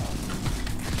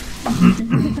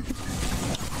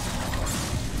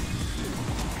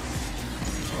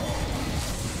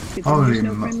 Holy there's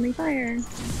no friendly fire.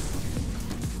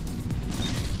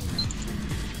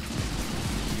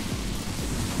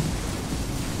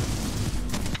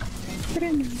 Put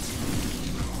in there.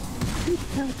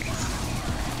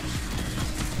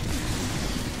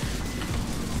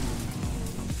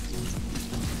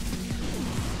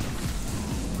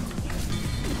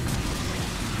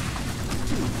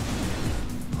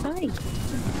 Hi.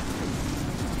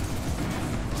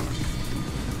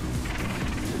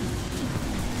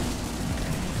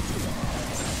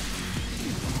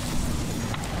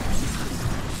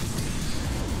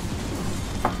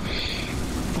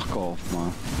 Fuck off,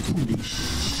 man. Holy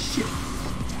shit.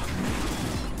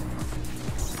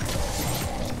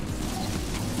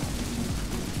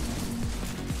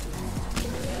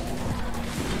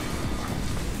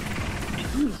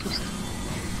 Jesus.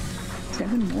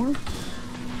 7 more?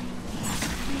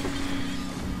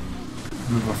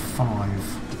 Another 5.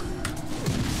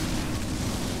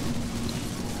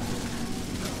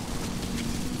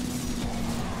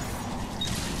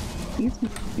 Excuse me.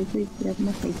 Please get out of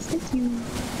my face. Thank you.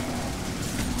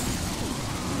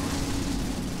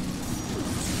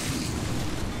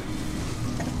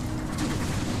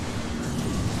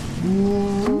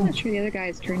 I'm not sure the other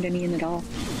guy's turned any in at all.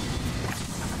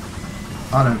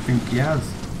 I don't think he has.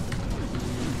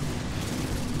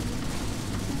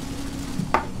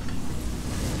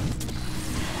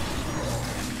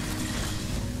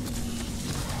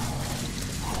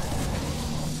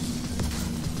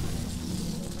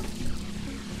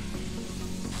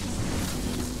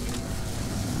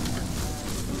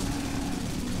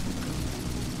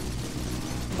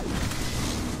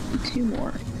 Two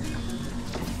more.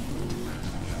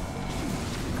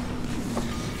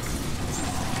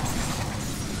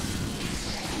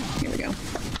 Here we go.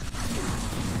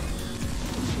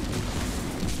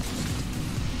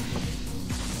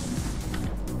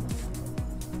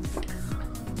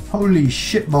 Holy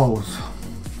shit balls.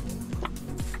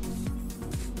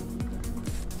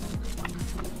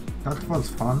 That was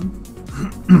fun.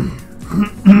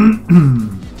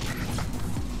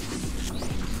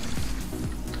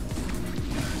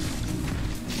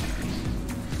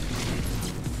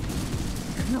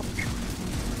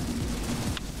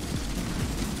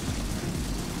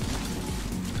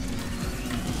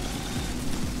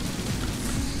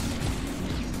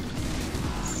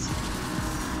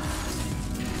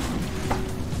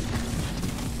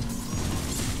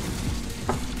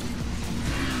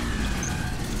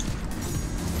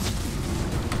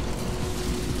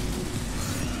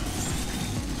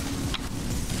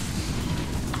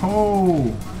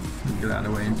 Oh, get out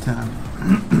of the way in time.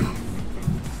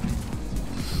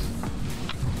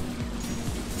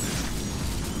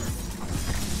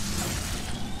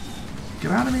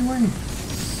 Get out of my way.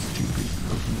 Stupid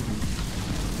fucking thing.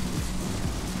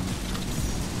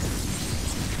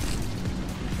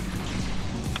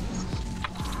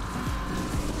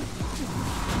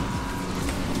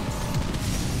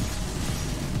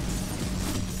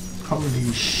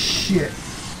 Holy shit.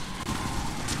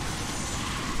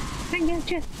 I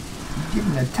got you. Give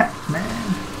me an attack,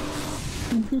 man.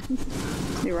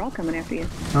 They were all coming after you.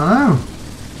 I know.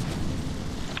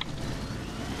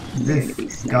 They're gonna be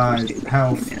This snipers, guy's dude.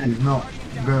 health Yeah. is not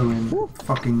going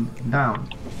fucking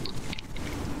down.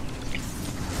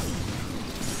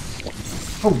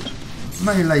 Oh,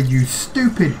 melee, you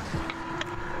stupid!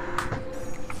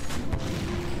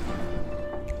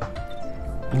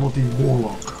 Bloody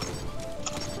warlock.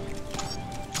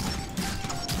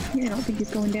 Yeah, I don't think he's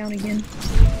going down again.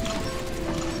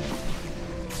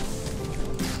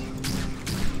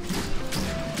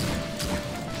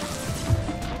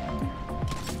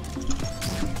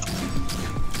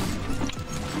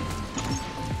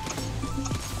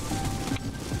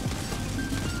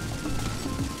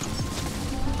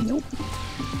 Nope.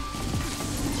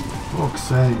 Fuck's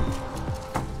sake.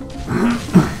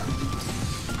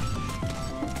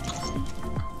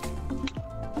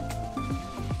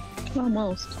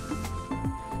 Almost.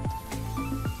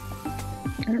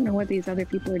 I don't know what these other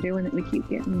people are doing that we keep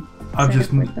getting. I set just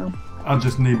up with, though. I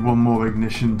just need one more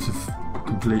ignition to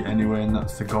complete anyway, and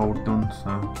that's the gold done,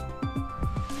 so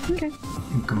Okay.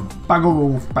 you can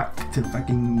bugger off back to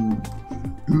fucking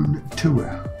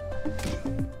tour.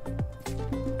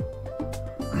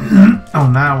 Oh,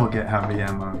 now we'll get heavy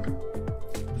ammo.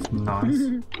 It's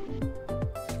nice.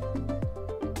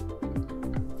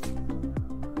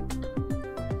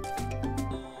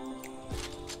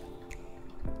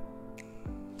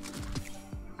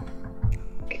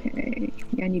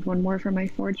 think I need one more for my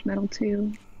forged metal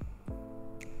too.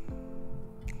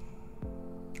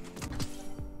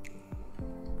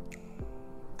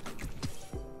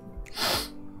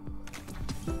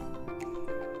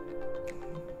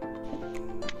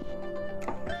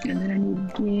 And then I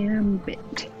need gambit.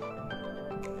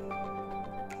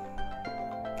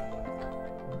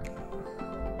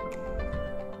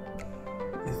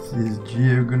 Is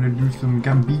Gio gonna do some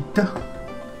gambita?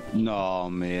 No,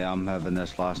 mate, I'm having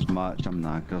this last match. I'm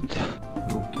knackered.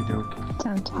 Okie dokie.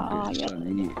 Sounds tired.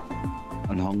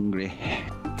 I'm hungry.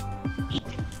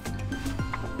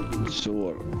 I'm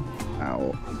sore.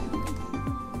 Ow.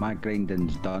 My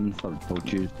grinding's done for till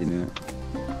Tuesday now.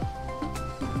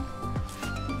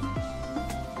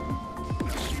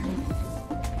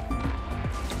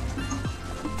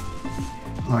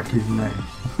 Like his name.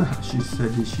 She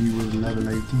said that she was level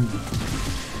 18.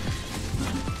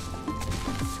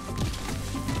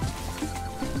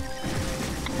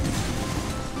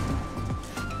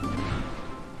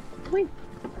 Wait.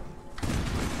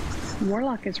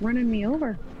 Warlock is running me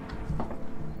over.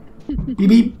 Beep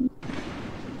beep!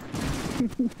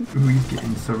 Ooh, he's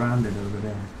getting surrounded over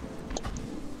there.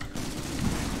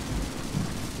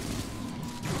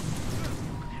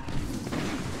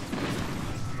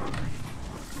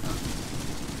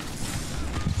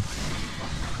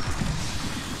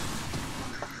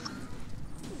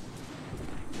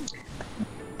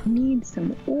 Need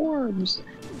some orbs.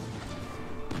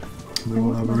 We're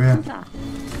all over here.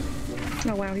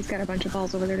 Oh wow, he's got a bunch of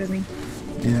balls over there, doesn't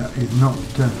he? Yeah, he's not.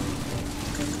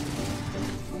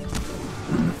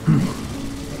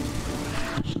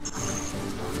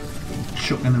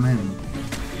 Chucking them in.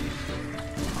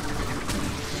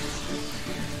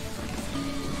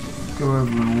 Go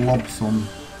over and lob some.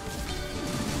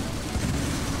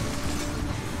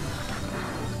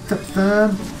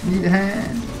 Touchdown! Need a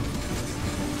hand.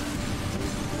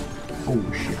 Oh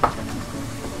shit.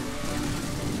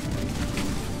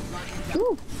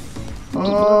 Ooh.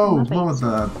 Oh,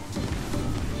 mother.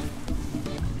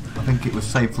 I think it was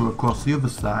safer across the other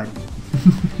side.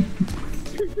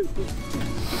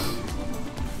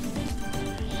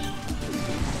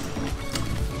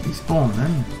 He spawned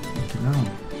then. No.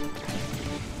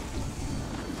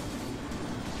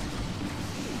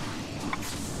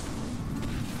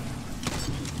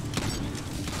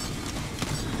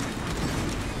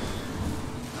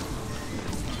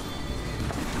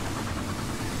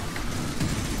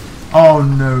 Oh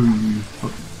no, you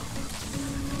fuck.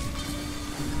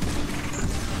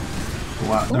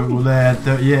 Wow, don't go there.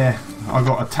 Yeah, I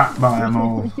got attacked by them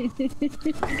all.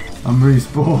 I'm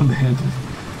respawning.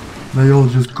 They all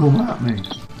just come at me.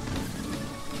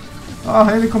 Oh,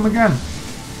 here they come again.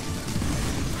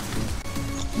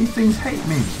 These things hate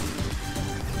me.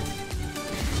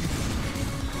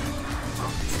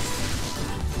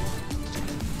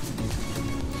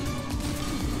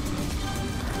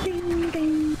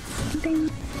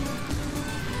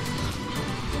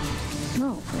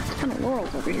 Oh, there's a ton of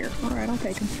laurels over here. Alright, I'll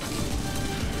take them.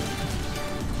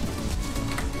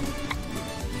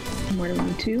 Where do we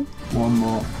need two? One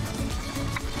more.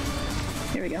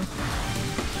 Here we go.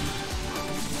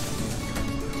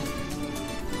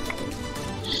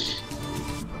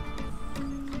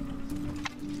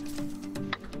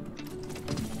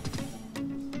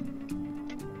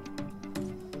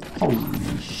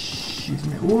 Holy shit.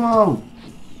 Whoa!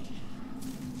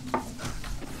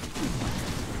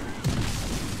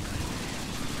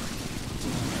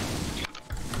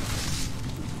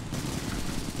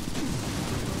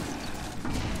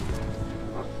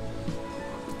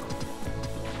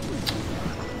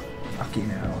 Fucking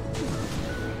hell.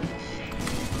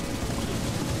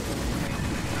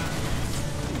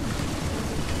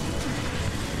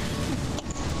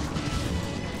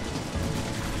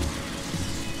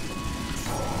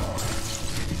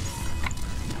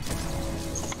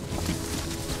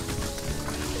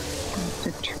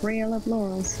 The trail of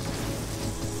laurels.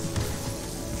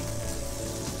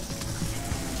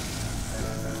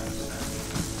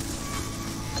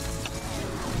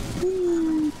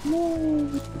 No.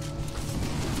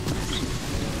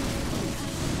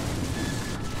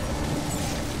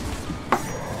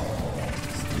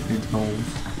 Stupid balls.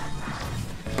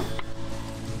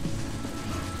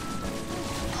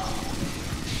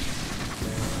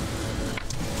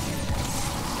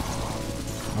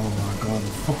 Oh my god, the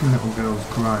fucking little girl's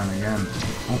crying again.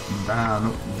 Up and down,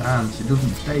 up and down. She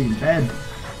doesn't stay in bed.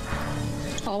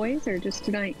 Always or just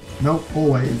tonight? Nope,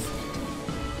 always.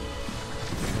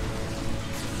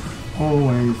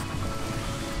 Always.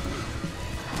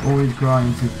 Always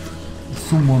crying to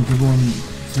someone to go and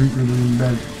sleep with her in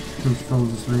bed. till she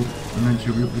falls asleep, and then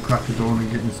she'll be up the crack of dawn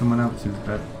and getting someone else's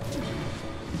bed.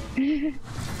 And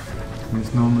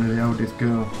it's normally the eldest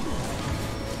girl.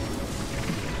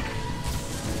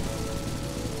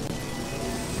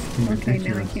 Okay,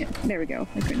 now I can't. There we go.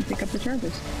 I couldn't pick up the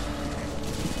charges.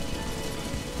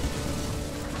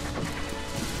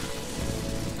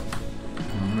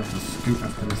 I'm gonna have to scoot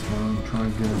after this one and try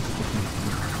and get a fucking...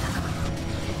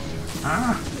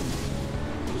 Ah!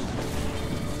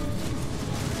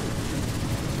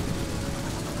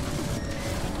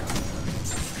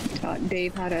 Taught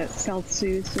Dave how to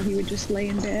self-soothe so he would just lay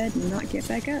in bed and not get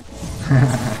back up.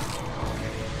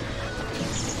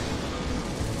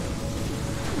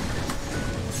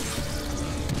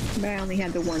 But I only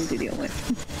had the one to deal with.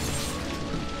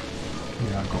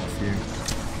 Yeah, I've got a few.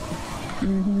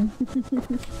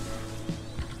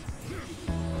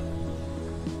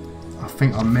 I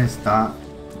think I missed that.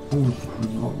 Oh,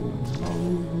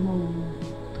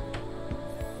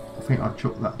 I think I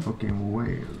chucked that fucking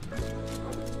whale.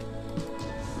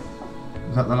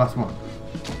 Is that the last one?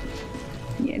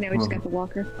 Yeah, now we just got the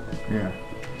walker. Yeah.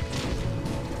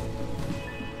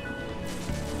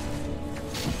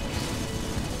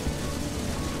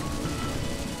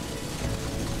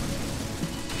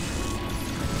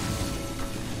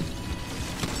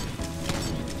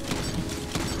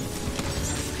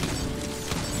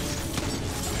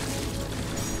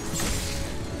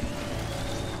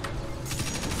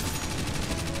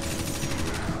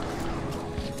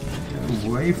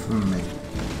 Away from me.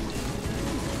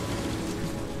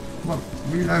 Come on,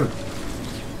 reload.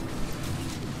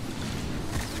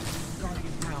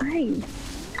 Aye.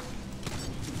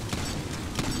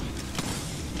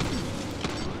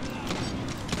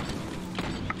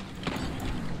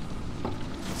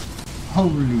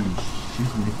 Holy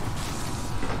excuse me.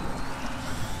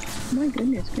 My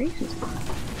goodness gracious.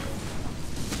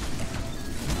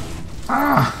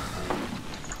 Ah!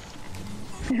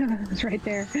 It's right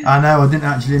there. I know, I didn't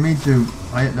actually mean to.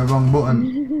 I hit the wrong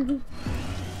button.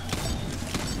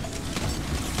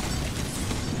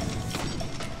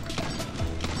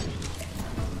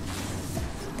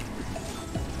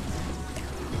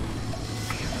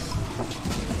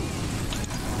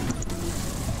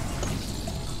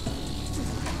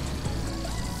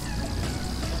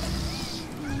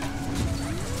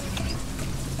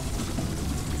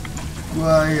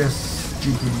 Why, yes,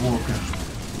 stupid walker.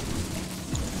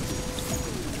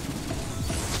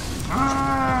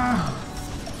 Ah!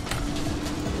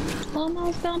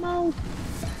 Almost.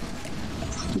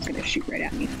 He's gonna shoot right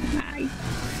at me. Aye.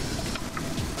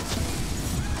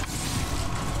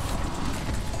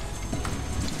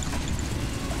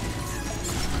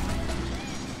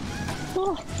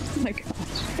 Oh my gosh.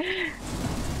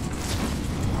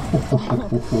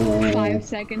 5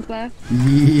 seconds left.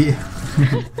 Yeah.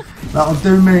 That'll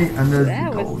do me, and there's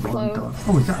That the was gold one close. done.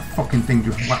 Oh, is that fucking thing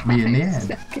just whacked me in the 5 head?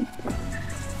 seconds.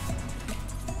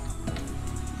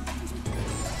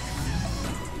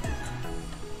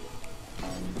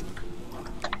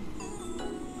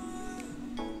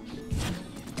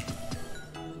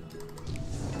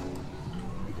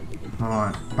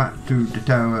 Alright, back to the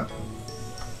tower.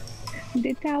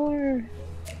 The tower.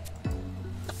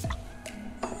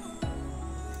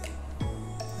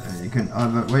 You can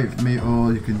either wait for me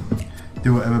or you can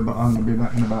do whatever, but I'm going to be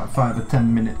back in about 5 or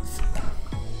 10 minutes.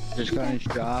 Just going to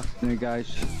shut off now, guys,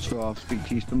 so I'll speak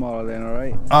to you tomorrow then,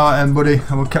 alright? Alright then, buddy.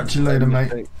 I will catch you later,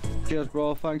 mate. Cheers,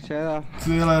 bro. Thanks, Heather.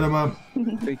 See you later, man.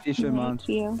 Speak to you soon, man. Thank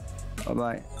you.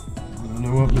 Bye-bye. And it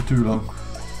won't be too long.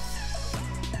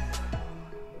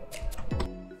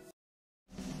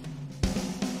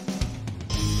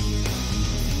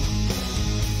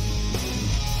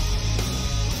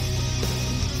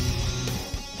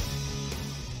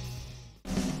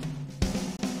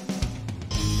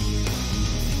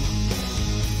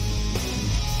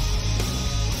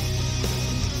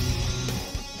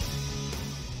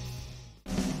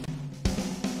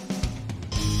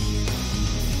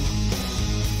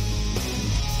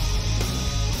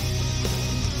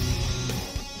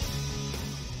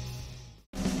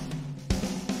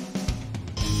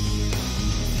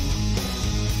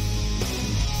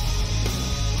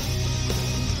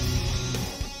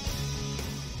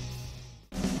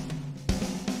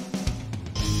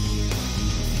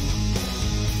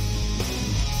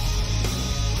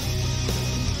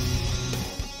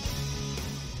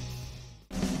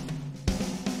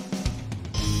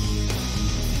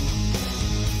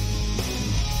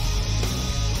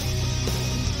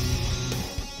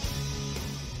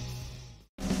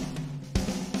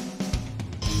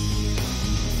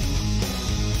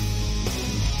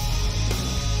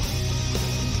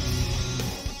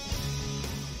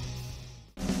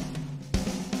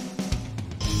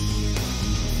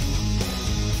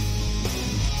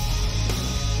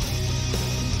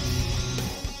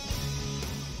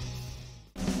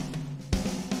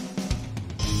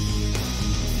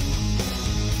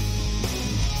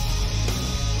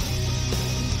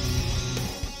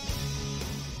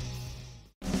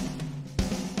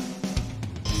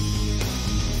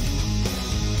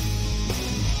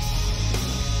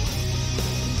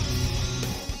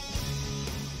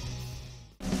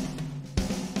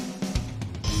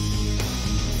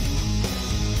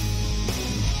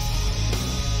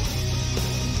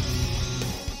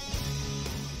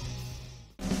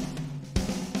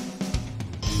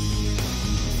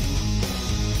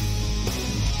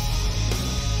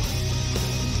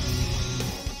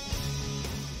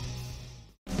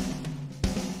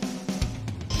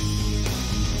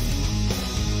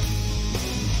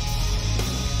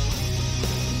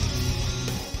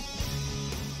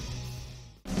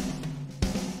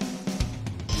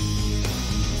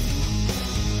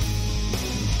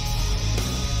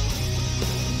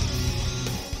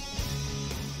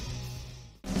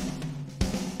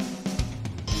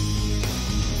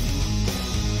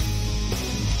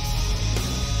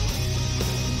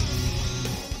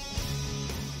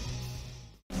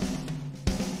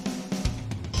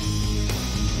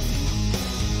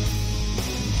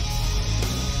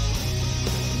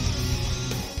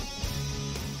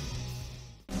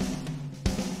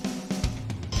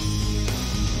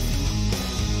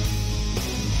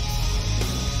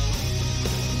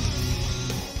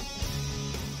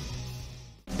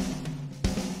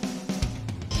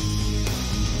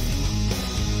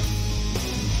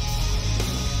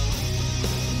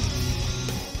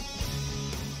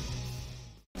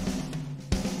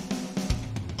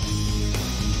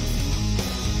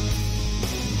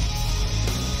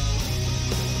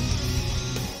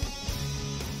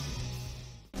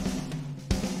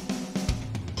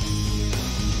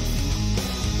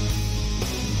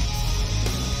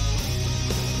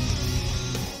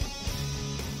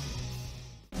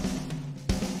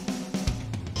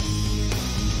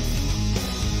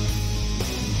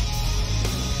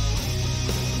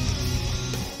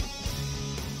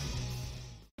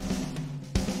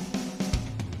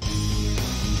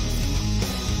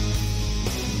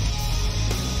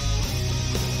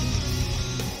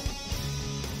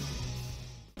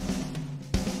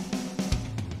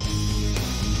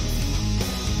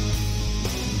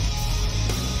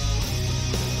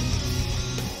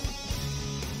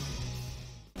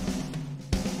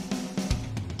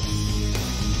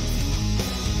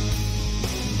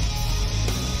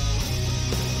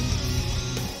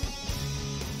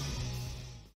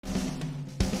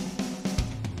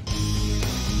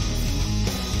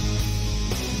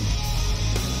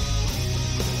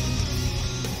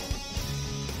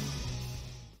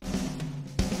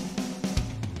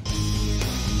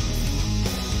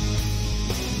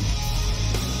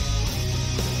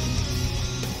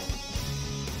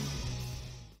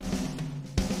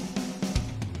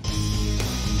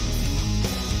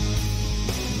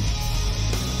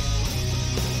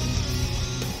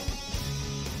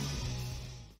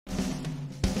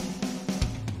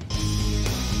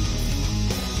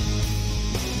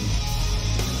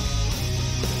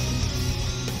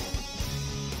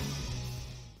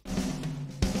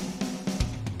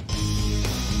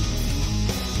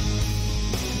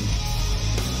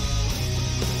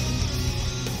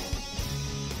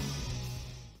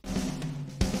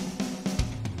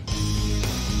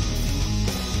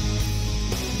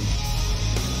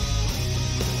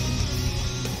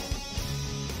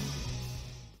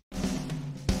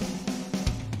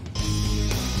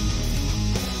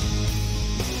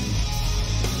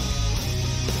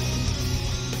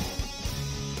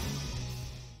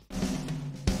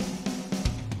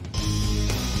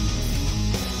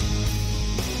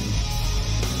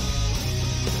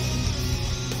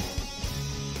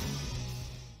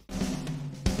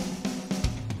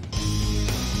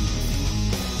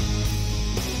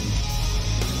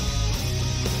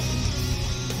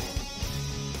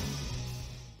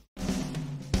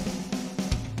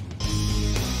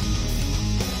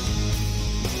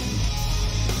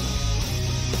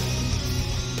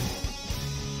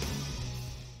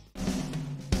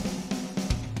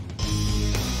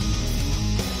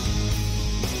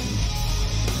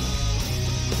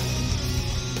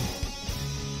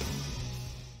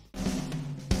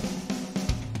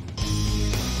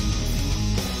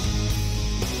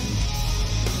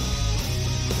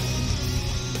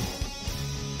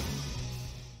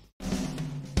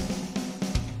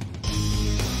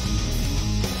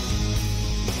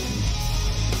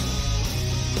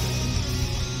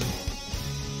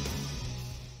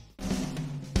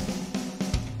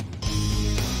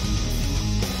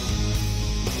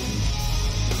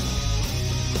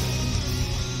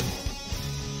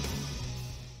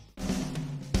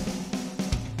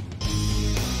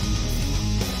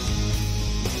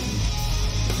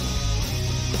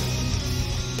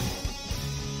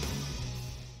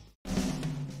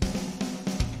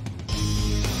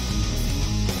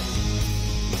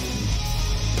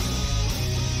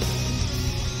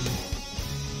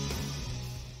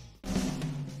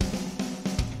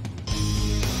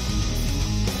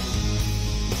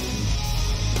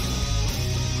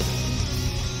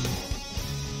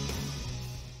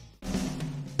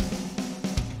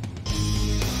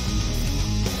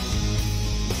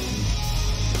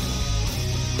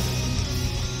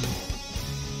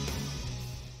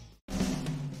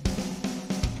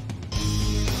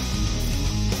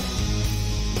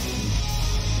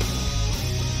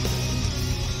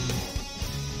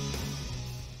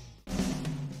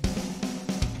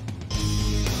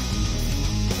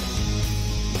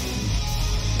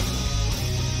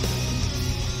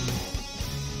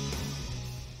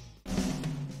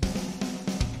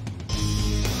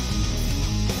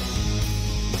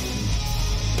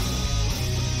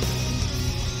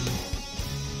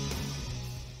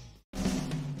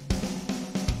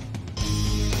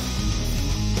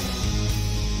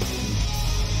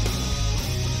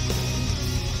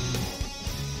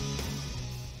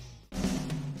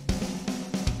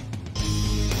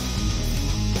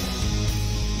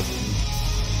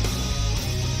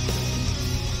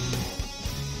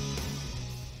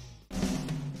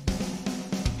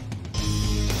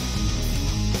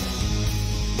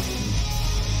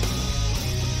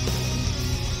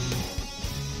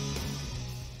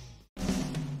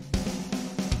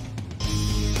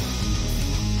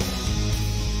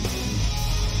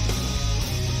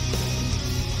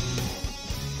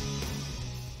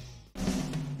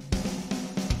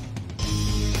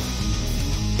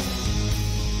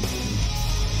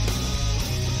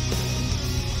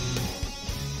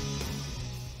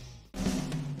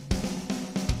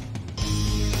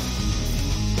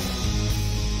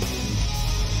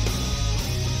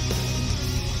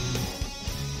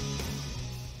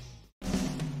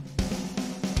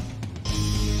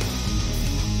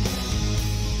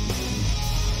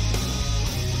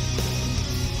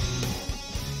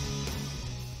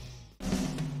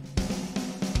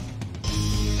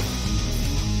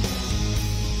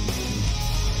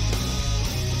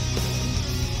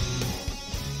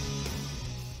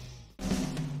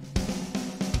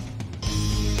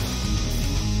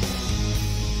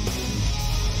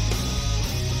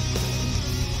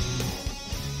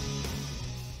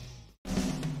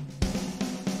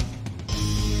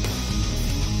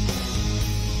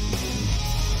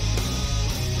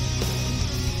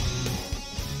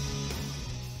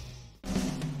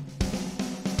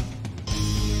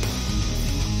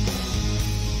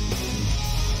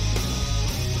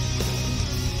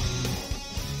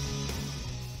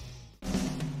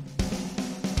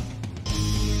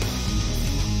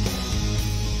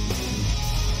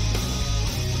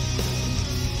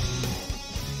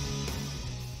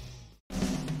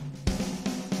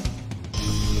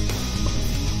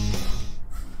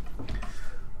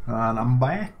 And I'm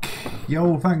back.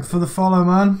 Yo, thanks for the follow,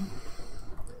 man.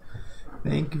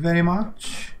 Thank you very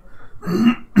much.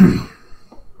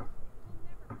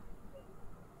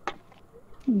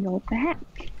 You're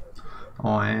back.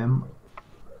 I am.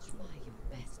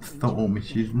 Storm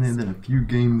issues, and then a few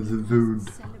games of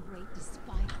old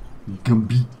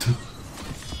Gambit.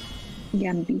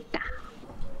 Gambita.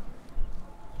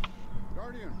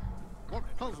 Guardian, what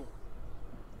puzzle?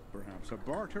 Perhaps a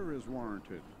barter is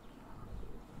warranted.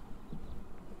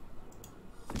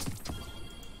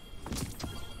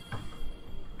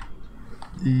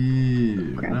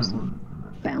 Yeah, Grab some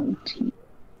bounty.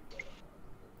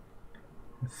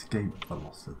 Escape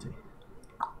velocity.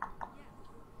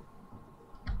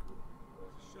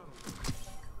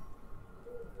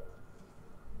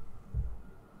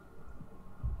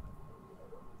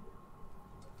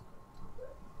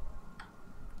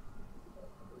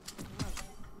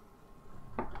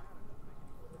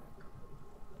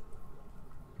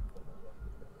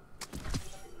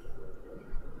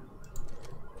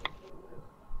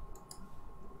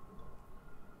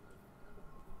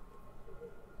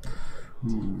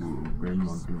 Ooh,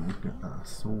 grandma gonna get that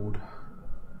sword.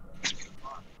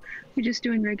 You're just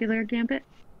doing regular Gambit?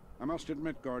 I must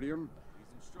admit, Guardian,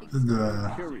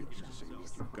 The curious to see what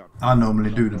you've got. I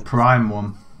normally do the prime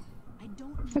one.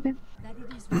 Okay.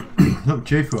 Not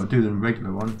cheerful, I do the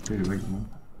regular one. Do the regular one.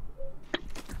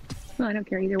 Well, I don't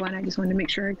care either one. I just wanted to make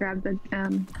sure I grabbed the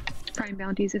prime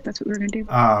bounties if that's what we were going to do.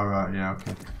 Ah, right, yeah,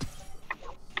 okay.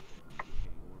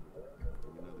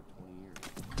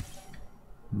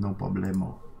 No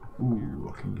problemo. Ooh,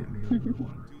 I can get me another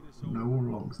one. No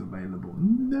logs available.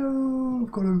 No,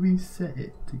 I've got to reset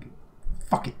it to get.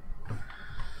 Fuck it.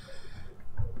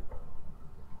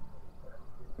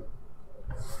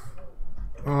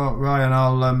 Oh, Ryan,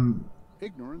 I'll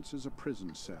Ignorance is a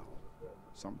prison cell.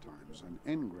 Sometimes an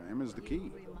engram is the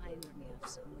key.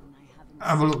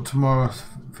 have a look tomorrow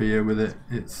for you with it.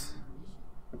 If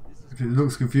it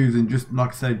looks confusing, just like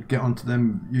I said, get onto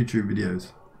them YouTube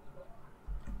videos.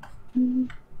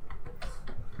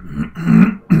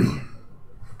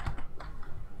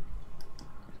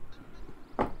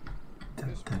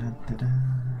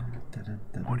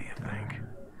 What do you think?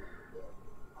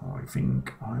 I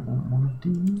think I want one of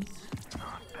these.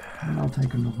 And I'll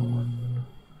take another one.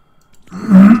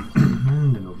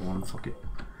 And another one, fuck it.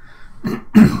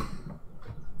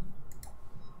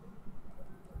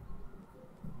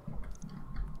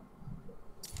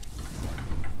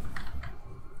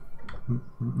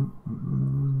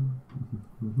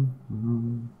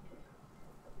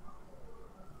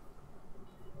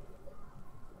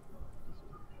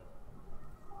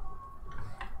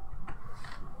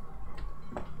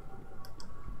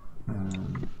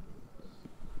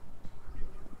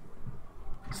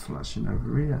 Slashing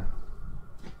over here.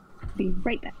 Be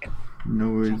right back. No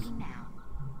worries.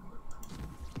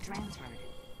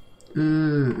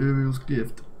 Ariel's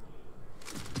gift.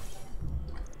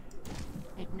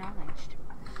 Acknowledged.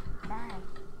 Bye.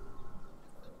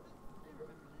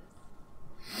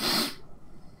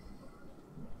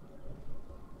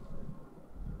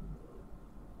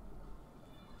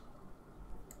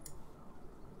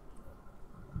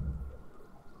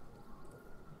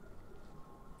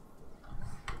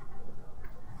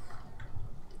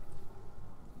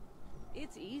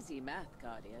 It's easy math,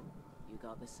 Guardian. You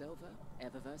got the silver,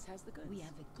 Eververse has the goods. We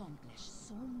have accomplished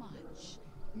so much.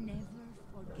 Never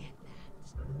forget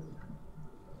that.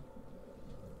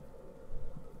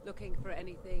 Looking for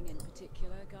anything in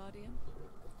particular, Guardian?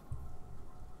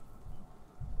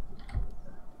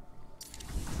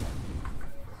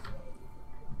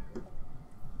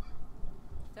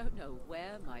 Don't know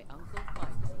where my uncle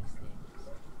finds these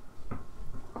things.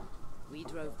 We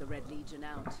drove the Red Legion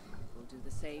out. We'll do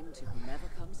the same to whomever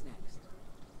comes next.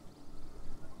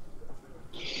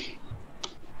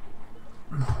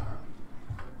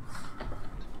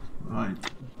 Right.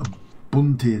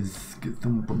 Bunties. Get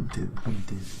some bunties.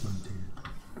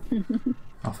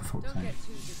 Oh, for fuck's Don't sake. get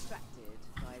too distracted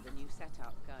by the new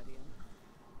setup, Guardian.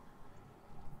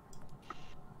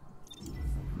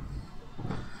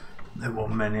 There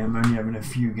weren't many. I'm only having a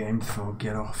few games before I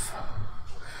get off.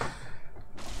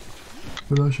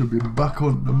 But I should be back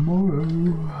on tomorrow.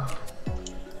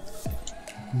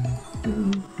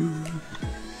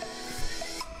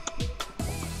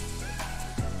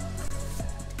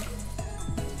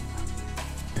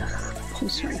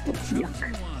 Pulse rifle,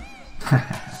 yuck.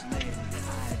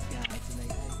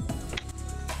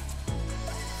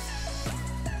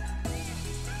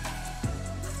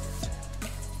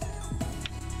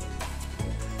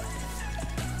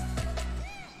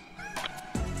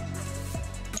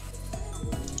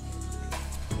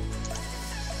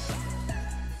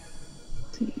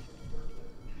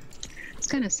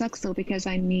 kind of sucks though because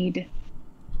I need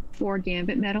 4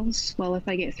 gambit medals. Well, if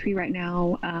I get 3 right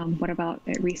now, what about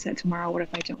at reset tomorrow? What if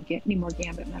I don't get any more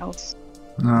gambit medals?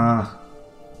 And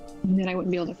then I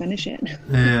wouldn't be able to finish it.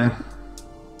 Yeah.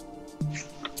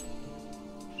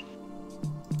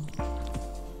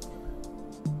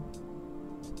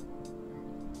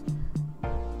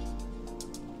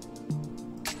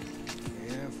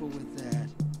 Careful with that.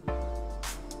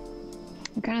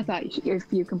 I kind of thought if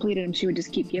you completed them, she would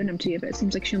just keep giving them to you, but it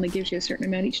seems like she only gives you a certain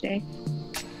amount each day.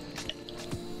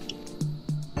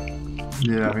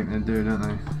 Yeah, I think they do, don't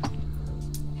they?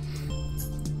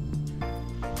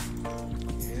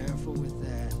 Careful with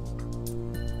that.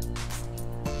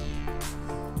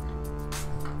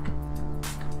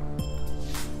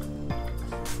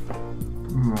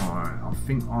 Right, I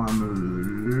think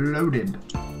I'm loaded.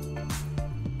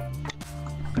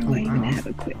 I might even have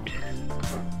equipped.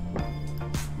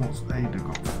 What's Ada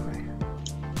got for me?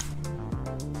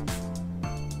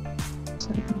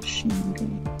 Machine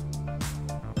gun.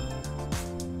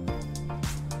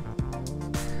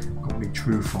 Got me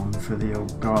truth on for the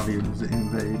old Guardians that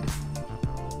invade.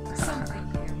 Something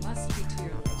here must be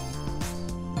true.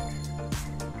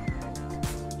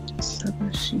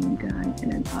 Submachine gun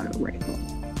and an auto rifle.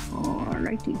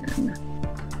 Alrighty then.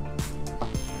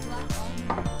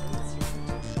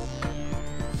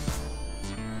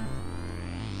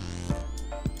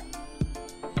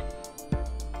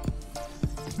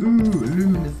 Ooh,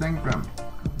 luminous engram.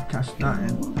 Cash that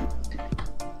in.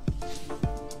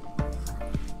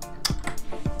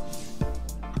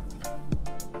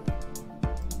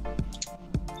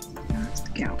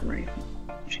 Scout rifle.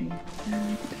 Change that.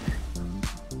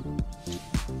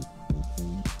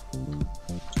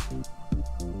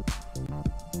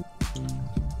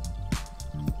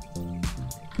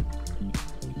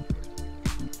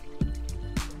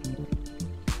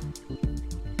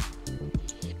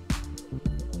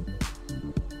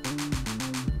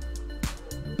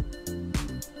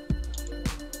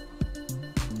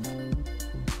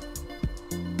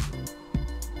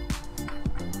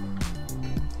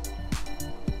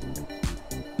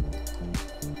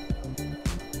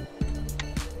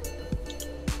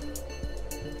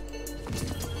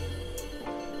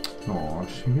 Oh,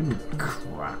 she really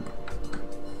crap.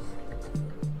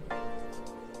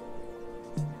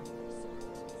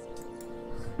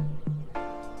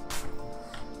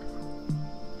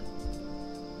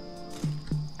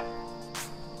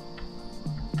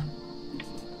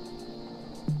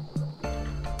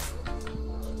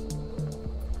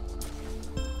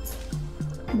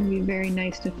 It would be very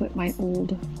nice to put my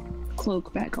old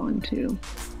cloak back on too.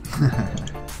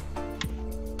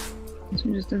 This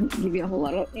one just doesn't give you a whole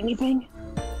lot of anything.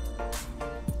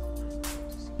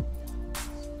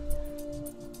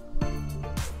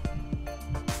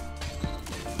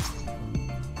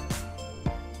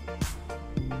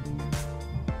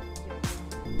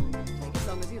 Take as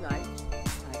long as you like.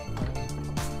 I can wait.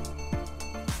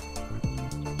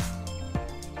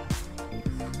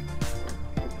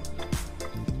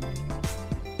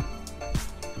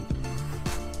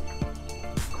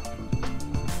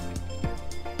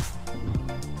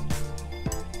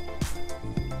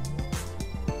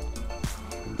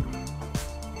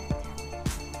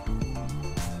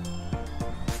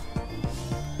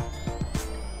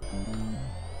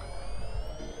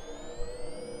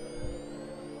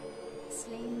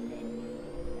 Slain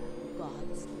any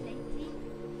gods lately?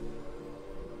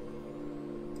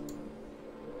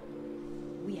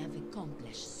 We have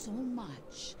accomplished so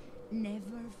much.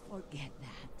 Never forget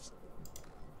that.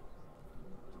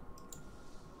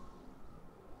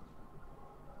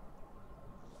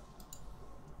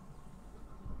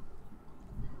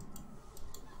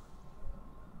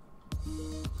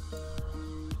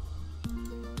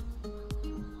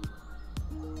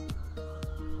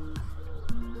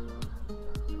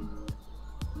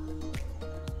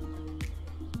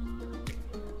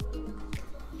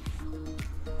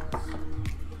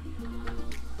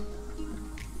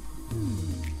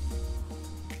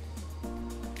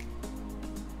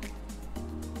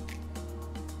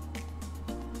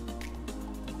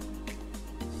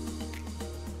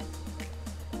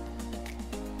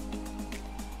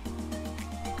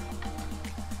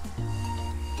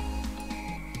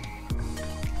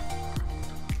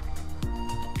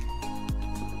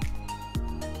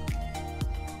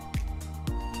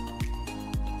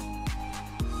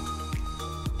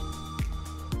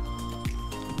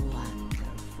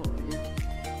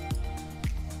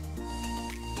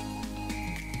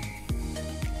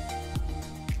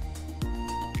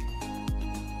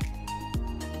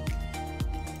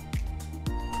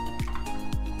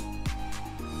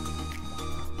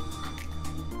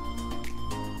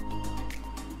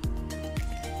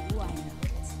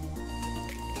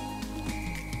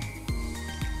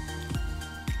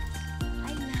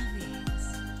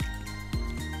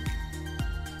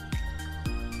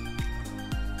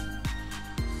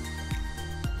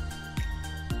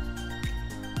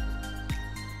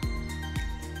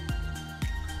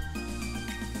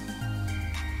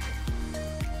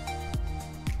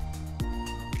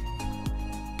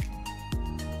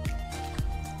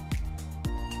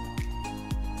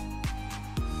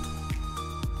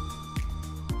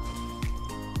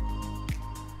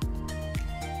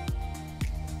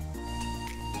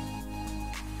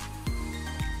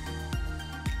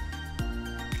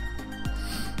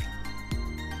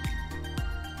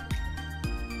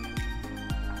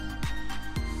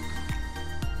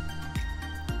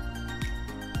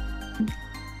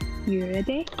 You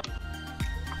ready?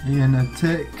 In a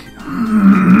tick.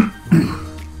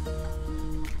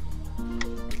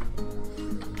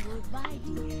 Goodbye,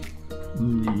 dear.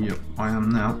 Yep, I am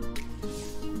now.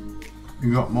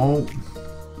 You got more.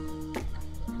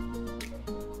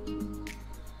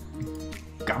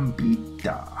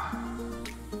 Gambita.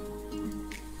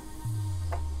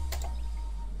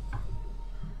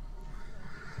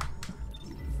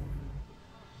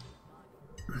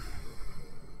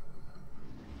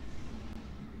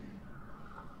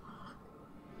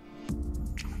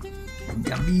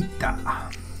 Gambita.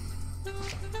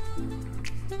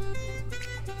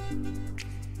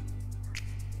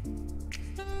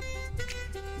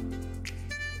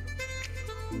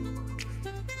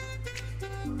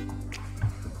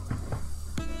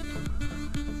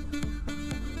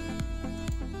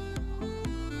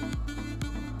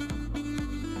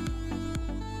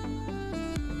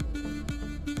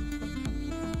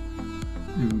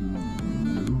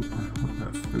 What the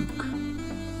fuck?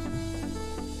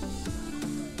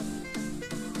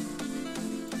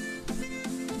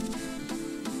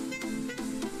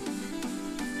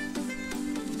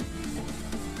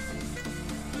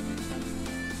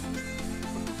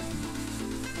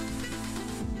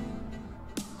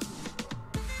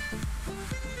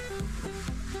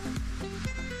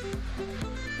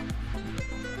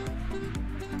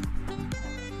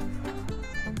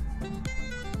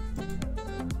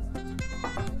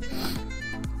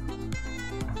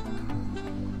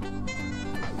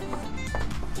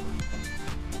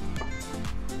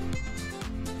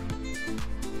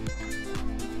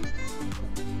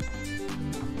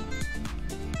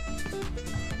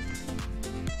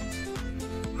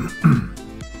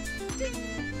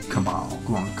 Cabal,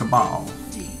 go on, Cabal.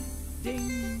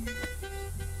 Ding.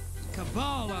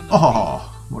 Cabal on the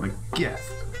Oh, what a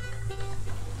gift.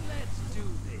 Let's do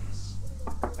this.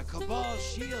 A Cabal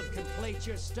shield can plate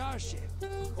your starship,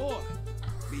 or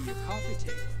be your coffee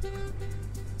table.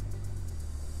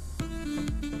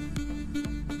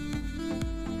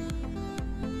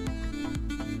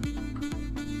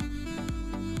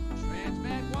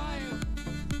 Transmat wire.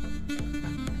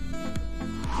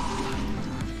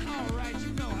 All right,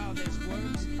 you know how this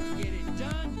works. Get it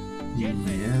done. Get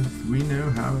ready. Yes, we know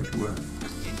how it works.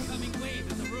 Incoming wave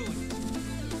in the ruins.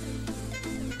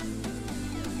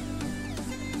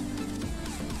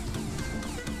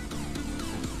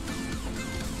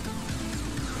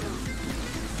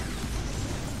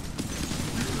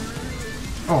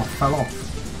 Oh, fell off.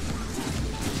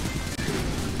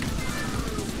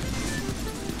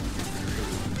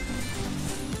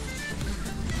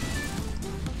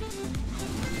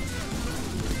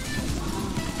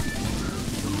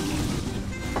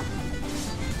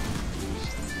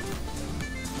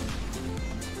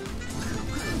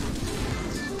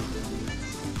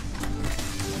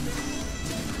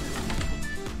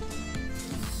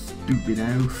 Stupid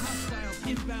elf. Hostiles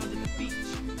inbound in the beach.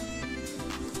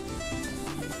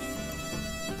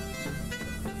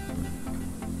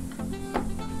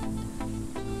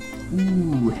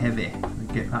 Ooh, heavy.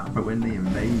 I get that for when they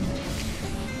invade.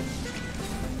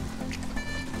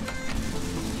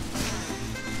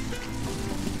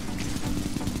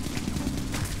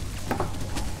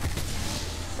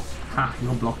 Ha,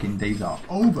 your blocking days are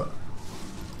over.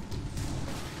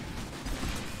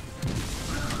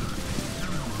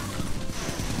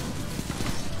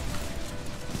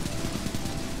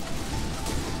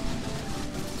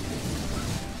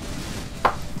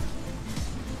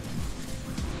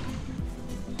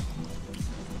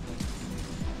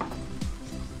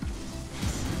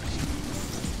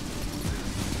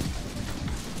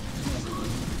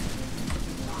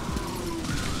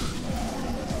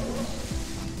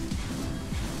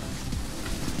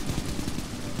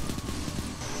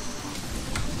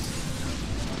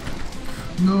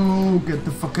 No, get the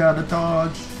fuck out of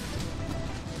Dodge.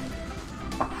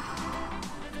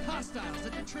 Hostiles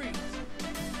at the trees.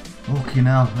 Fucking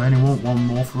hell, I only want one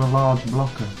more for a large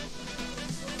blocker.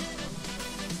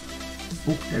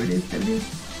 Oh, there it is, there it is.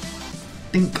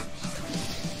 Think.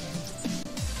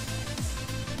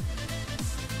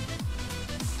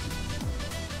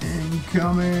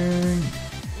 Incoming.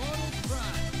 Mortal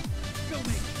prime. Go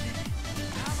make it.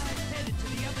 Allies headed to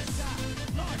the other side.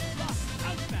 Large block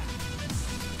outbound.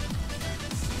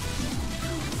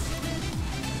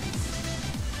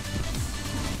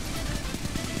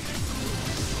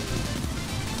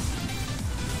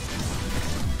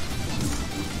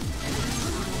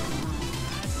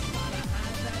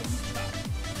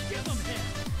 Give them hell.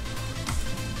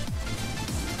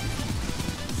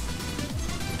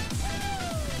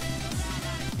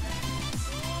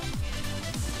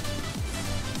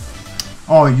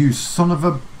 Oh, you son of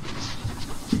a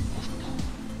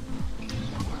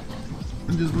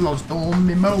I just lost all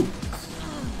my motes.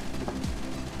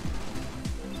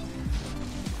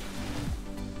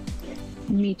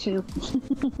 Me too.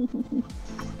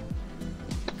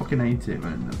 Fucking hate it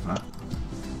when it does that.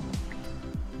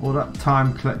 All that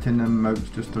time collecting them motes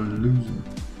just to lose them.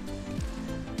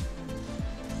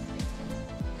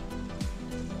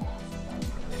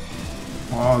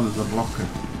 Oh, there's a blocker.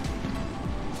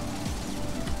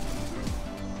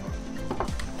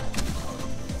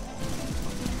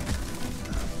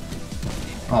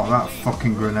 Oh, that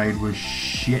fucking grenade was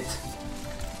shit.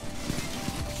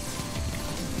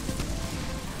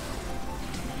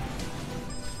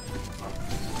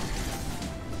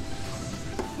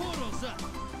 Portals up.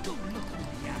 Go look at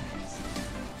the eyes.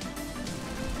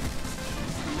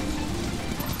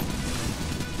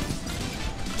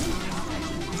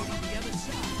 The other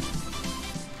side.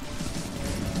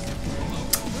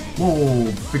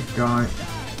 Whoa, big guy.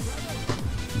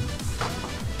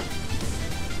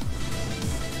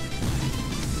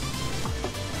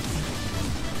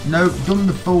 Nope, done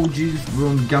the Folges, we're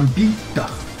on Gambita.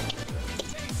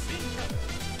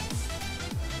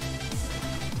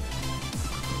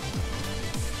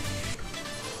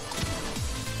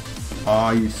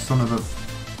 Ah, you son of a...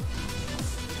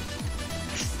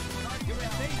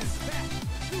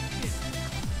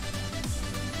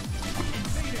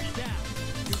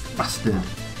 Bastard.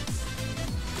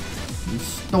 You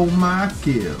stole my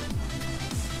kill.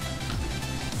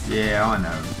 Yeah, I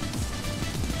know.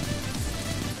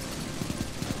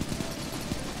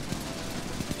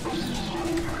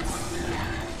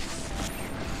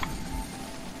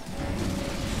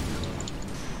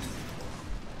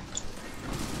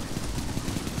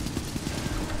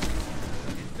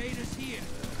 Invaders here.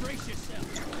 Brace yourself.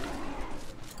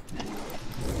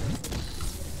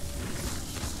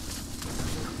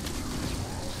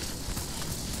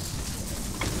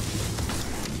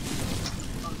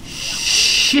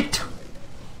 Shit!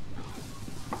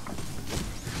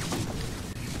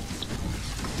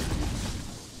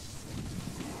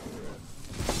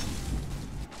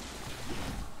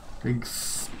 Big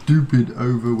stupid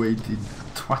overweighted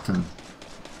twatton.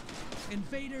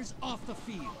 Invaders off the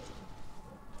field.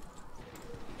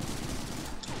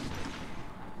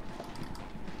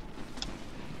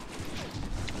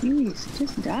 Jeez,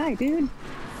 just die, dude.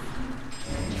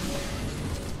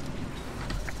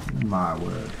 My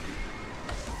word.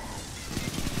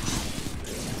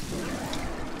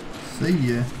 See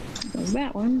ya. There's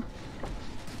that one.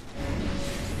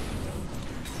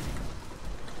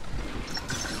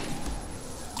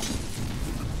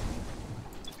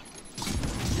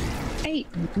 Hey,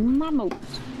 my moat.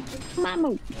 My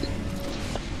moat.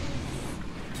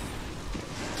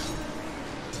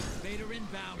 Invader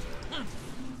inbound.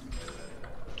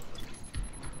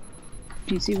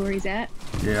 Do you see where he's at?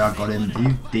 Yeah, I got him.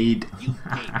 He's dead.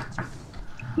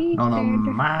 He's Not on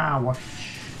dead. my watch.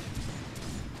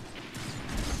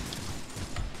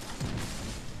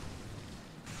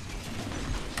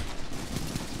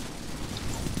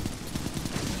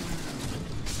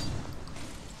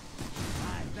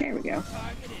 There we go.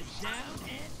 Target is down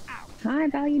and out. High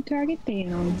value target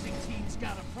down. Losing team's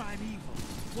got a prime evil.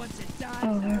 Once it dies,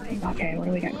 Oh, okay, what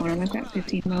do we got going on? I've got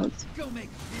 15 modes. go make a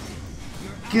visit.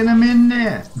 Get him in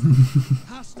there.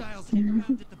 Hostiles hit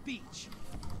around at the beach.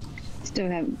 Still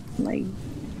have, like,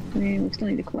 I mean, we still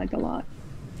need to collect a lot.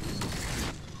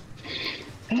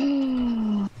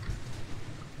 Oh,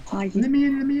 Let me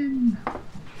in, let me in.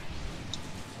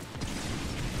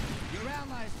 Your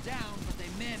allies down, but they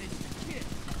managed to kill.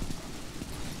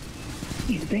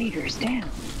 Invaders down.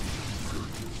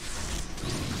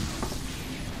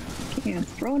 Okay, I'm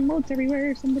throwing motes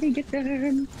everywhere. Somebody get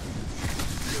them.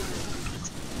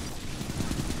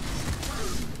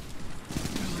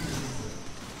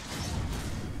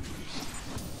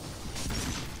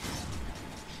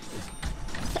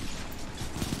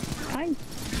 Hi.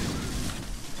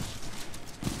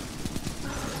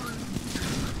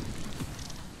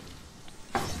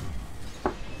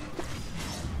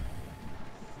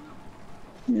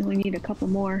 We only need a couple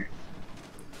more.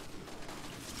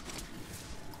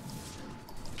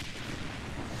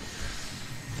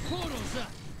 Portals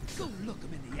up. Go look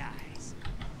them in the eyes.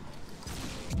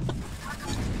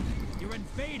 You're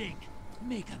invading.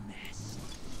 Make a mess.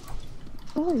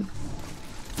 Oh.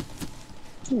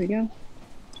 There we go.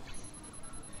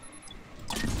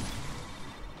 This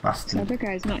Bastard. other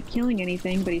guy's not killing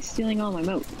anything, but he's stealing all my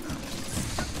moat.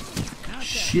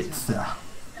 Shit, sir.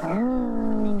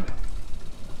 Oh.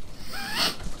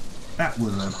 That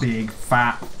was a big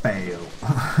fat fail.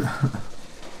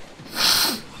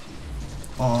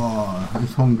 Oh,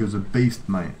 this hunger's a beast,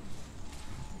 mate.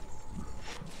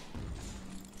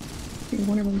 Yeah,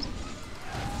 one of them's.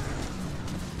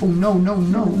 Oh no, no,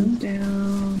 no. One's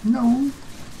down. No.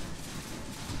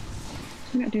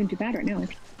 We're not doing too bad right now.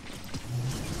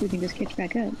 We can just catch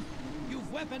back up. You've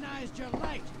weaponized your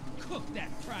light. Cook that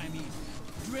primeval.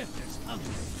 Drifter's ugly.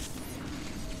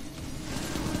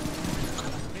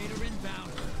 Invader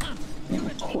inbound. Yeah,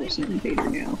 of course, an invader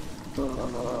now.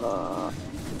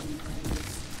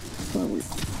 Forward.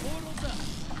 Portals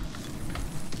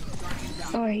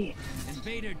up. Oi.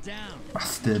 Invader down.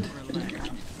 Bastard.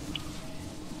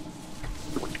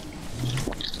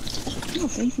 Oh,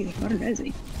 thank you. What does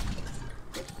he?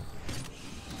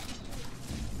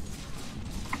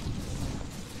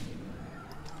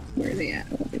 Where are they at?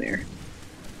 Over there.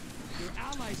 Your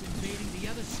allies invading the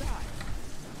other side.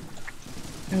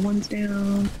 That one's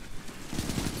down.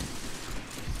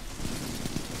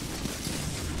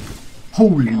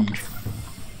 Holy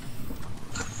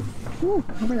Ooh,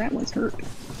 whoever that was hurt.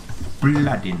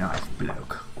 bloody nice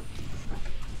bloke.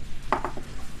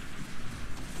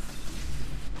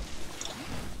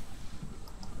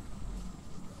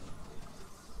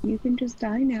 You can just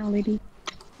die now, lady.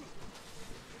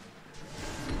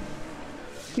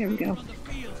 There we go. On the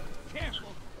field. Careful.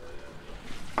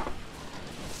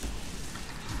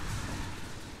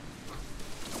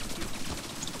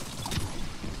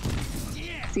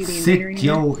 See the invader in Sit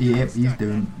here? yo, yep, he's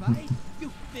doing.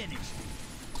 You finished.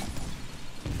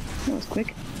 That was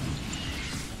quick.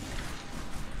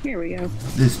 Here we go.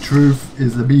 This truth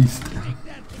is a beast. Make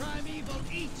that primeval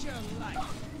eat your life.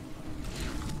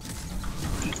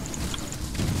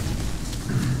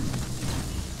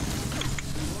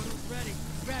 Portal's ready.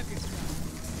 Grab your stuff.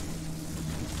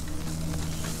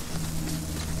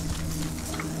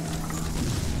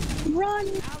 Run!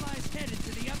 Allies headed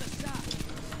to the other side.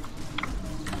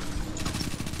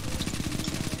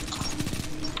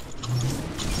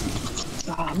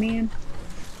 Aw, man.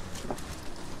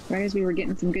 Right as we were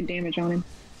getting some good damage on him.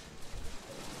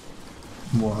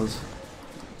 Was.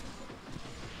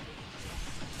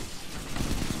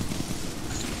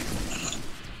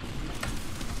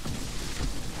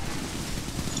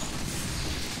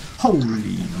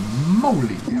 Holy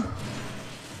moly!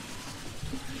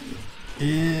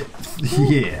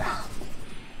 Yeah.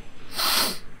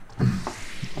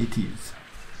 It is.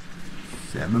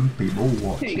 7 people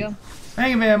watching. There you go.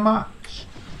 Thank you very much.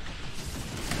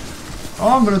 Oh,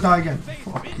 I'm gonna die again.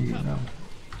 Fuck you, no.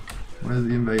 Where's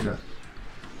the invader?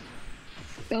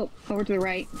 Oh, over to the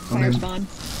right. Fire spawn.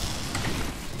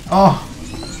 Oh,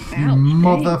 you Ouch,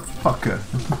 motherfucker.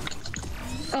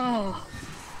 Oh.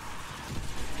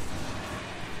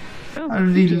 Oh, How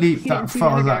did he didn't leap see that the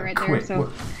far other guy that right there, quick?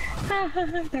 so-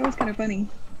 that was kind of funny.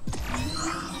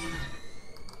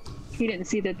 He didn't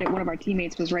see that one of our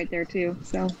teammates was right there too,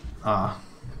 so. Ah,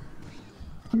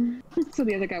 So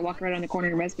the other guy walked right on the corner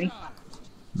and res me.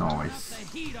 nice.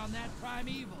 The heat on that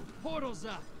primeval. Portal's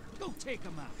up. Go take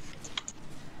them out.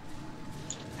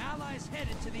 Allies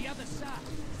headed to the other side.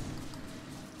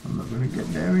 I'm not gonna get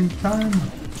there in time.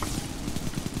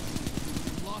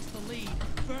 Lost the lead.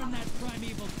 Burn that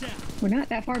primeval down. We're not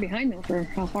that far behind though for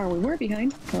how far we were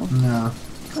behind, so. No.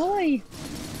 Oi!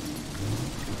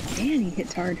 Man, he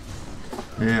hits hard.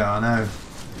 Yeah, I know.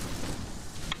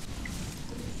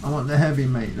 I want the heavy,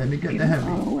 mate. Let me get the heavy.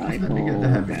 Alright, Let me get the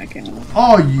heavy. back out.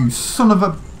 Oh, you son of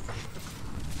a...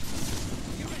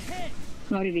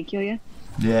 Oh, did he kill you?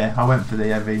 Yeah, I went for the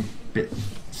heavy. Bit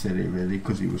silly, really,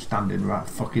 because he was standing right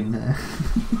fucking there.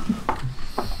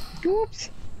 Oops!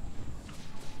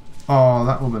 Oh,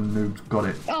 that woman noob got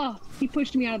it. Oh, he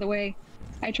pushed me out of the way.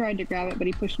 I tried to grab it, but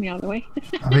he pushed me out of the way.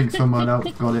 I think someone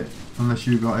else got it, unless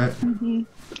you got it. Mm-hmm.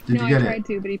 Did No, you get I tried it?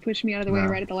 to, but he pushed me out of the way No.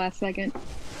 right at the last second.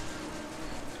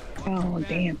 Oh,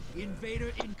 damn.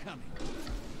 Invader incoming.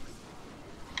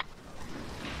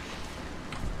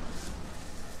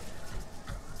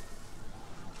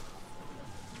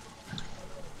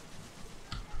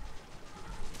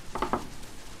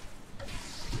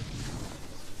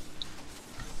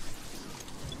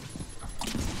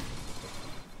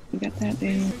 You got that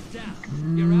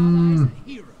down.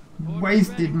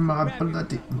 Wasted my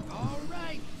bloody...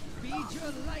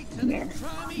 There.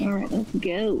 Alright, let's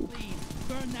go.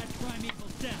 Burn that primeval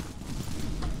down.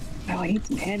 Oh, I need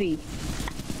some heavy.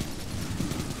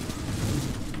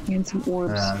 And some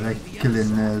orbs. Yeah, they're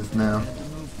killing theirs now.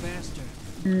 Move faster.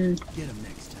 Mm. Get him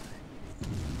next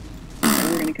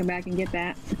time. We're gonna come back and get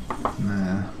that.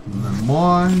 Nah, the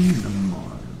mine, the mine.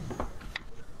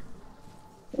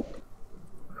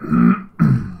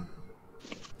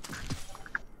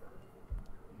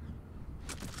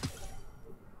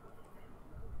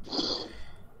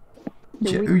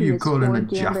 The Who weekly you is calling 4 a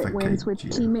Gambit Jaffa wins with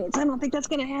cake, Gia? teammates. I don't think that's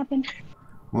gonna happen.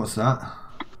 What's that?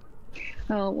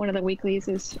 Oh, one of the weeklies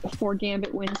is 4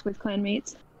 Gambit wins with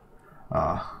clanmates.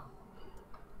 Ah.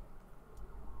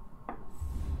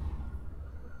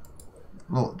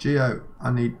 Look, Geo,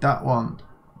 I need that one.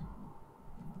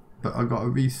 But I gotta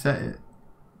reset it.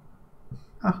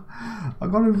 I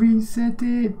gotta reset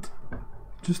it.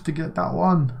 Just to get that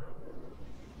one.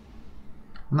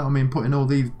 You know what I mean? Putting all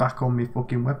these back on me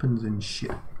fucking weapons and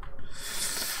shit.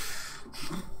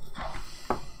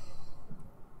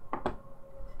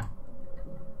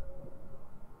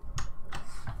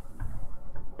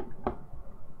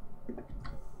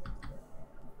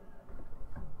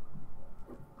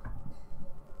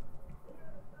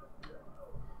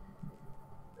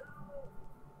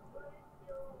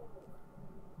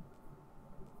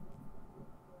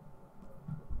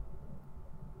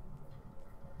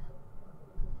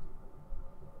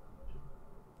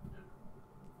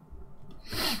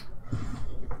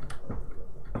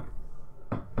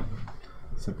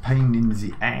 It's a pain in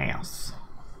the ass.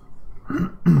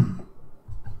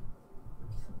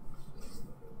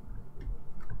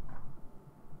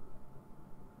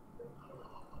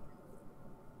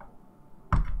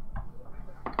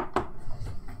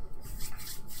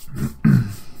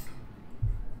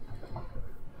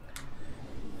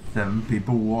 Seven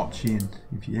people watching.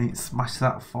 If you ain't smashed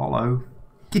that follow,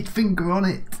 get your finger on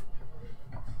it.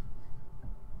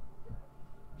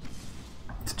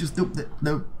 It's just up there.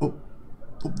 No,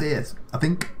 up there, I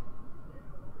think.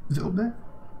 Is it up there?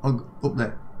 Oh, up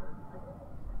there.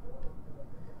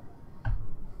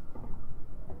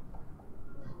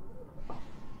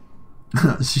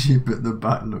 That sheep at the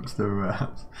back looks the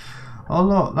rats. Oh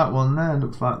look, that one there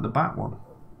looks like the back one.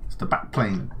 It's the back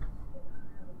plane.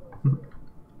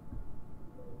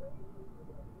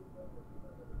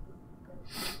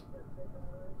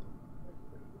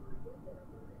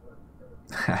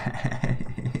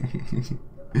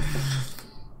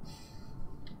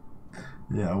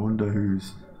 Yeah, I wonder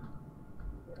who's.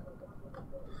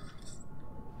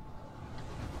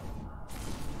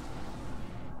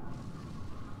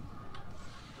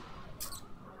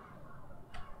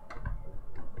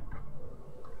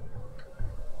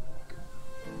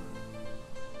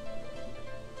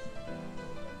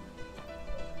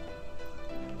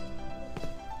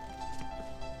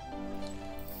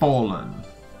 Fallen.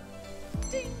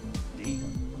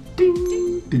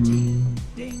 Ding, ding,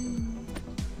 ding.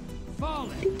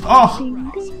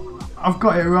 Oh! I've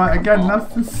got it right again.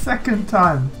 That's the second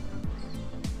time.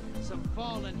 Some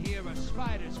fallen here are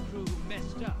Spider's crew who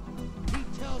messed up. He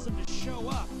tells them to show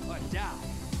up or die.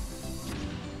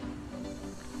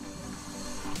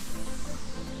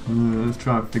 Let's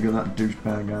try and figure that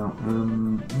douchebag out.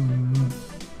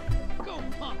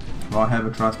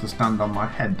 Ryhaver tries to stand on my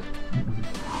head.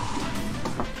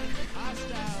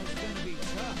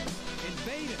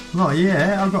 Not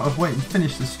yet, I've got to wait and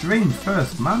finish the stream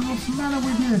first, man. What's the matter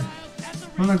with you?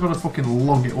 Then I've got to fucking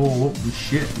log it all up and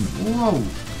shit. And whoa!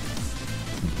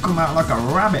 Come out like a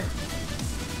rabbit.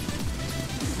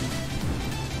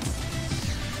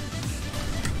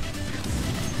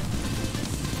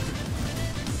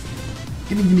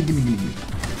 Gimme, gimme, gimme, gimme, gimme.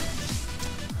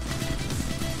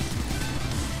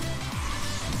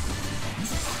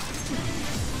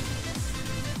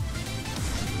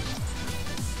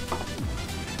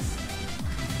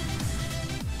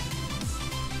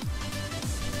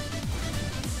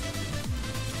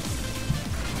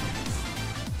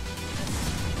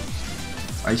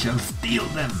 I shall steal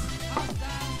them.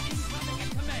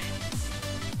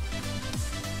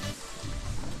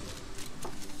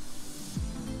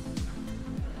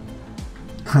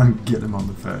 Get them on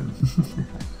the phone.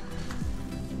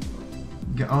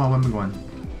 Oh, where am I going?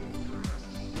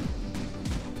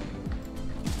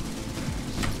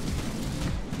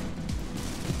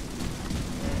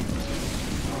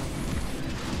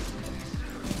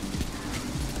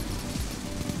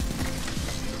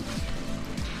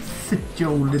 Sit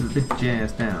your little bitch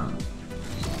ass down.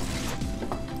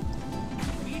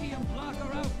 Medium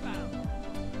blocker outbound.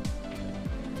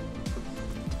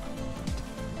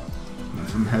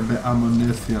 Some heavy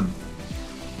ammunition.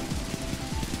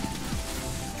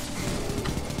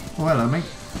 Oh, hello, mate.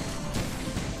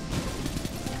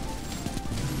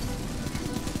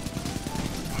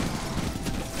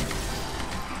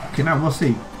 Okay, now what's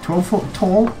he? 12 foot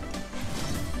tall?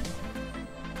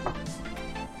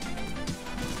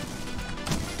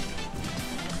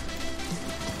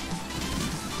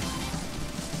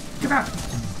 Get out!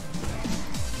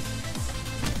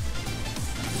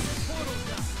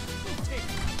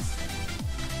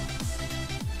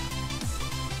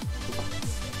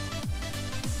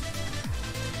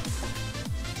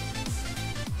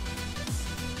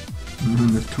 And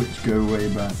the Twitch go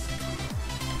way back.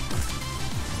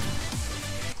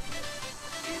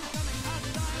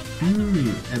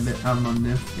 Evet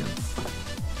ammunition.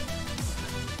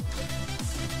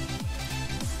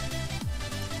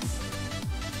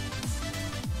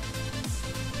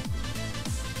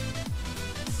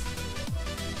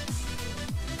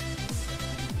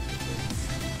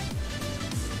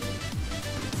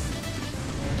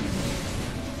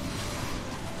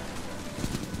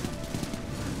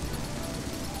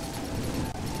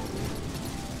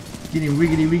 Getting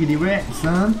wiggity wiggity wet,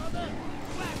 son.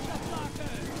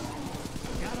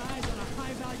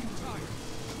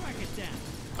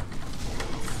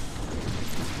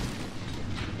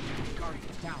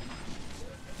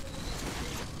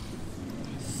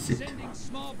 Sending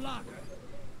small blocker.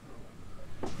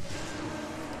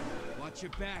 Watch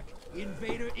your back.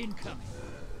 Invader incoming.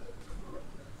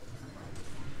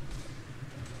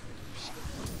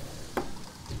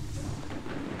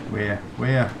 Where?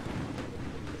 Where?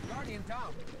 Guardian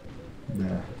down.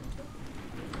 There.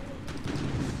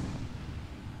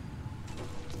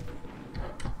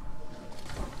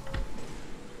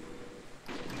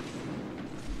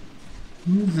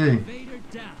 Easy. Invader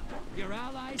down. Your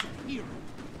allies are hero.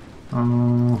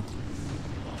 Oh.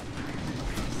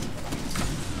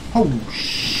 Oh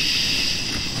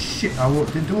shit! I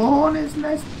walked into a hornet's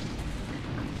nest.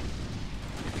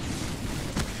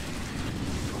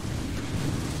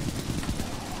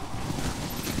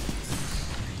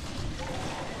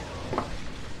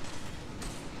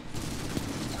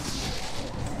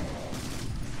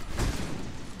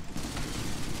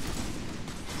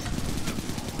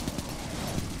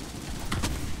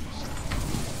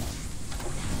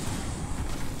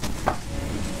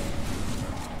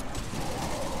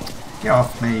 Get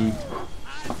off me.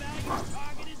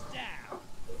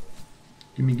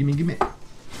 Gimme, gimme, gimme.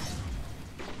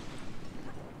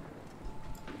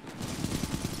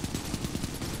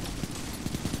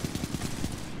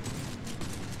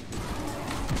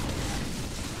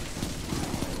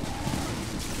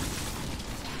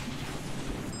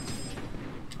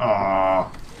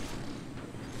 Ah.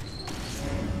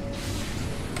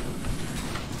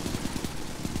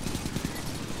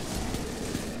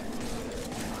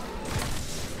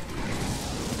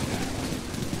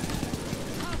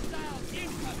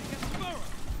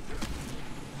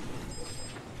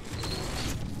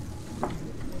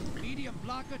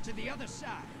 To the other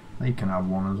side. They can have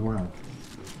one as well.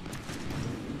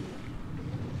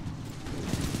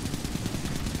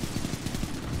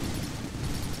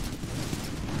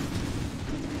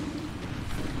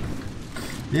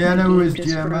 Yeah, no worries,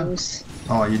 yeah, man.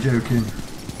 Oh, you're joking.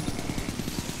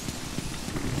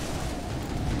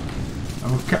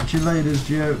 I will catch you later,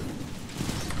 Joe.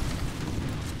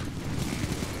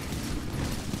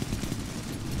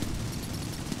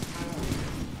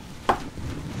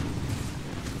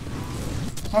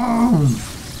 Oh!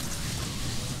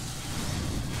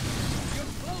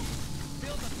 You're close.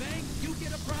 Fill the bank, you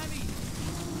get a primey.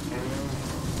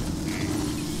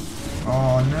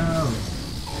 Oh no!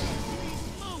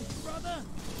 Move, brother.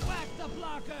 Whack the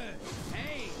blocker.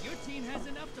 Hey, your team has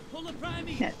enough to pull a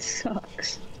primey. That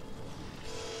sucks.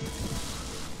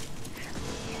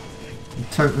 I'm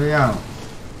totally out.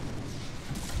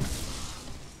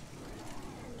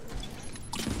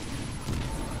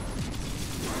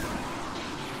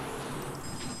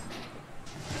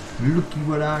 Look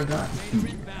what I got. You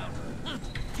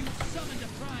summoned a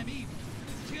prime evil.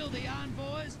 Kill the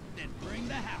envoys, then bring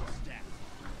the house down.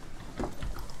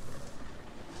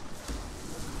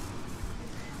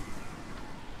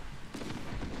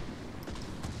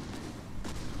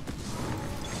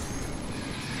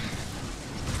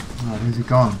 Oh, where's he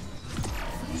gone?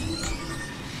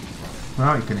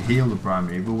 Well, he can heal the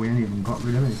primary, but we ain't even got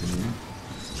rid of anything yet.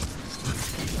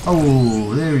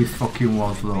 Oh, there he fucking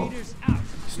was, look.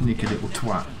 Sneaky little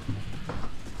twat.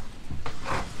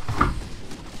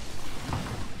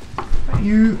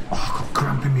 You. Oh, I got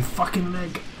cramp in my fucking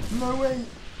leg. No way.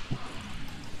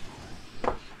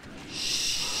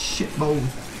 Shit balls.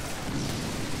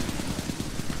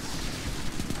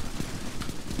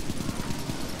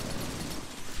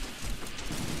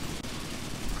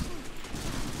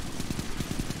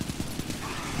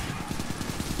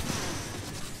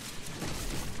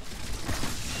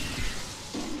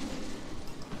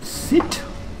 Sit.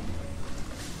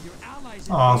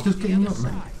 Oh, I was just getting up,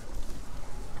 man.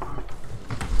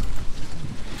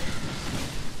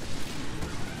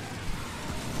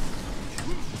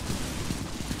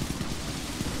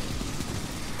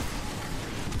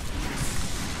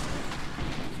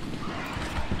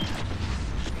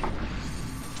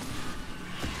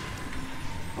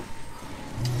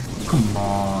 Come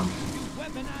on.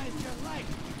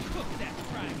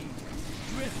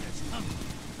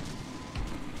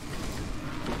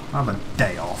 Have a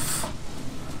day off.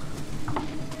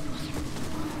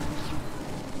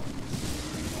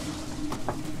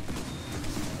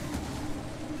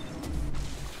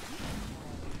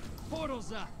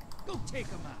 Portal's up. Go take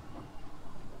him out.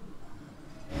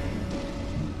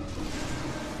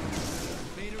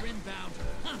 Vader inbound.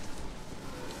 Huh.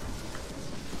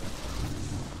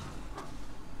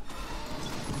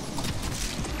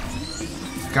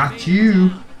 Got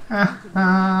you. Ha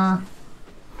ha.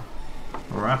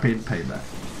 Rapid payback.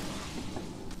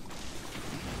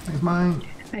 Thanks, mine.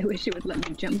 I wish it would let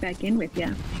me jump back in with ya.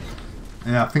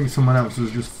 Yeah, I think someone else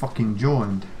has just fucking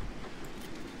joined.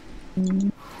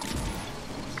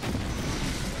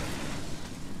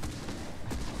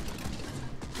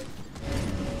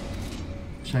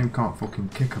 Shame can't fucking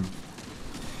kick him.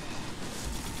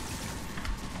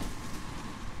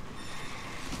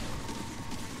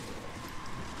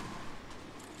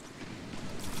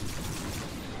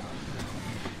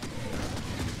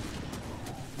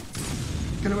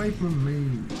 Get away from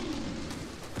me.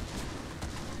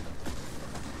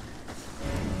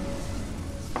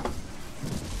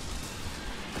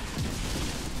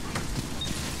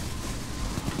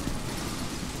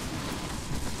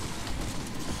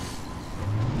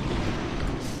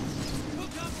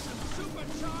 Hook up some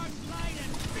supercharged light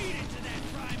and feed it to that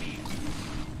primate.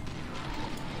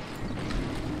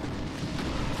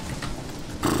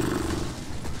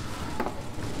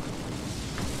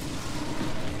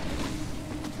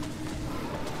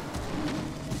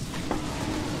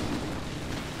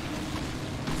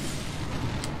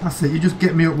 That's it, you just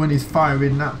get me up when he's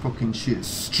firing that fucking shit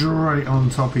straight on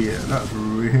top of you. That's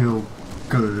real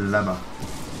clever.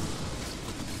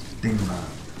 Dingbat.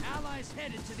 Allies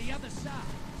headed to the other side.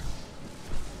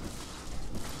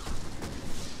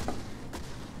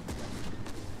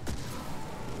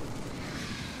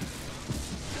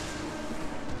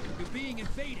 You're being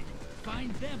invaded.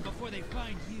 Find them before they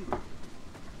find you.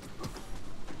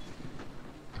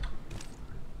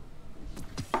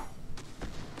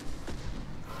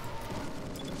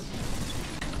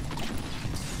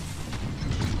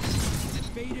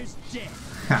 Vader's dead.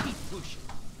 Keep pushing.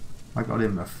 I got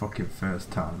him the fucking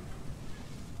first time.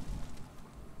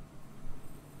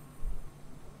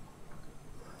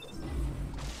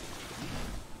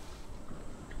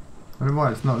 I don't know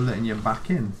why it's not letting you back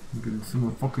in. Because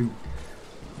someone fucking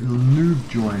little noob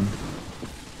joined.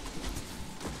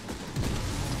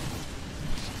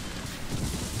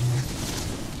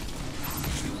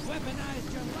 You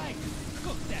weaponized your life.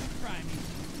 Cook that primate.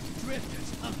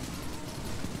 Drifters hungry.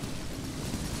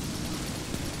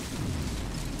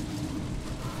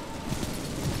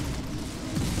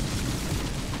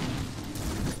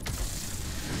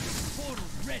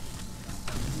 Portal's ready.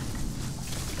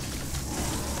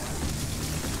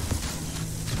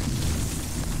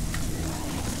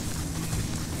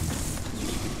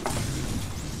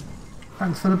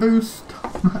 Thanks for the boost.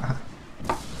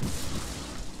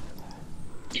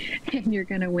 And you're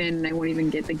gonna win, and I won't even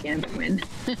get the gambit win.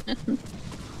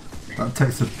 That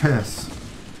takes a piss.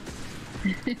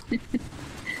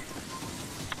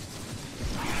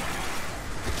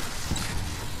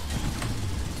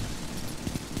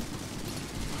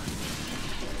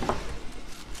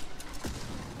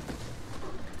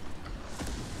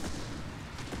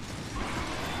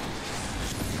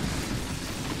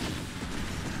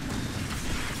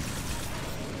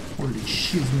 Holy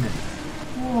shiznit.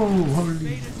 Whoa, holy.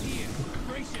 Vader's here.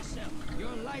 Brace yourself.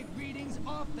 Your light readings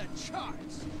off the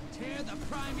charts. Tear the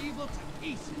primeval to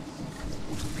pieces.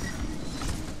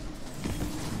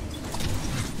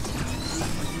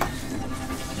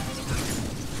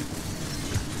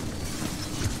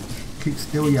 Keep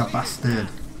still, you bastard.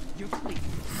 You're clean.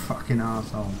 Fucking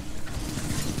arsehole.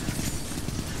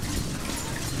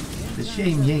 It's a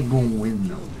shame you ain't gonna win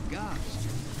though. The gods.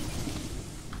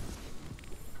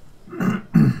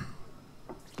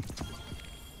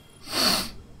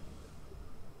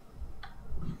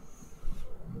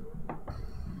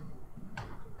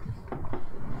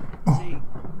 See,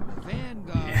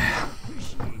 Vanguard don't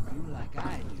appreciate you like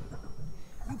I do.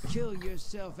 You kill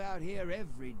yourself out here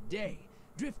every day.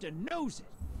 Drifter knows it.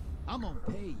 I'm gonna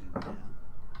pay you now.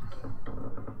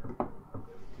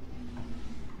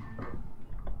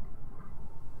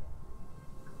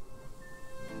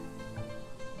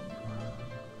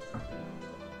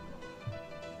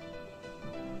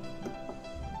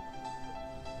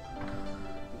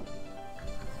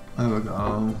 There we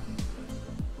go.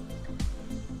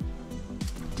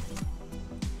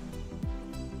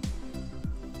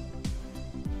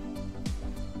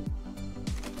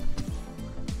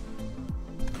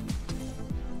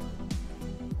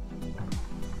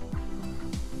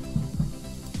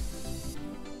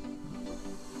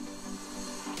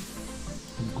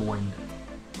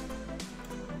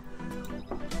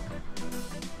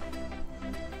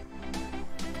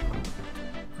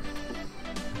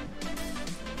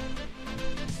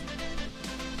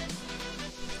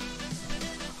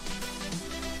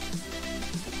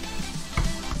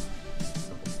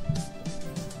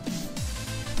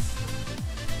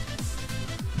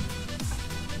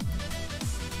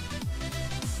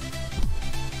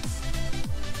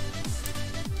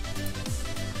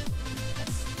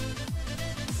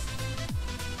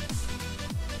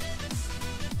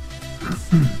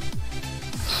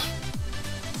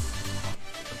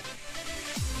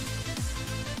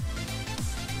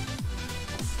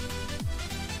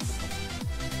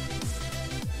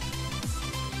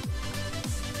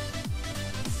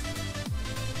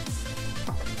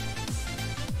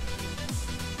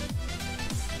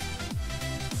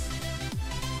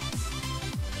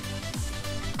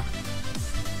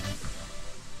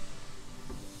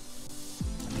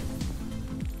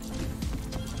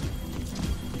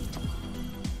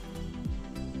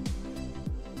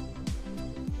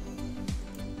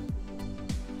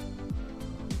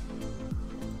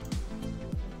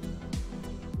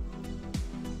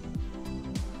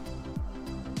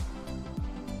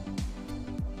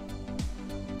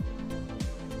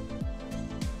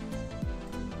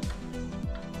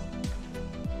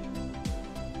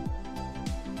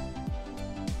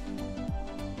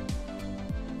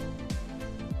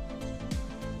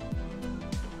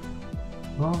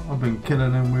 Oh, I've been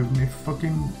killing him with me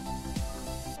fucking...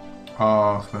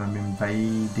 Oh, it's gonna be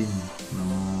invading.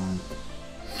 No.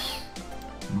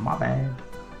 My bad.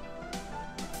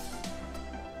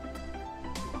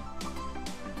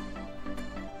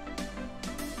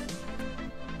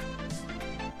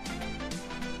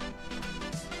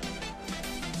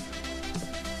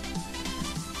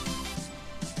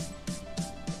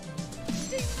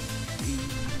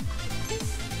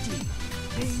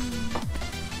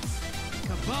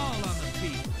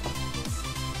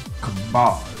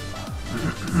 Cabal.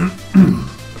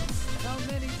 How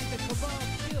many did the Cabal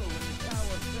kill when the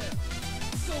tower fell?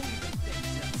 Don't even think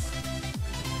so.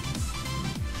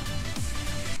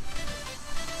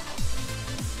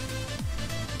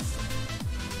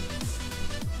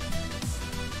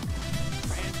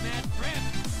 Transmat prep.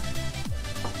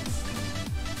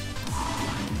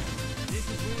 This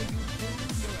is where you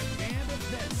prove you're a gambit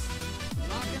veteran.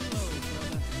 Lock and load,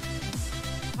 brother.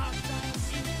 Hostile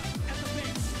incoming at the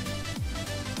base.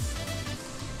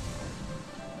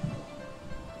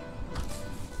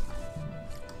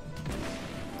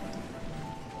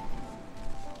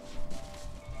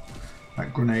 That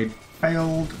grenade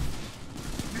failed.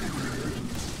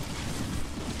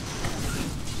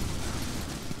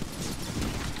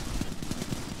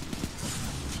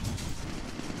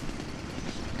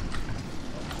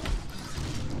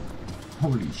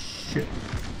 Holy shit.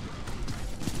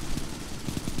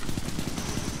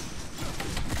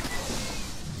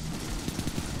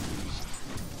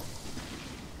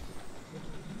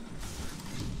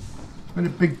 Where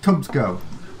did big tubs go?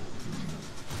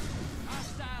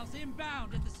 Hostiles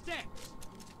inbound at the steps.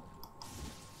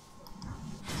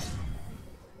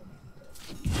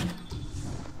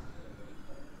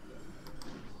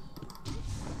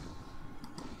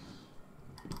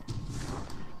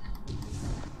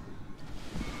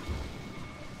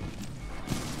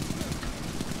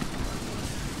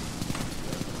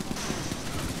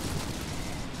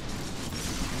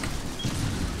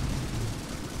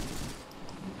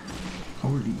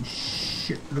 Holy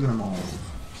shit, look at them all.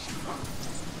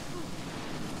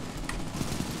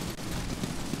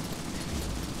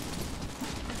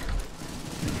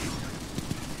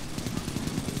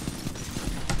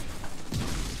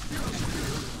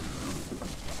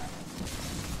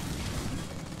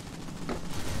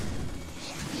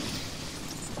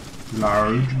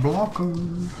 Large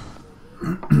blockers.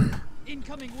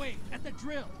 Incoming wave at the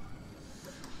drill.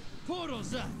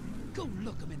 Portals up. Go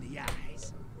look them in the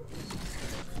eyes.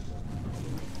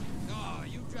 Oh,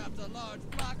 you dropped a large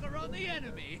blocker on the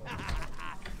enemy.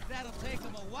 That'll take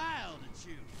them a while to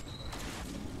shoot.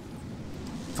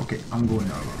 Okay, I'm going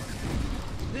over.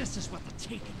 This is what the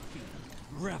taken feel.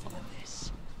 Revel in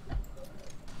this.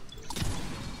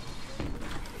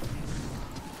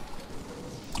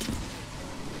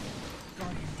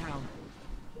 Guardian down.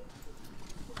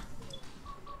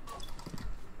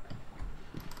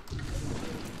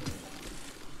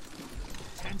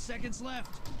 Seconds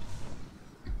left.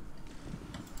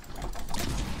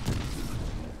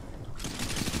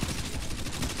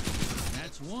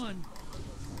 That's one.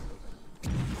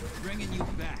 Bringing you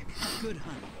back. Good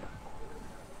hunting.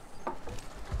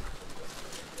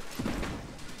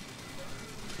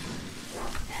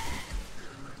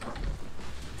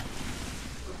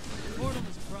 Portal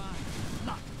is prime.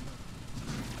 Lock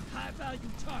it. High value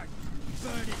target.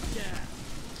 Burn it down.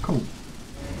 Cool.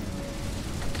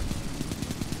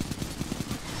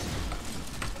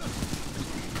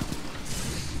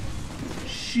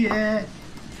 Shit.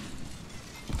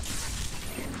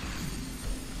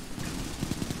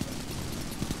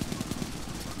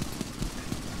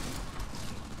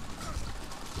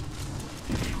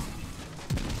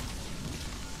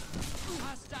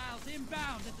 Hostiles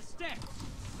inbound at the steps.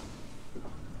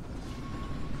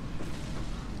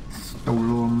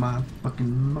 stole all my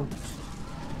fucking notes.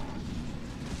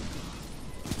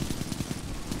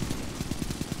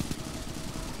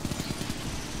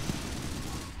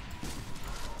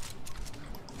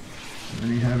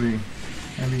 Really heavy.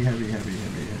 Heavy, heavy, heavy,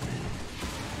 heavy, heavy.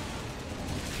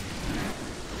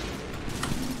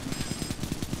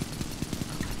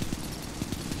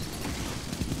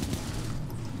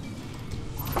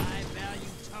 High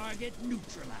value target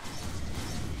neutralized.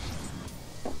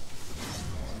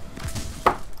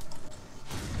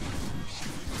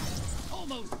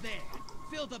 Almost there.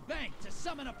 Fill the bank to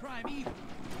summon a primeval.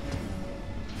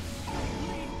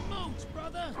 Holy smokes,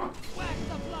 brother! Whack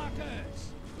the blockers!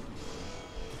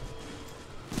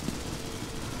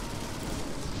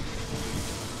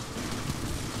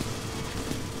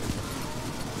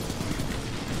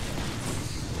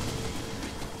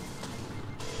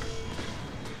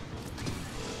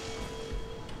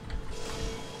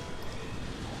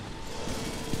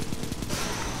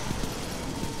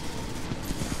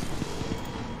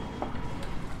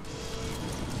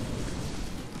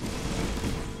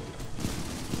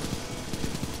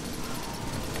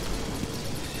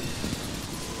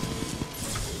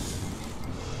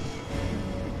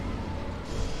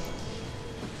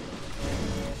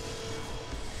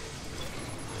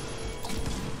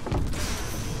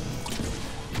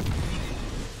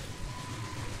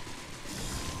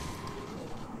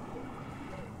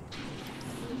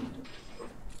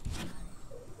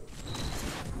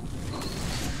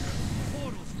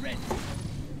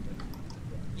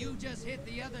 Just hit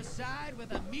the other side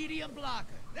with a medium blocker.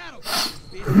 That'll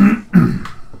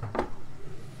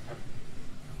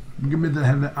Give me the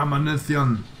heavy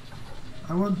ammunition.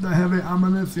 I want the heavy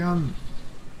ammunition.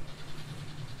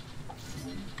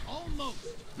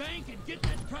 almost. Bank and get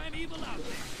that primeval out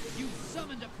there. You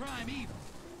summoned a primeval.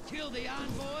 Kill the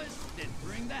envoys, then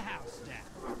bring the house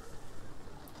down.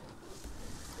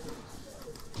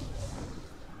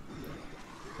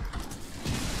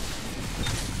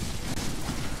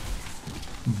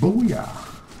 Booyah!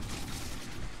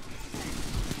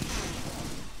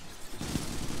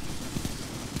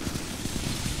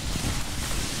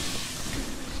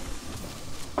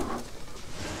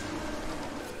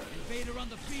 Invader on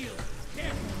the field.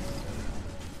 Careful.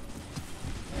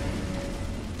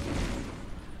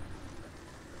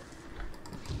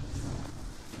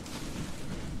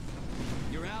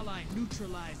 Your ally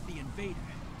neutralized the invader.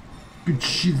 Good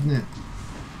shit, isn't it?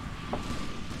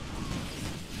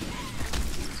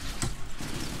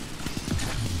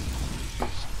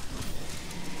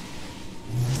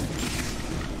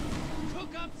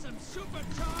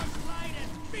 Supercharged light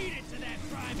and feed it to that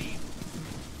primeval.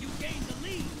 You gained the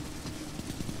lead.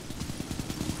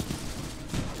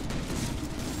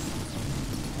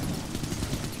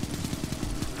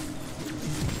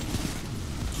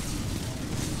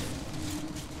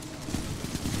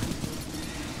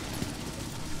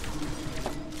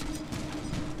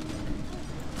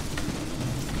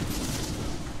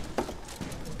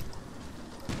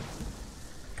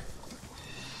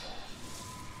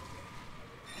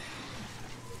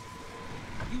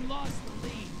 You lost the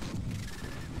lead.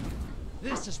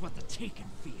 This is what the taken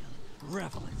feel.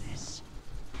 Revel in this.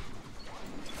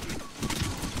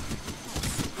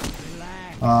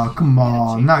 Relax. Oh, come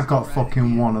on. That got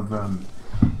fucking one of them.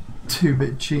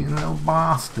 2-bit cheating little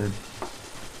bastard.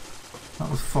 That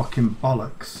was fucking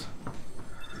bollocks.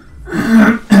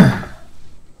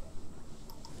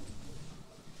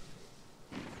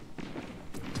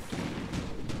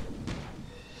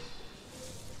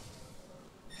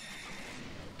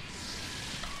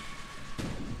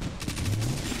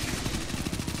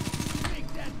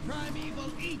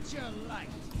 Eat your light.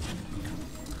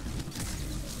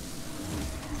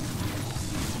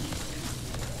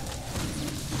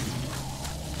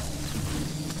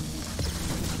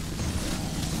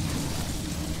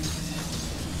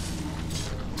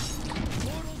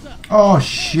 Oh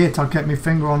shit, I kept my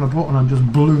finger on the button and just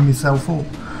blew myself up.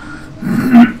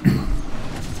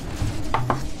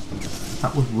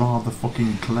 That was rather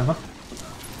fucking clever.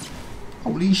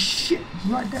 Holy shit,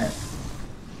 right there.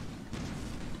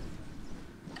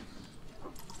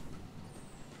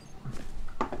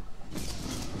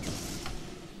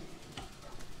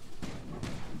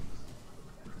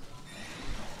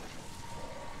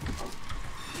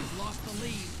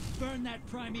 Burn that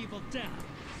primeval down.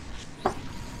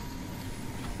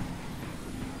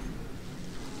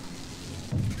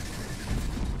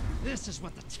 This is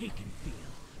what the taken feel.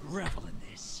 Revel in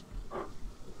this.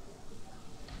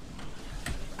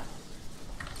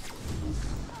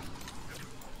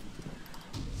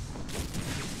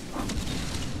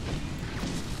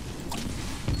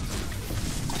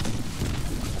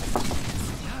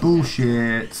 Now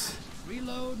Bullshit.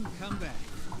 Reload and come back.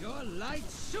 Your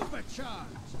light's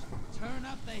supercharged. Turn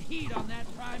up the heat on that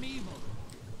primeval.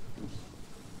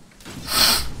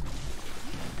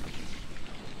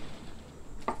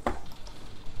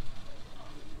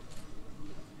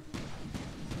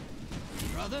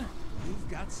 Brother,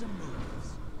 you've got some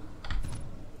moves.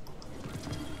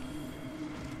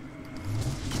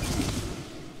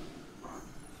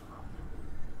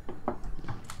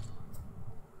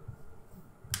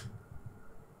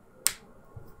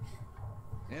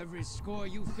 Every score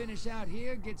you finish out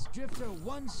here gets Drifter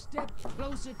one step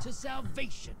closer to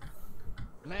salvation.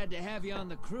 Glad to have you on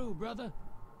the crew, brother.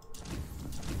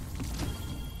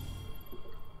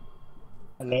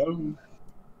 Hello.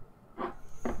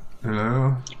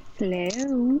 Hello.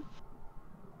 Hello.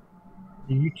 What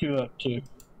are you two up to?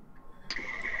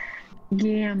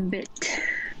 Gambit.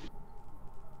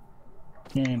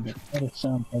 Gambit. That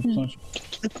sounds like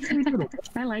something.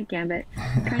 I like Gambit.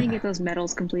 Trying to get those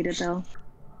medals completed though.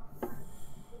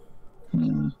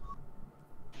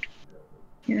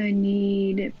 I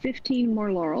need 15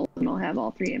 more laurels and I'll have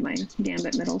all 3 of my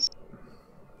Gambit medals.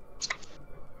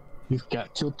 You've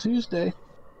got till Tuesday.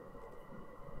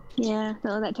 Yeah,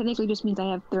 so that technically just means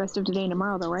I have the rest of today and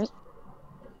tomorrow though, right?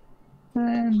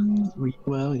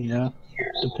 Well, yeah.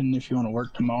 Depending if you want to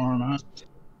work tomorrow or not.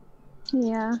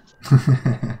 Yeah.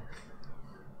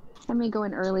 I may go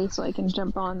in early so I can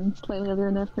jump on, play later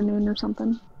in the afternoon or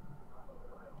something.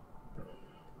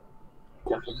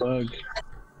 Got the bug.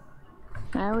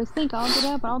 I always think I'll get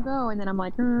up, I'll go, and then I'm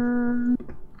like,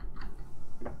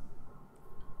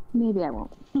 maybe I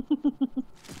won't.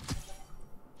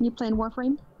 You playing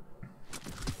Warframe?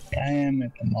 I am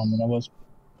at the moment. I was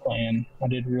playing. I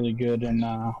did really good in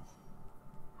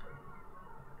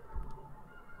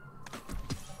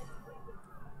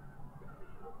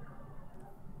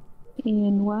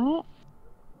In what?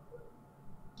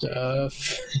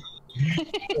 Stuff.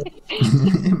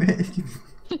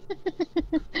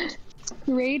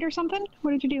 Raid or something?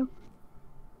 What did you do?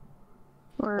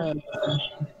 Or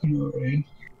No raid.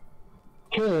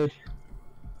 Good.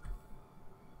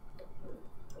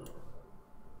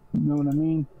 You know what I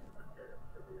mean?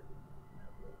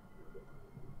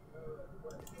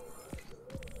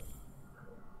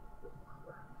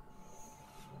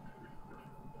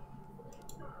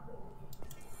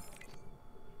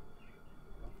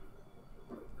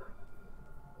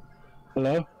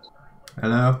 Hello?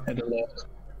 Hello? At the left.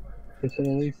 Is it at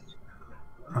least?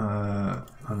 I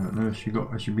don't know.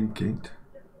 Has she been kicked?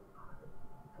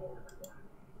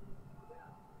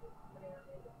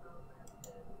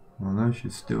 Well, no,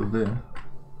 she's still there.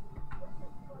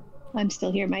 I'm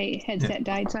still here. My headset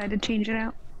died, so I had to change it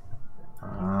out.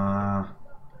 Ah.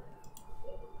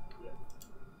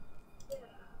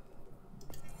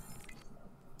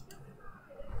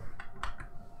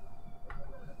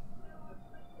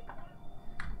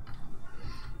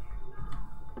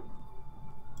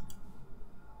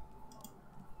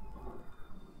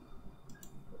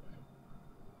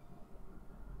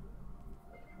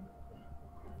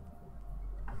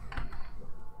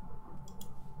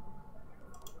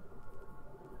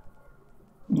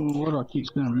 Why do I keep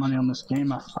spending money on this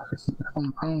game? I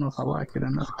don't know if I like it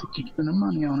enough to keep spending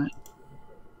money on it.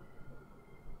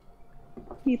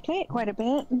 You play it quite a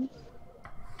bit.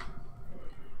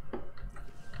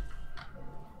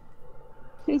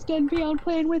 Is Den Beyond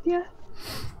playing with you?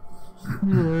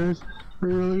 Yes,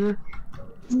 earlier.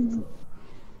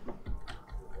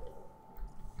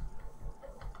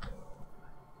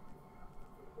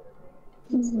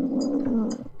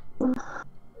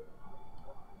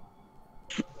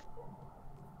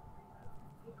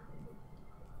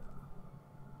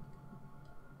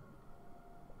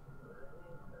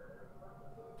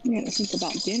 I gotta think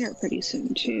about dinner pretty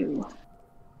soon too.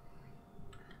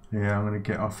 Yeah, I'm gonna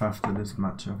get off after this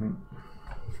match, I think.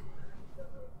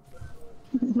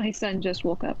 My son just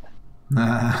woke up.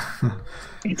 Nah.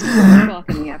 It's 4 o'clock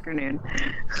in the afternoon.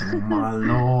 Oh my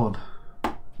lord.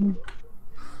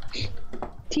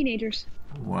 Teenagers.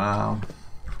 Wow.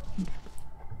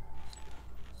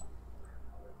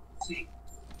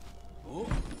 Oh.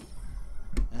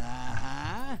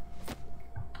 Uh-huh.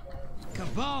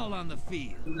 Cabal on the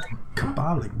field.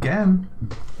 Cabal again?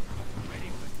 Ready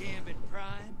for Gambit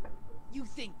Prime? You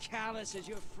think Callus is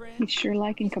your friend? He's sure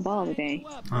liking Cabal today.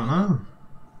 I know.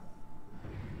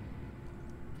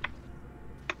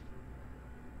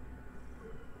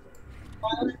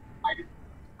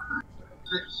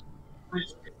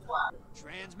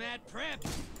 Transmat prep.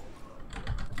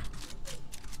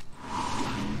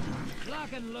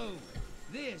 Lock and load.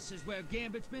 This is where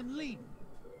Gambit's been leading.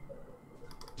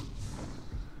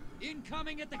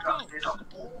 Incoming at the gulch.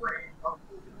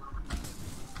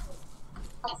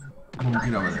 Come on,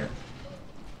 get over there.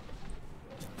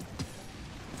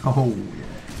 Oh yeah.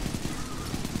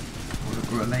 What a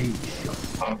grenade shot.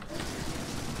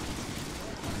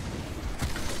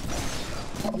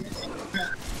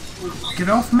 Get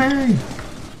off me!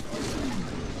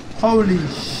 Holy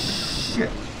shit!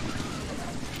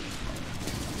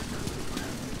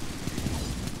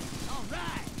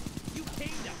 Alright, you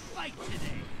came to fight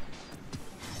today.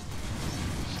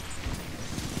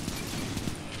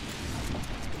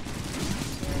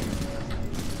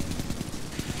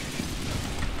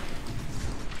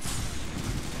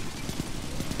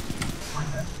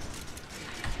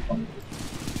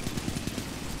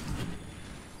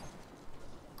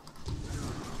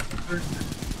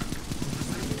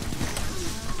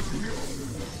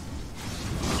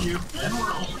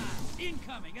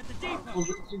 Incoming at the depot.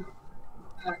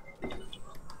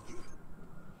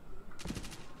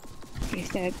 He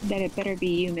said that it better be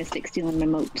you, Mystic, stealing my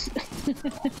moats.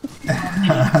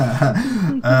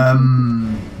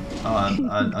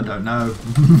 I don't know.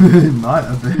 It might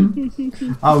have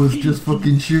been. I was just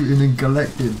fucking shooting and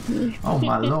collecting. Oh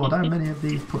my lord, how many of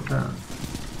these put down?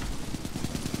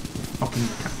 Fucking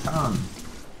Catan.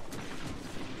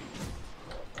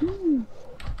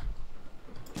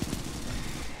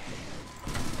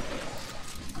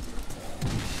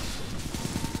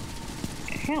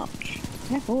 Ouch.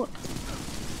 That hurt.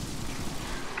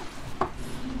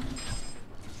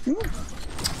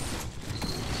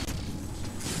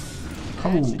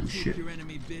 Oh shit. Your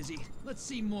enemy busy. Let's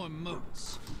see more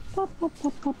moats. Pot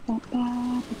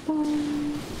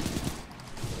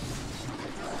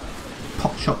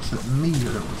shots at me,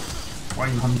 little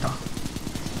swine hunter.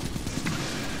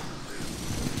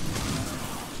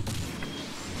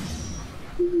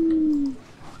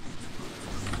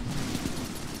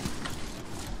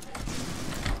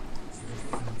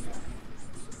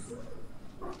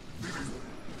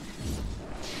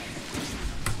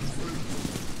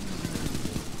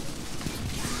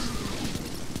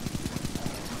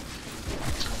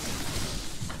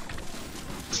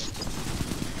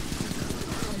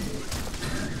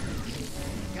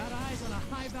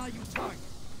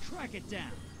 Track it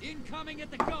down. Incoming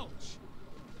at the gulch.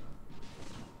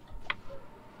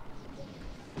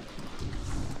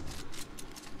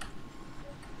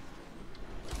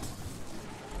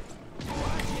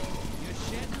 Watch it. You're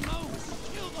shedding moats.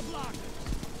 Kill the blocker.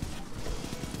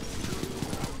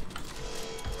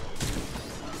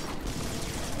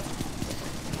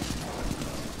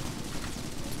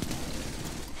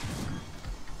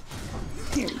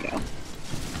 Here we go.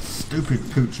 Stupid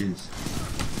pooches.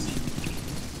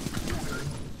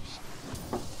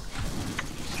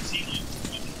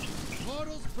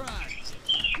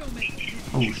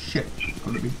 Oh shit,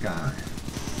 got a big guy.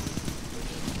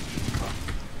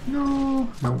 No,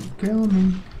 don't kill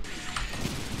me.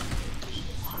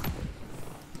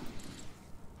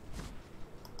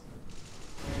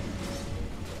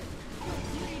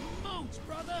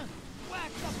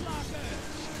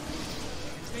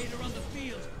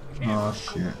 Oh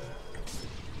shit.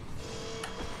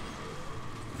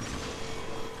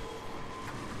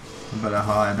 I better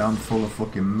hide, I'm full of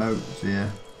fucking moats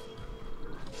here.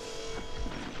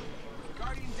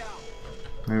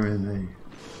 Where is he?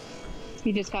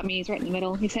 He just got me, he's right in the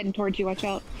middle. He's heading towards you, watch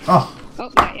out. Oh! Oh,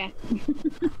 got ya.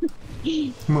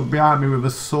 Come up behind me with a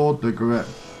sword cigarette.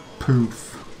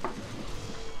 Poof.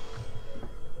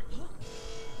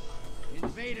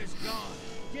 Invader's gone.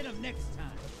 Get him next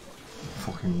time.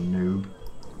 Fucking noob.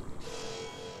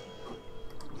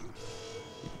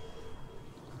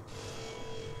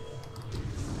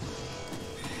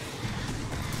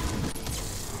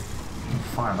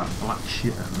 Fire that black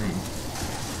shit at me.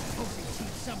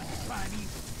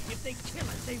 If they kill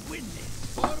it, they win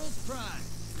this. Portal's prime.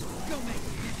 Go make it.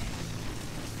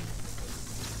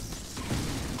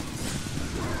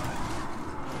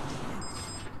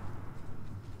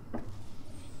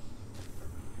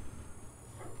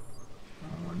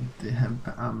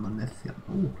 Det ammunition.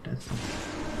 Oh, det är så.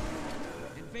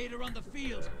 Invader on the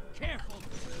field. Careful.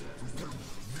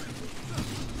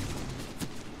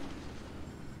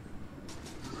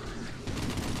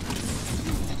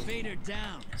 Invader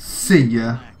down. See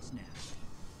ya.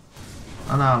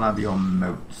 And I'll have your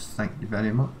moats, thank you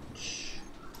very much.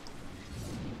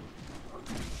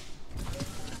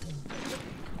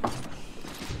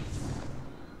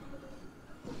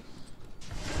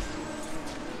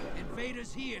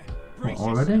 Invaders here. What,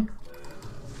 already?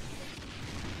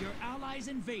 Your allies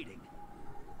invading.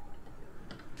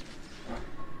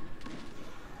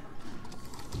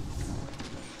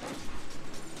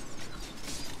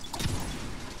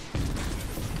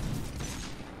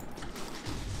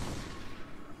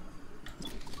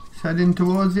 It's heading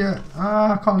towards you.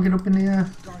 Ah, I can't get up in the air.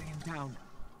 Guardian down.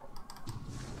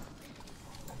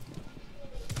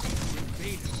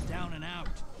 Invaders down and out.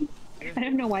 I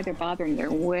don't know why they're bothering. They're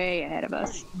way ahead of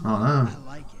us. Oh no. I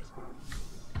like it.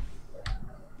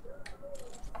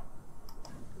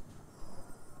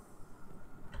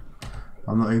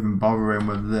 I'm not even bothering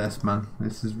with this, man.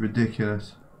 This is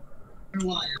ridiculous. I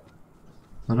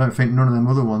don't think none of them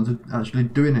other ones are actually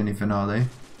doing anything, are they?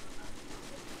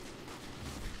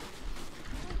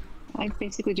 I've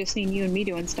basically just seen you and me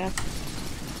doing stuff.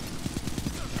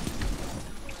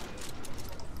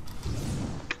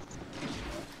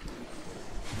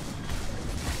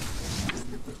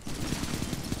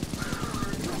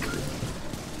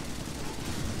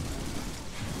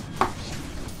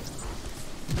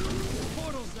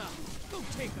 Portals up. Go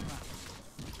take them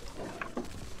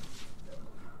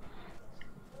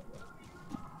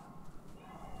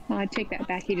out. I take that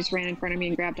back. He just ran in front of me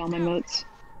and grabbed all my motes.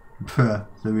 So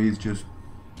he's just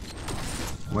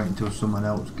waiting until someone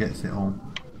else gets it all.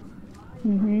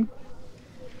 Mm-hmm.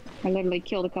 I literally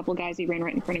killed a couple guys. He ran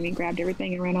right in front of me, grabbed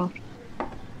everything, and ran off.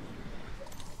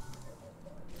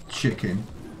 Chicken.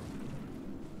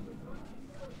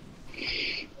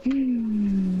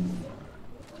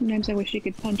 Sometimes I wish you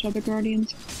could punch other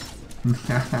guardians.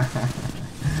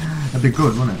 That'd be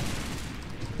good, wouldn't it?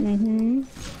 Mm-hmm.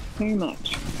 Very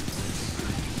much.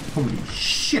 Holy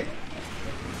shit!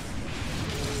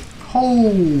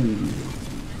 Oh!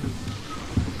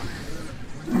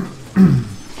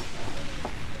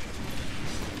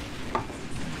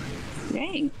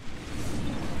 Dang.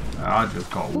 I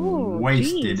just got Ooh,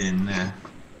 wasted geez. in there.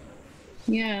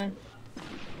 Yeah.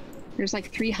 There's like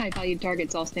 3 high-valued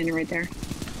targets all standing right there.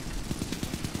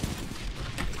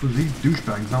 Because these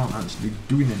douchebags aren't actually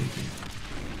doing anything.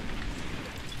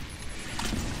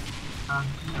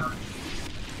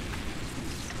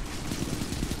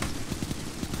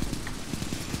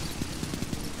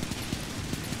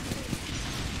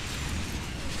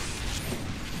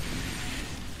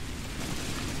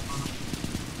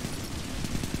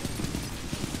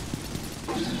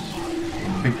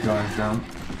 Big guys down.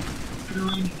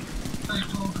 I've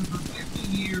spoken for 50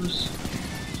 years.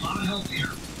 A lot of help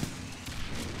here.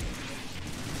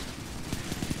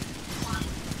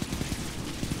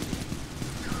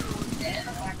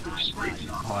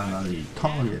 Finally,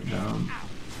 target down.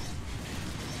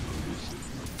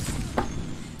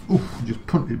 Oof, just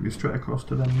punted me straight across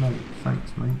to them, mate.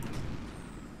 Thanks, mate.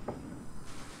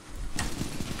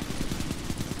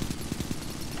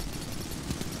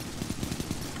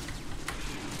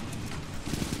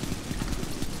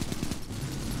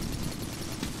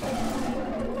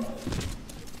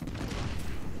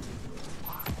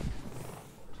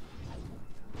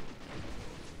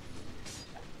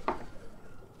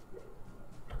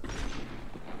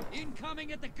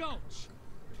 Incoming at the gulch.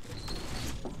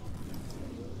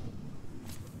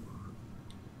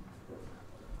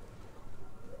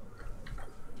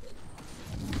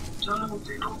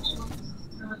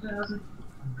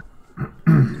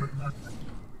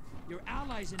 Your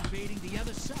allies invading the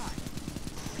other side.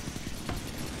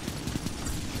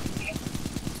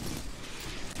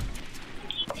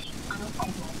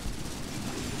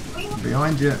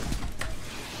 Behind you.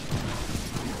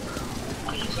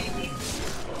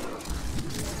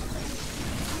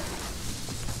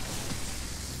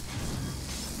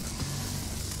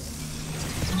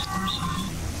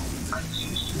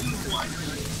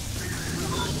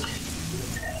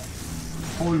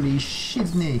 Holy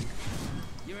shitney.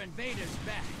 Your invaders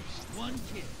back. 1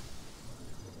 kill.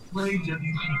 Play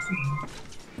WPT.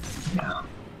 Yeah.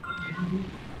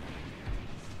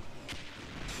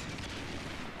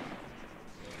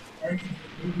 I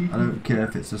don't care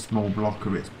if it's a small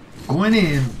blocker, it's going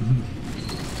in.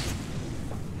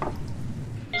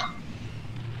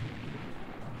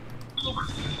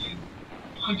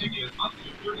 Going to get up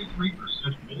to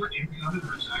 33% more income in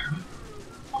retirement.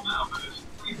 Well, now, but it's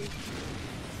crazy.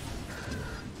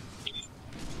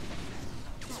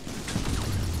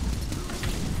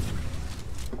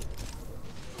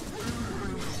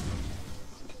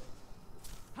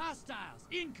 Hostiles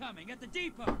incoming at the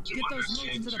depot. Get those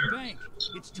motes to the bank.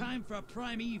 It's time for a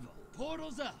primeval.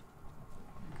 Portals up.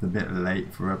 It's a bit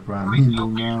late for a primeval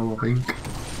now, I think.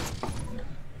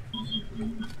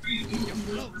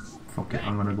 Fuck it,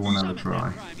 I'm gonna go and have a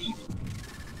try.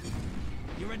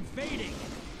 You're invading.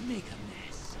 Make a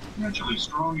mess. Naturally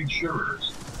strong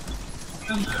insurers.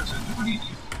 And that's annuity.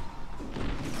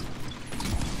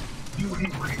 You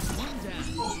ain't right. One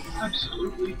down.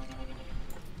 Absolutely.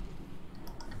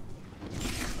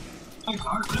 Like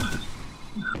our minute.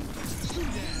 2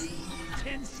 down.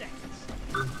 10 seconds.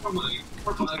 Probably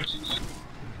prophylaxis.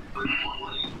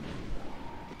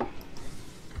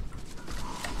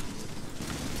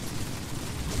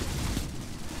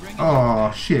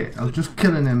 Oh shit, I was just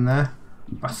killing him there.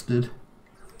 Bastard.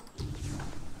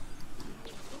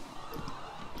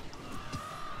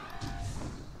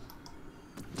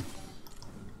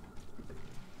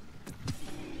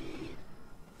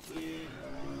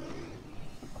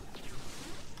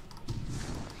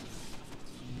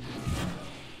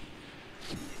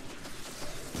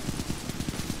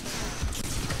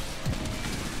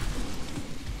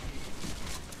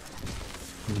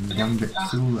 Gambit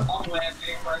Sula. All the way up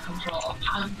there for control.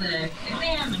 How's the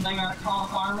exam? And I gotta call a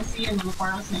pharmacy, and then the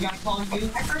pharmacy gotta call you.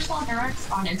 I first saw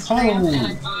HyperX on Instagram, and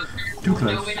I thought, too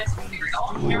close. no way that's real.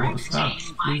 Oh, HyperX what's that?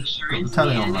 changed my insurance. Tell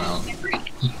him and now.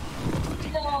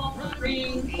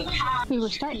 We were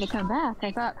starting to come back.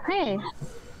 I thought, hey.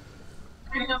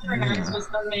 Picking up for HyperX was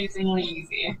amazingly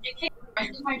easy. It came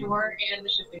right to my door, and the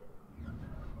shipping.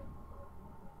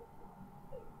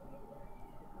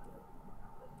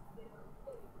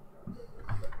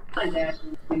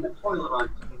 In the toilet on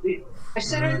TV. I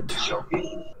said it.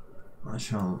 I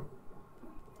shall.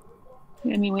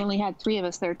 I mean, we only had 3 of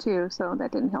us there too, so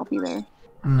that didn't help either.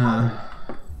 No.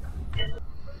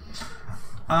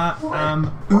 I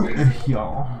am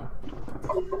here.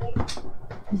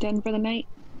 Done for the night?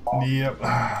 Yep.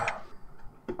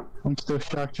 I'm still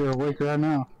shocked you're awake right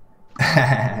now.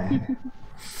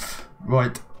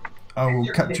 Right. I will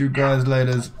catch you guys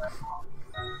later.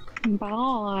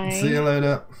 Bye. See you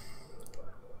later.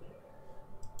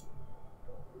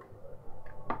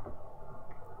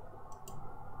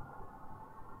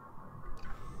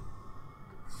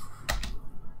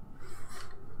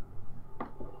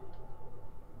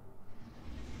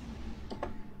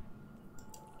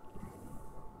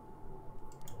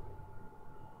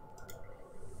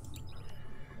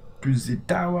 To the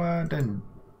tower, then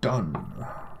done.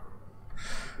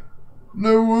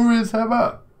 No worries,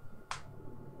 Hammer.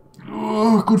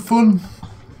 Oh, good fun.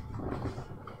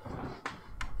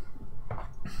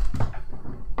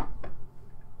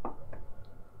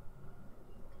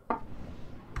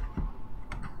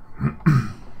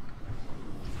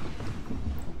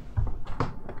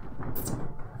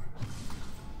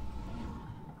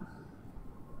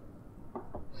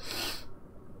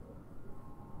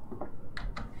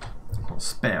 Got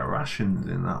spare rations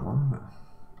in that one, but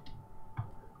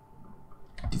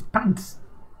these pants.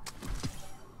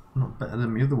 Not better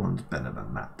than the other ones, better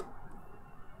than that.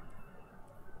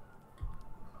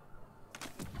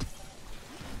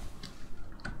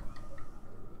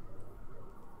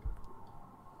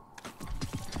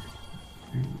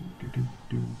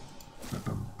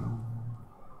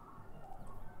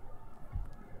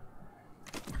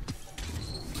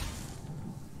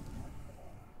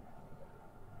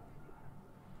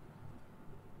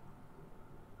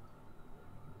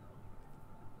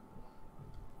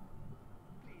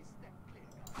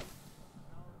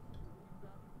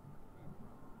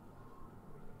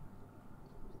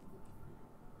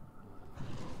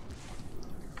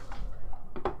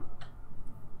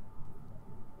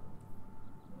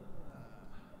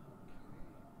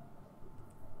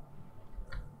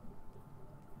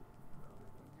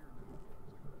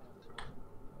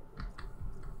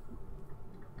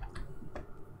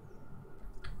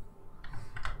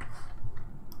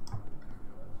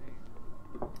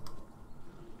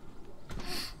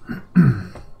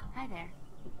 Hi there.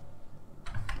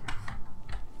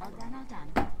 All done, all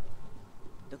done.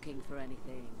 Looking for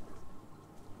anything?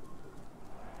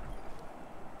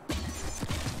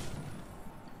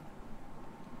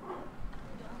 Don't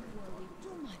worry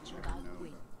too much about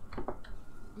Will.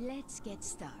 Let's get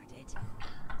started.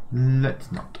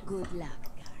 Let's not. Good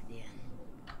luck, Guardian.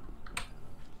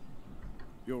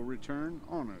 Your return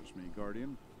honors me,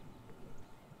 Guardian.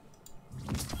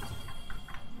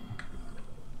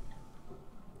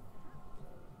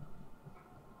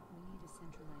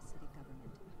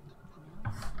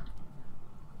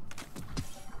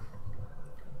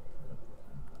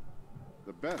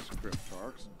 The best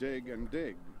cryptarchs dig and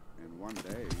dig, and one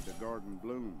day the garden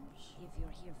blooms. If you're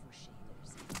here for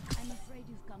shaders, I'm afraid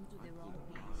you've come to the wrong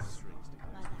place.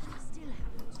 But I'm still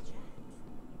happy to chat.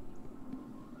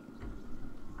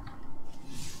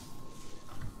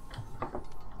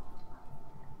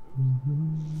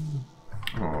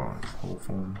 Oh, it's whole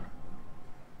form.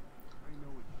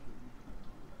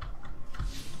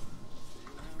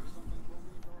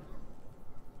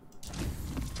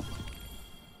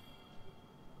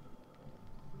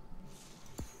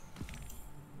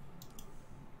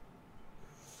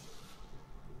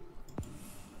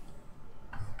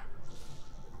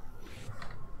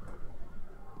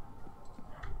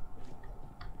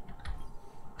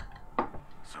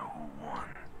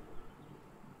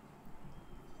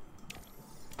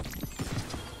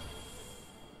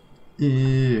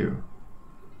 Ew.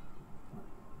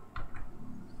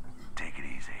 Take it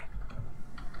easy. I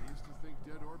used to think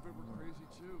Dead Orbit were crazy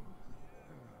too.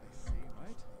 They seem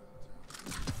right.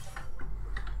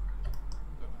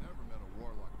 I've never met a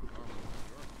warlock with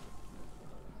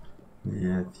armor.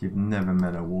 Yes, you've never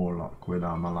met a warlock with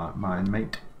armor like mine,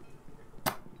 mate.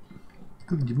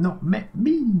 Because you've not met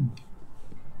me.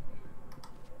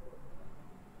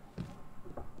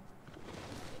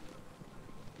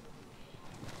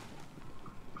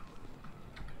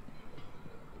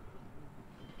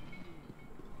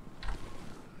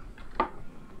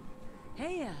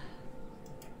 Hey,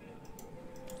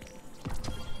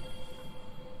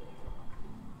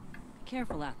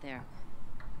 careful out there.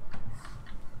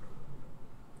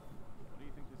 What do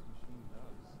you think this machine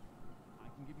does? I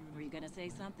can give you an Were you gonna say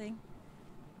something?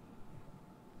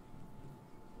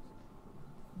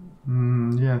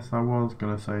 Yes, I was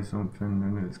gonna say something,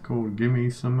 and it's called "Give Me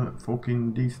Something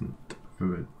Fucking Decent"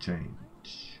 for a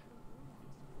change.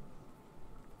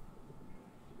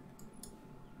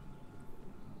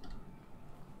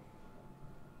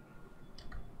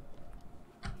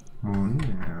 Oh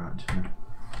yeah, actually.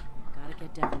 Gotta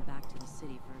get Devin back to the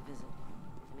city for a visit.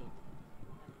 I mean,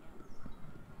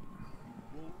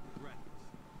 won't regret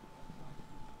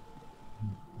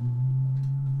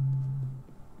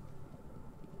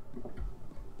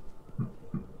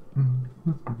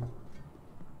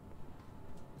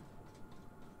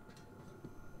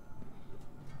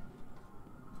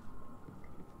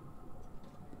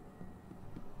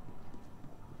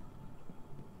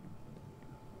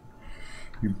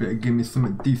You better give me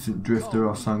something decent, Drifter, or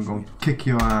else I'm gonna kick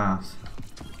your ass.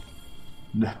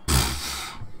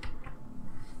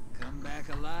 Come back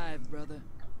alive, brother.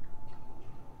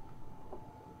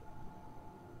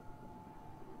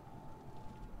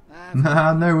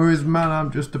 Nah, no worries, man.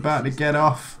 I'm just about to get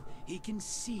off. He can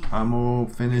see. I'm all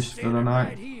finished for the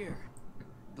night.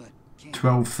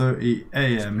 12:30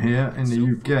 AM here in the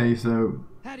UK, so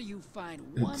How do you find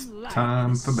it's one light time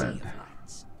in a for sea bed. of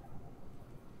lights?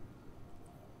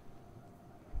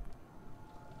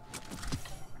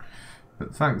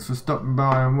 But thanks for stopping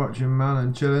by and watching, man,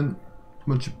 and chilling.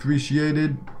 Much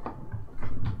appreciated.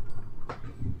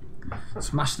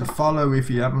 Smash the follow if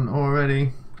you haven't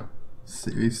already.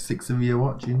 Series 6 of you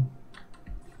watching.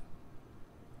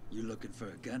 You looking for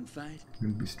a gunfight?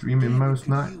 Gonna be streaming most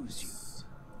nights.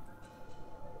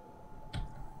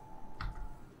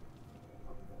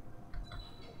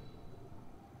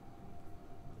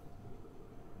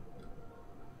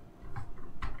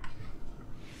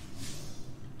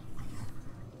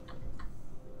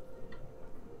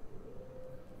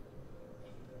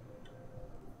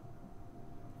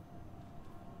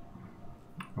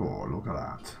 Oh, look at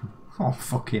that. Oh,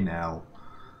 fucking hell.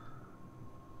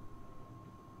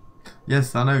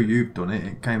 Yes, I know you've done it.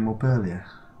 It came up earlier.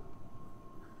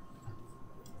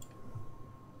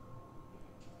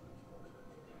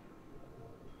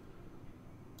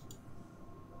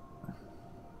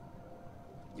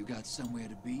 You got somewhere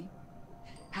to be?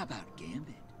 How about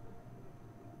Gambit?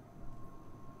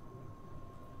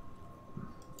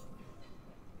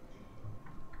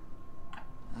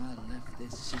 I left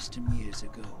this system years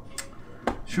ago.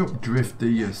 Shut up, Drifter,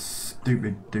 you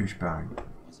stupid douchebag.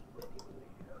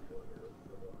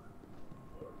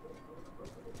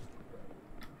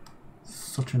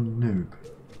 Such a noob.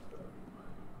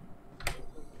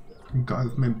 You got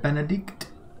over me, Benedict?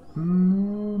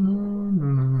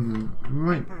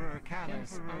 Right.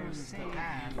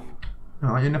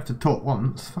 Oh, you didn't have to talk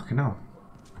once. Fucking hell.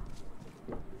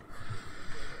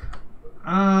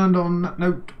 And on that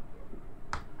note.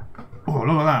 Oh,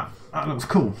 look at that. That looks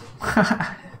cool.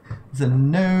 There's a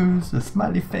nose, a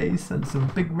smiley face, and some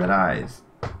big red eyes.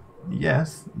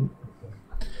 Yes.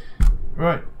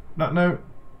 Right, that note.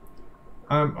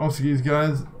 I'll see you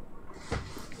guys.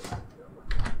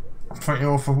 Thank you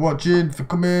all for watching, for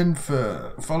coming,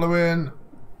 for following.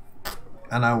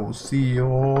 And I will see you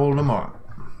all tomorrow.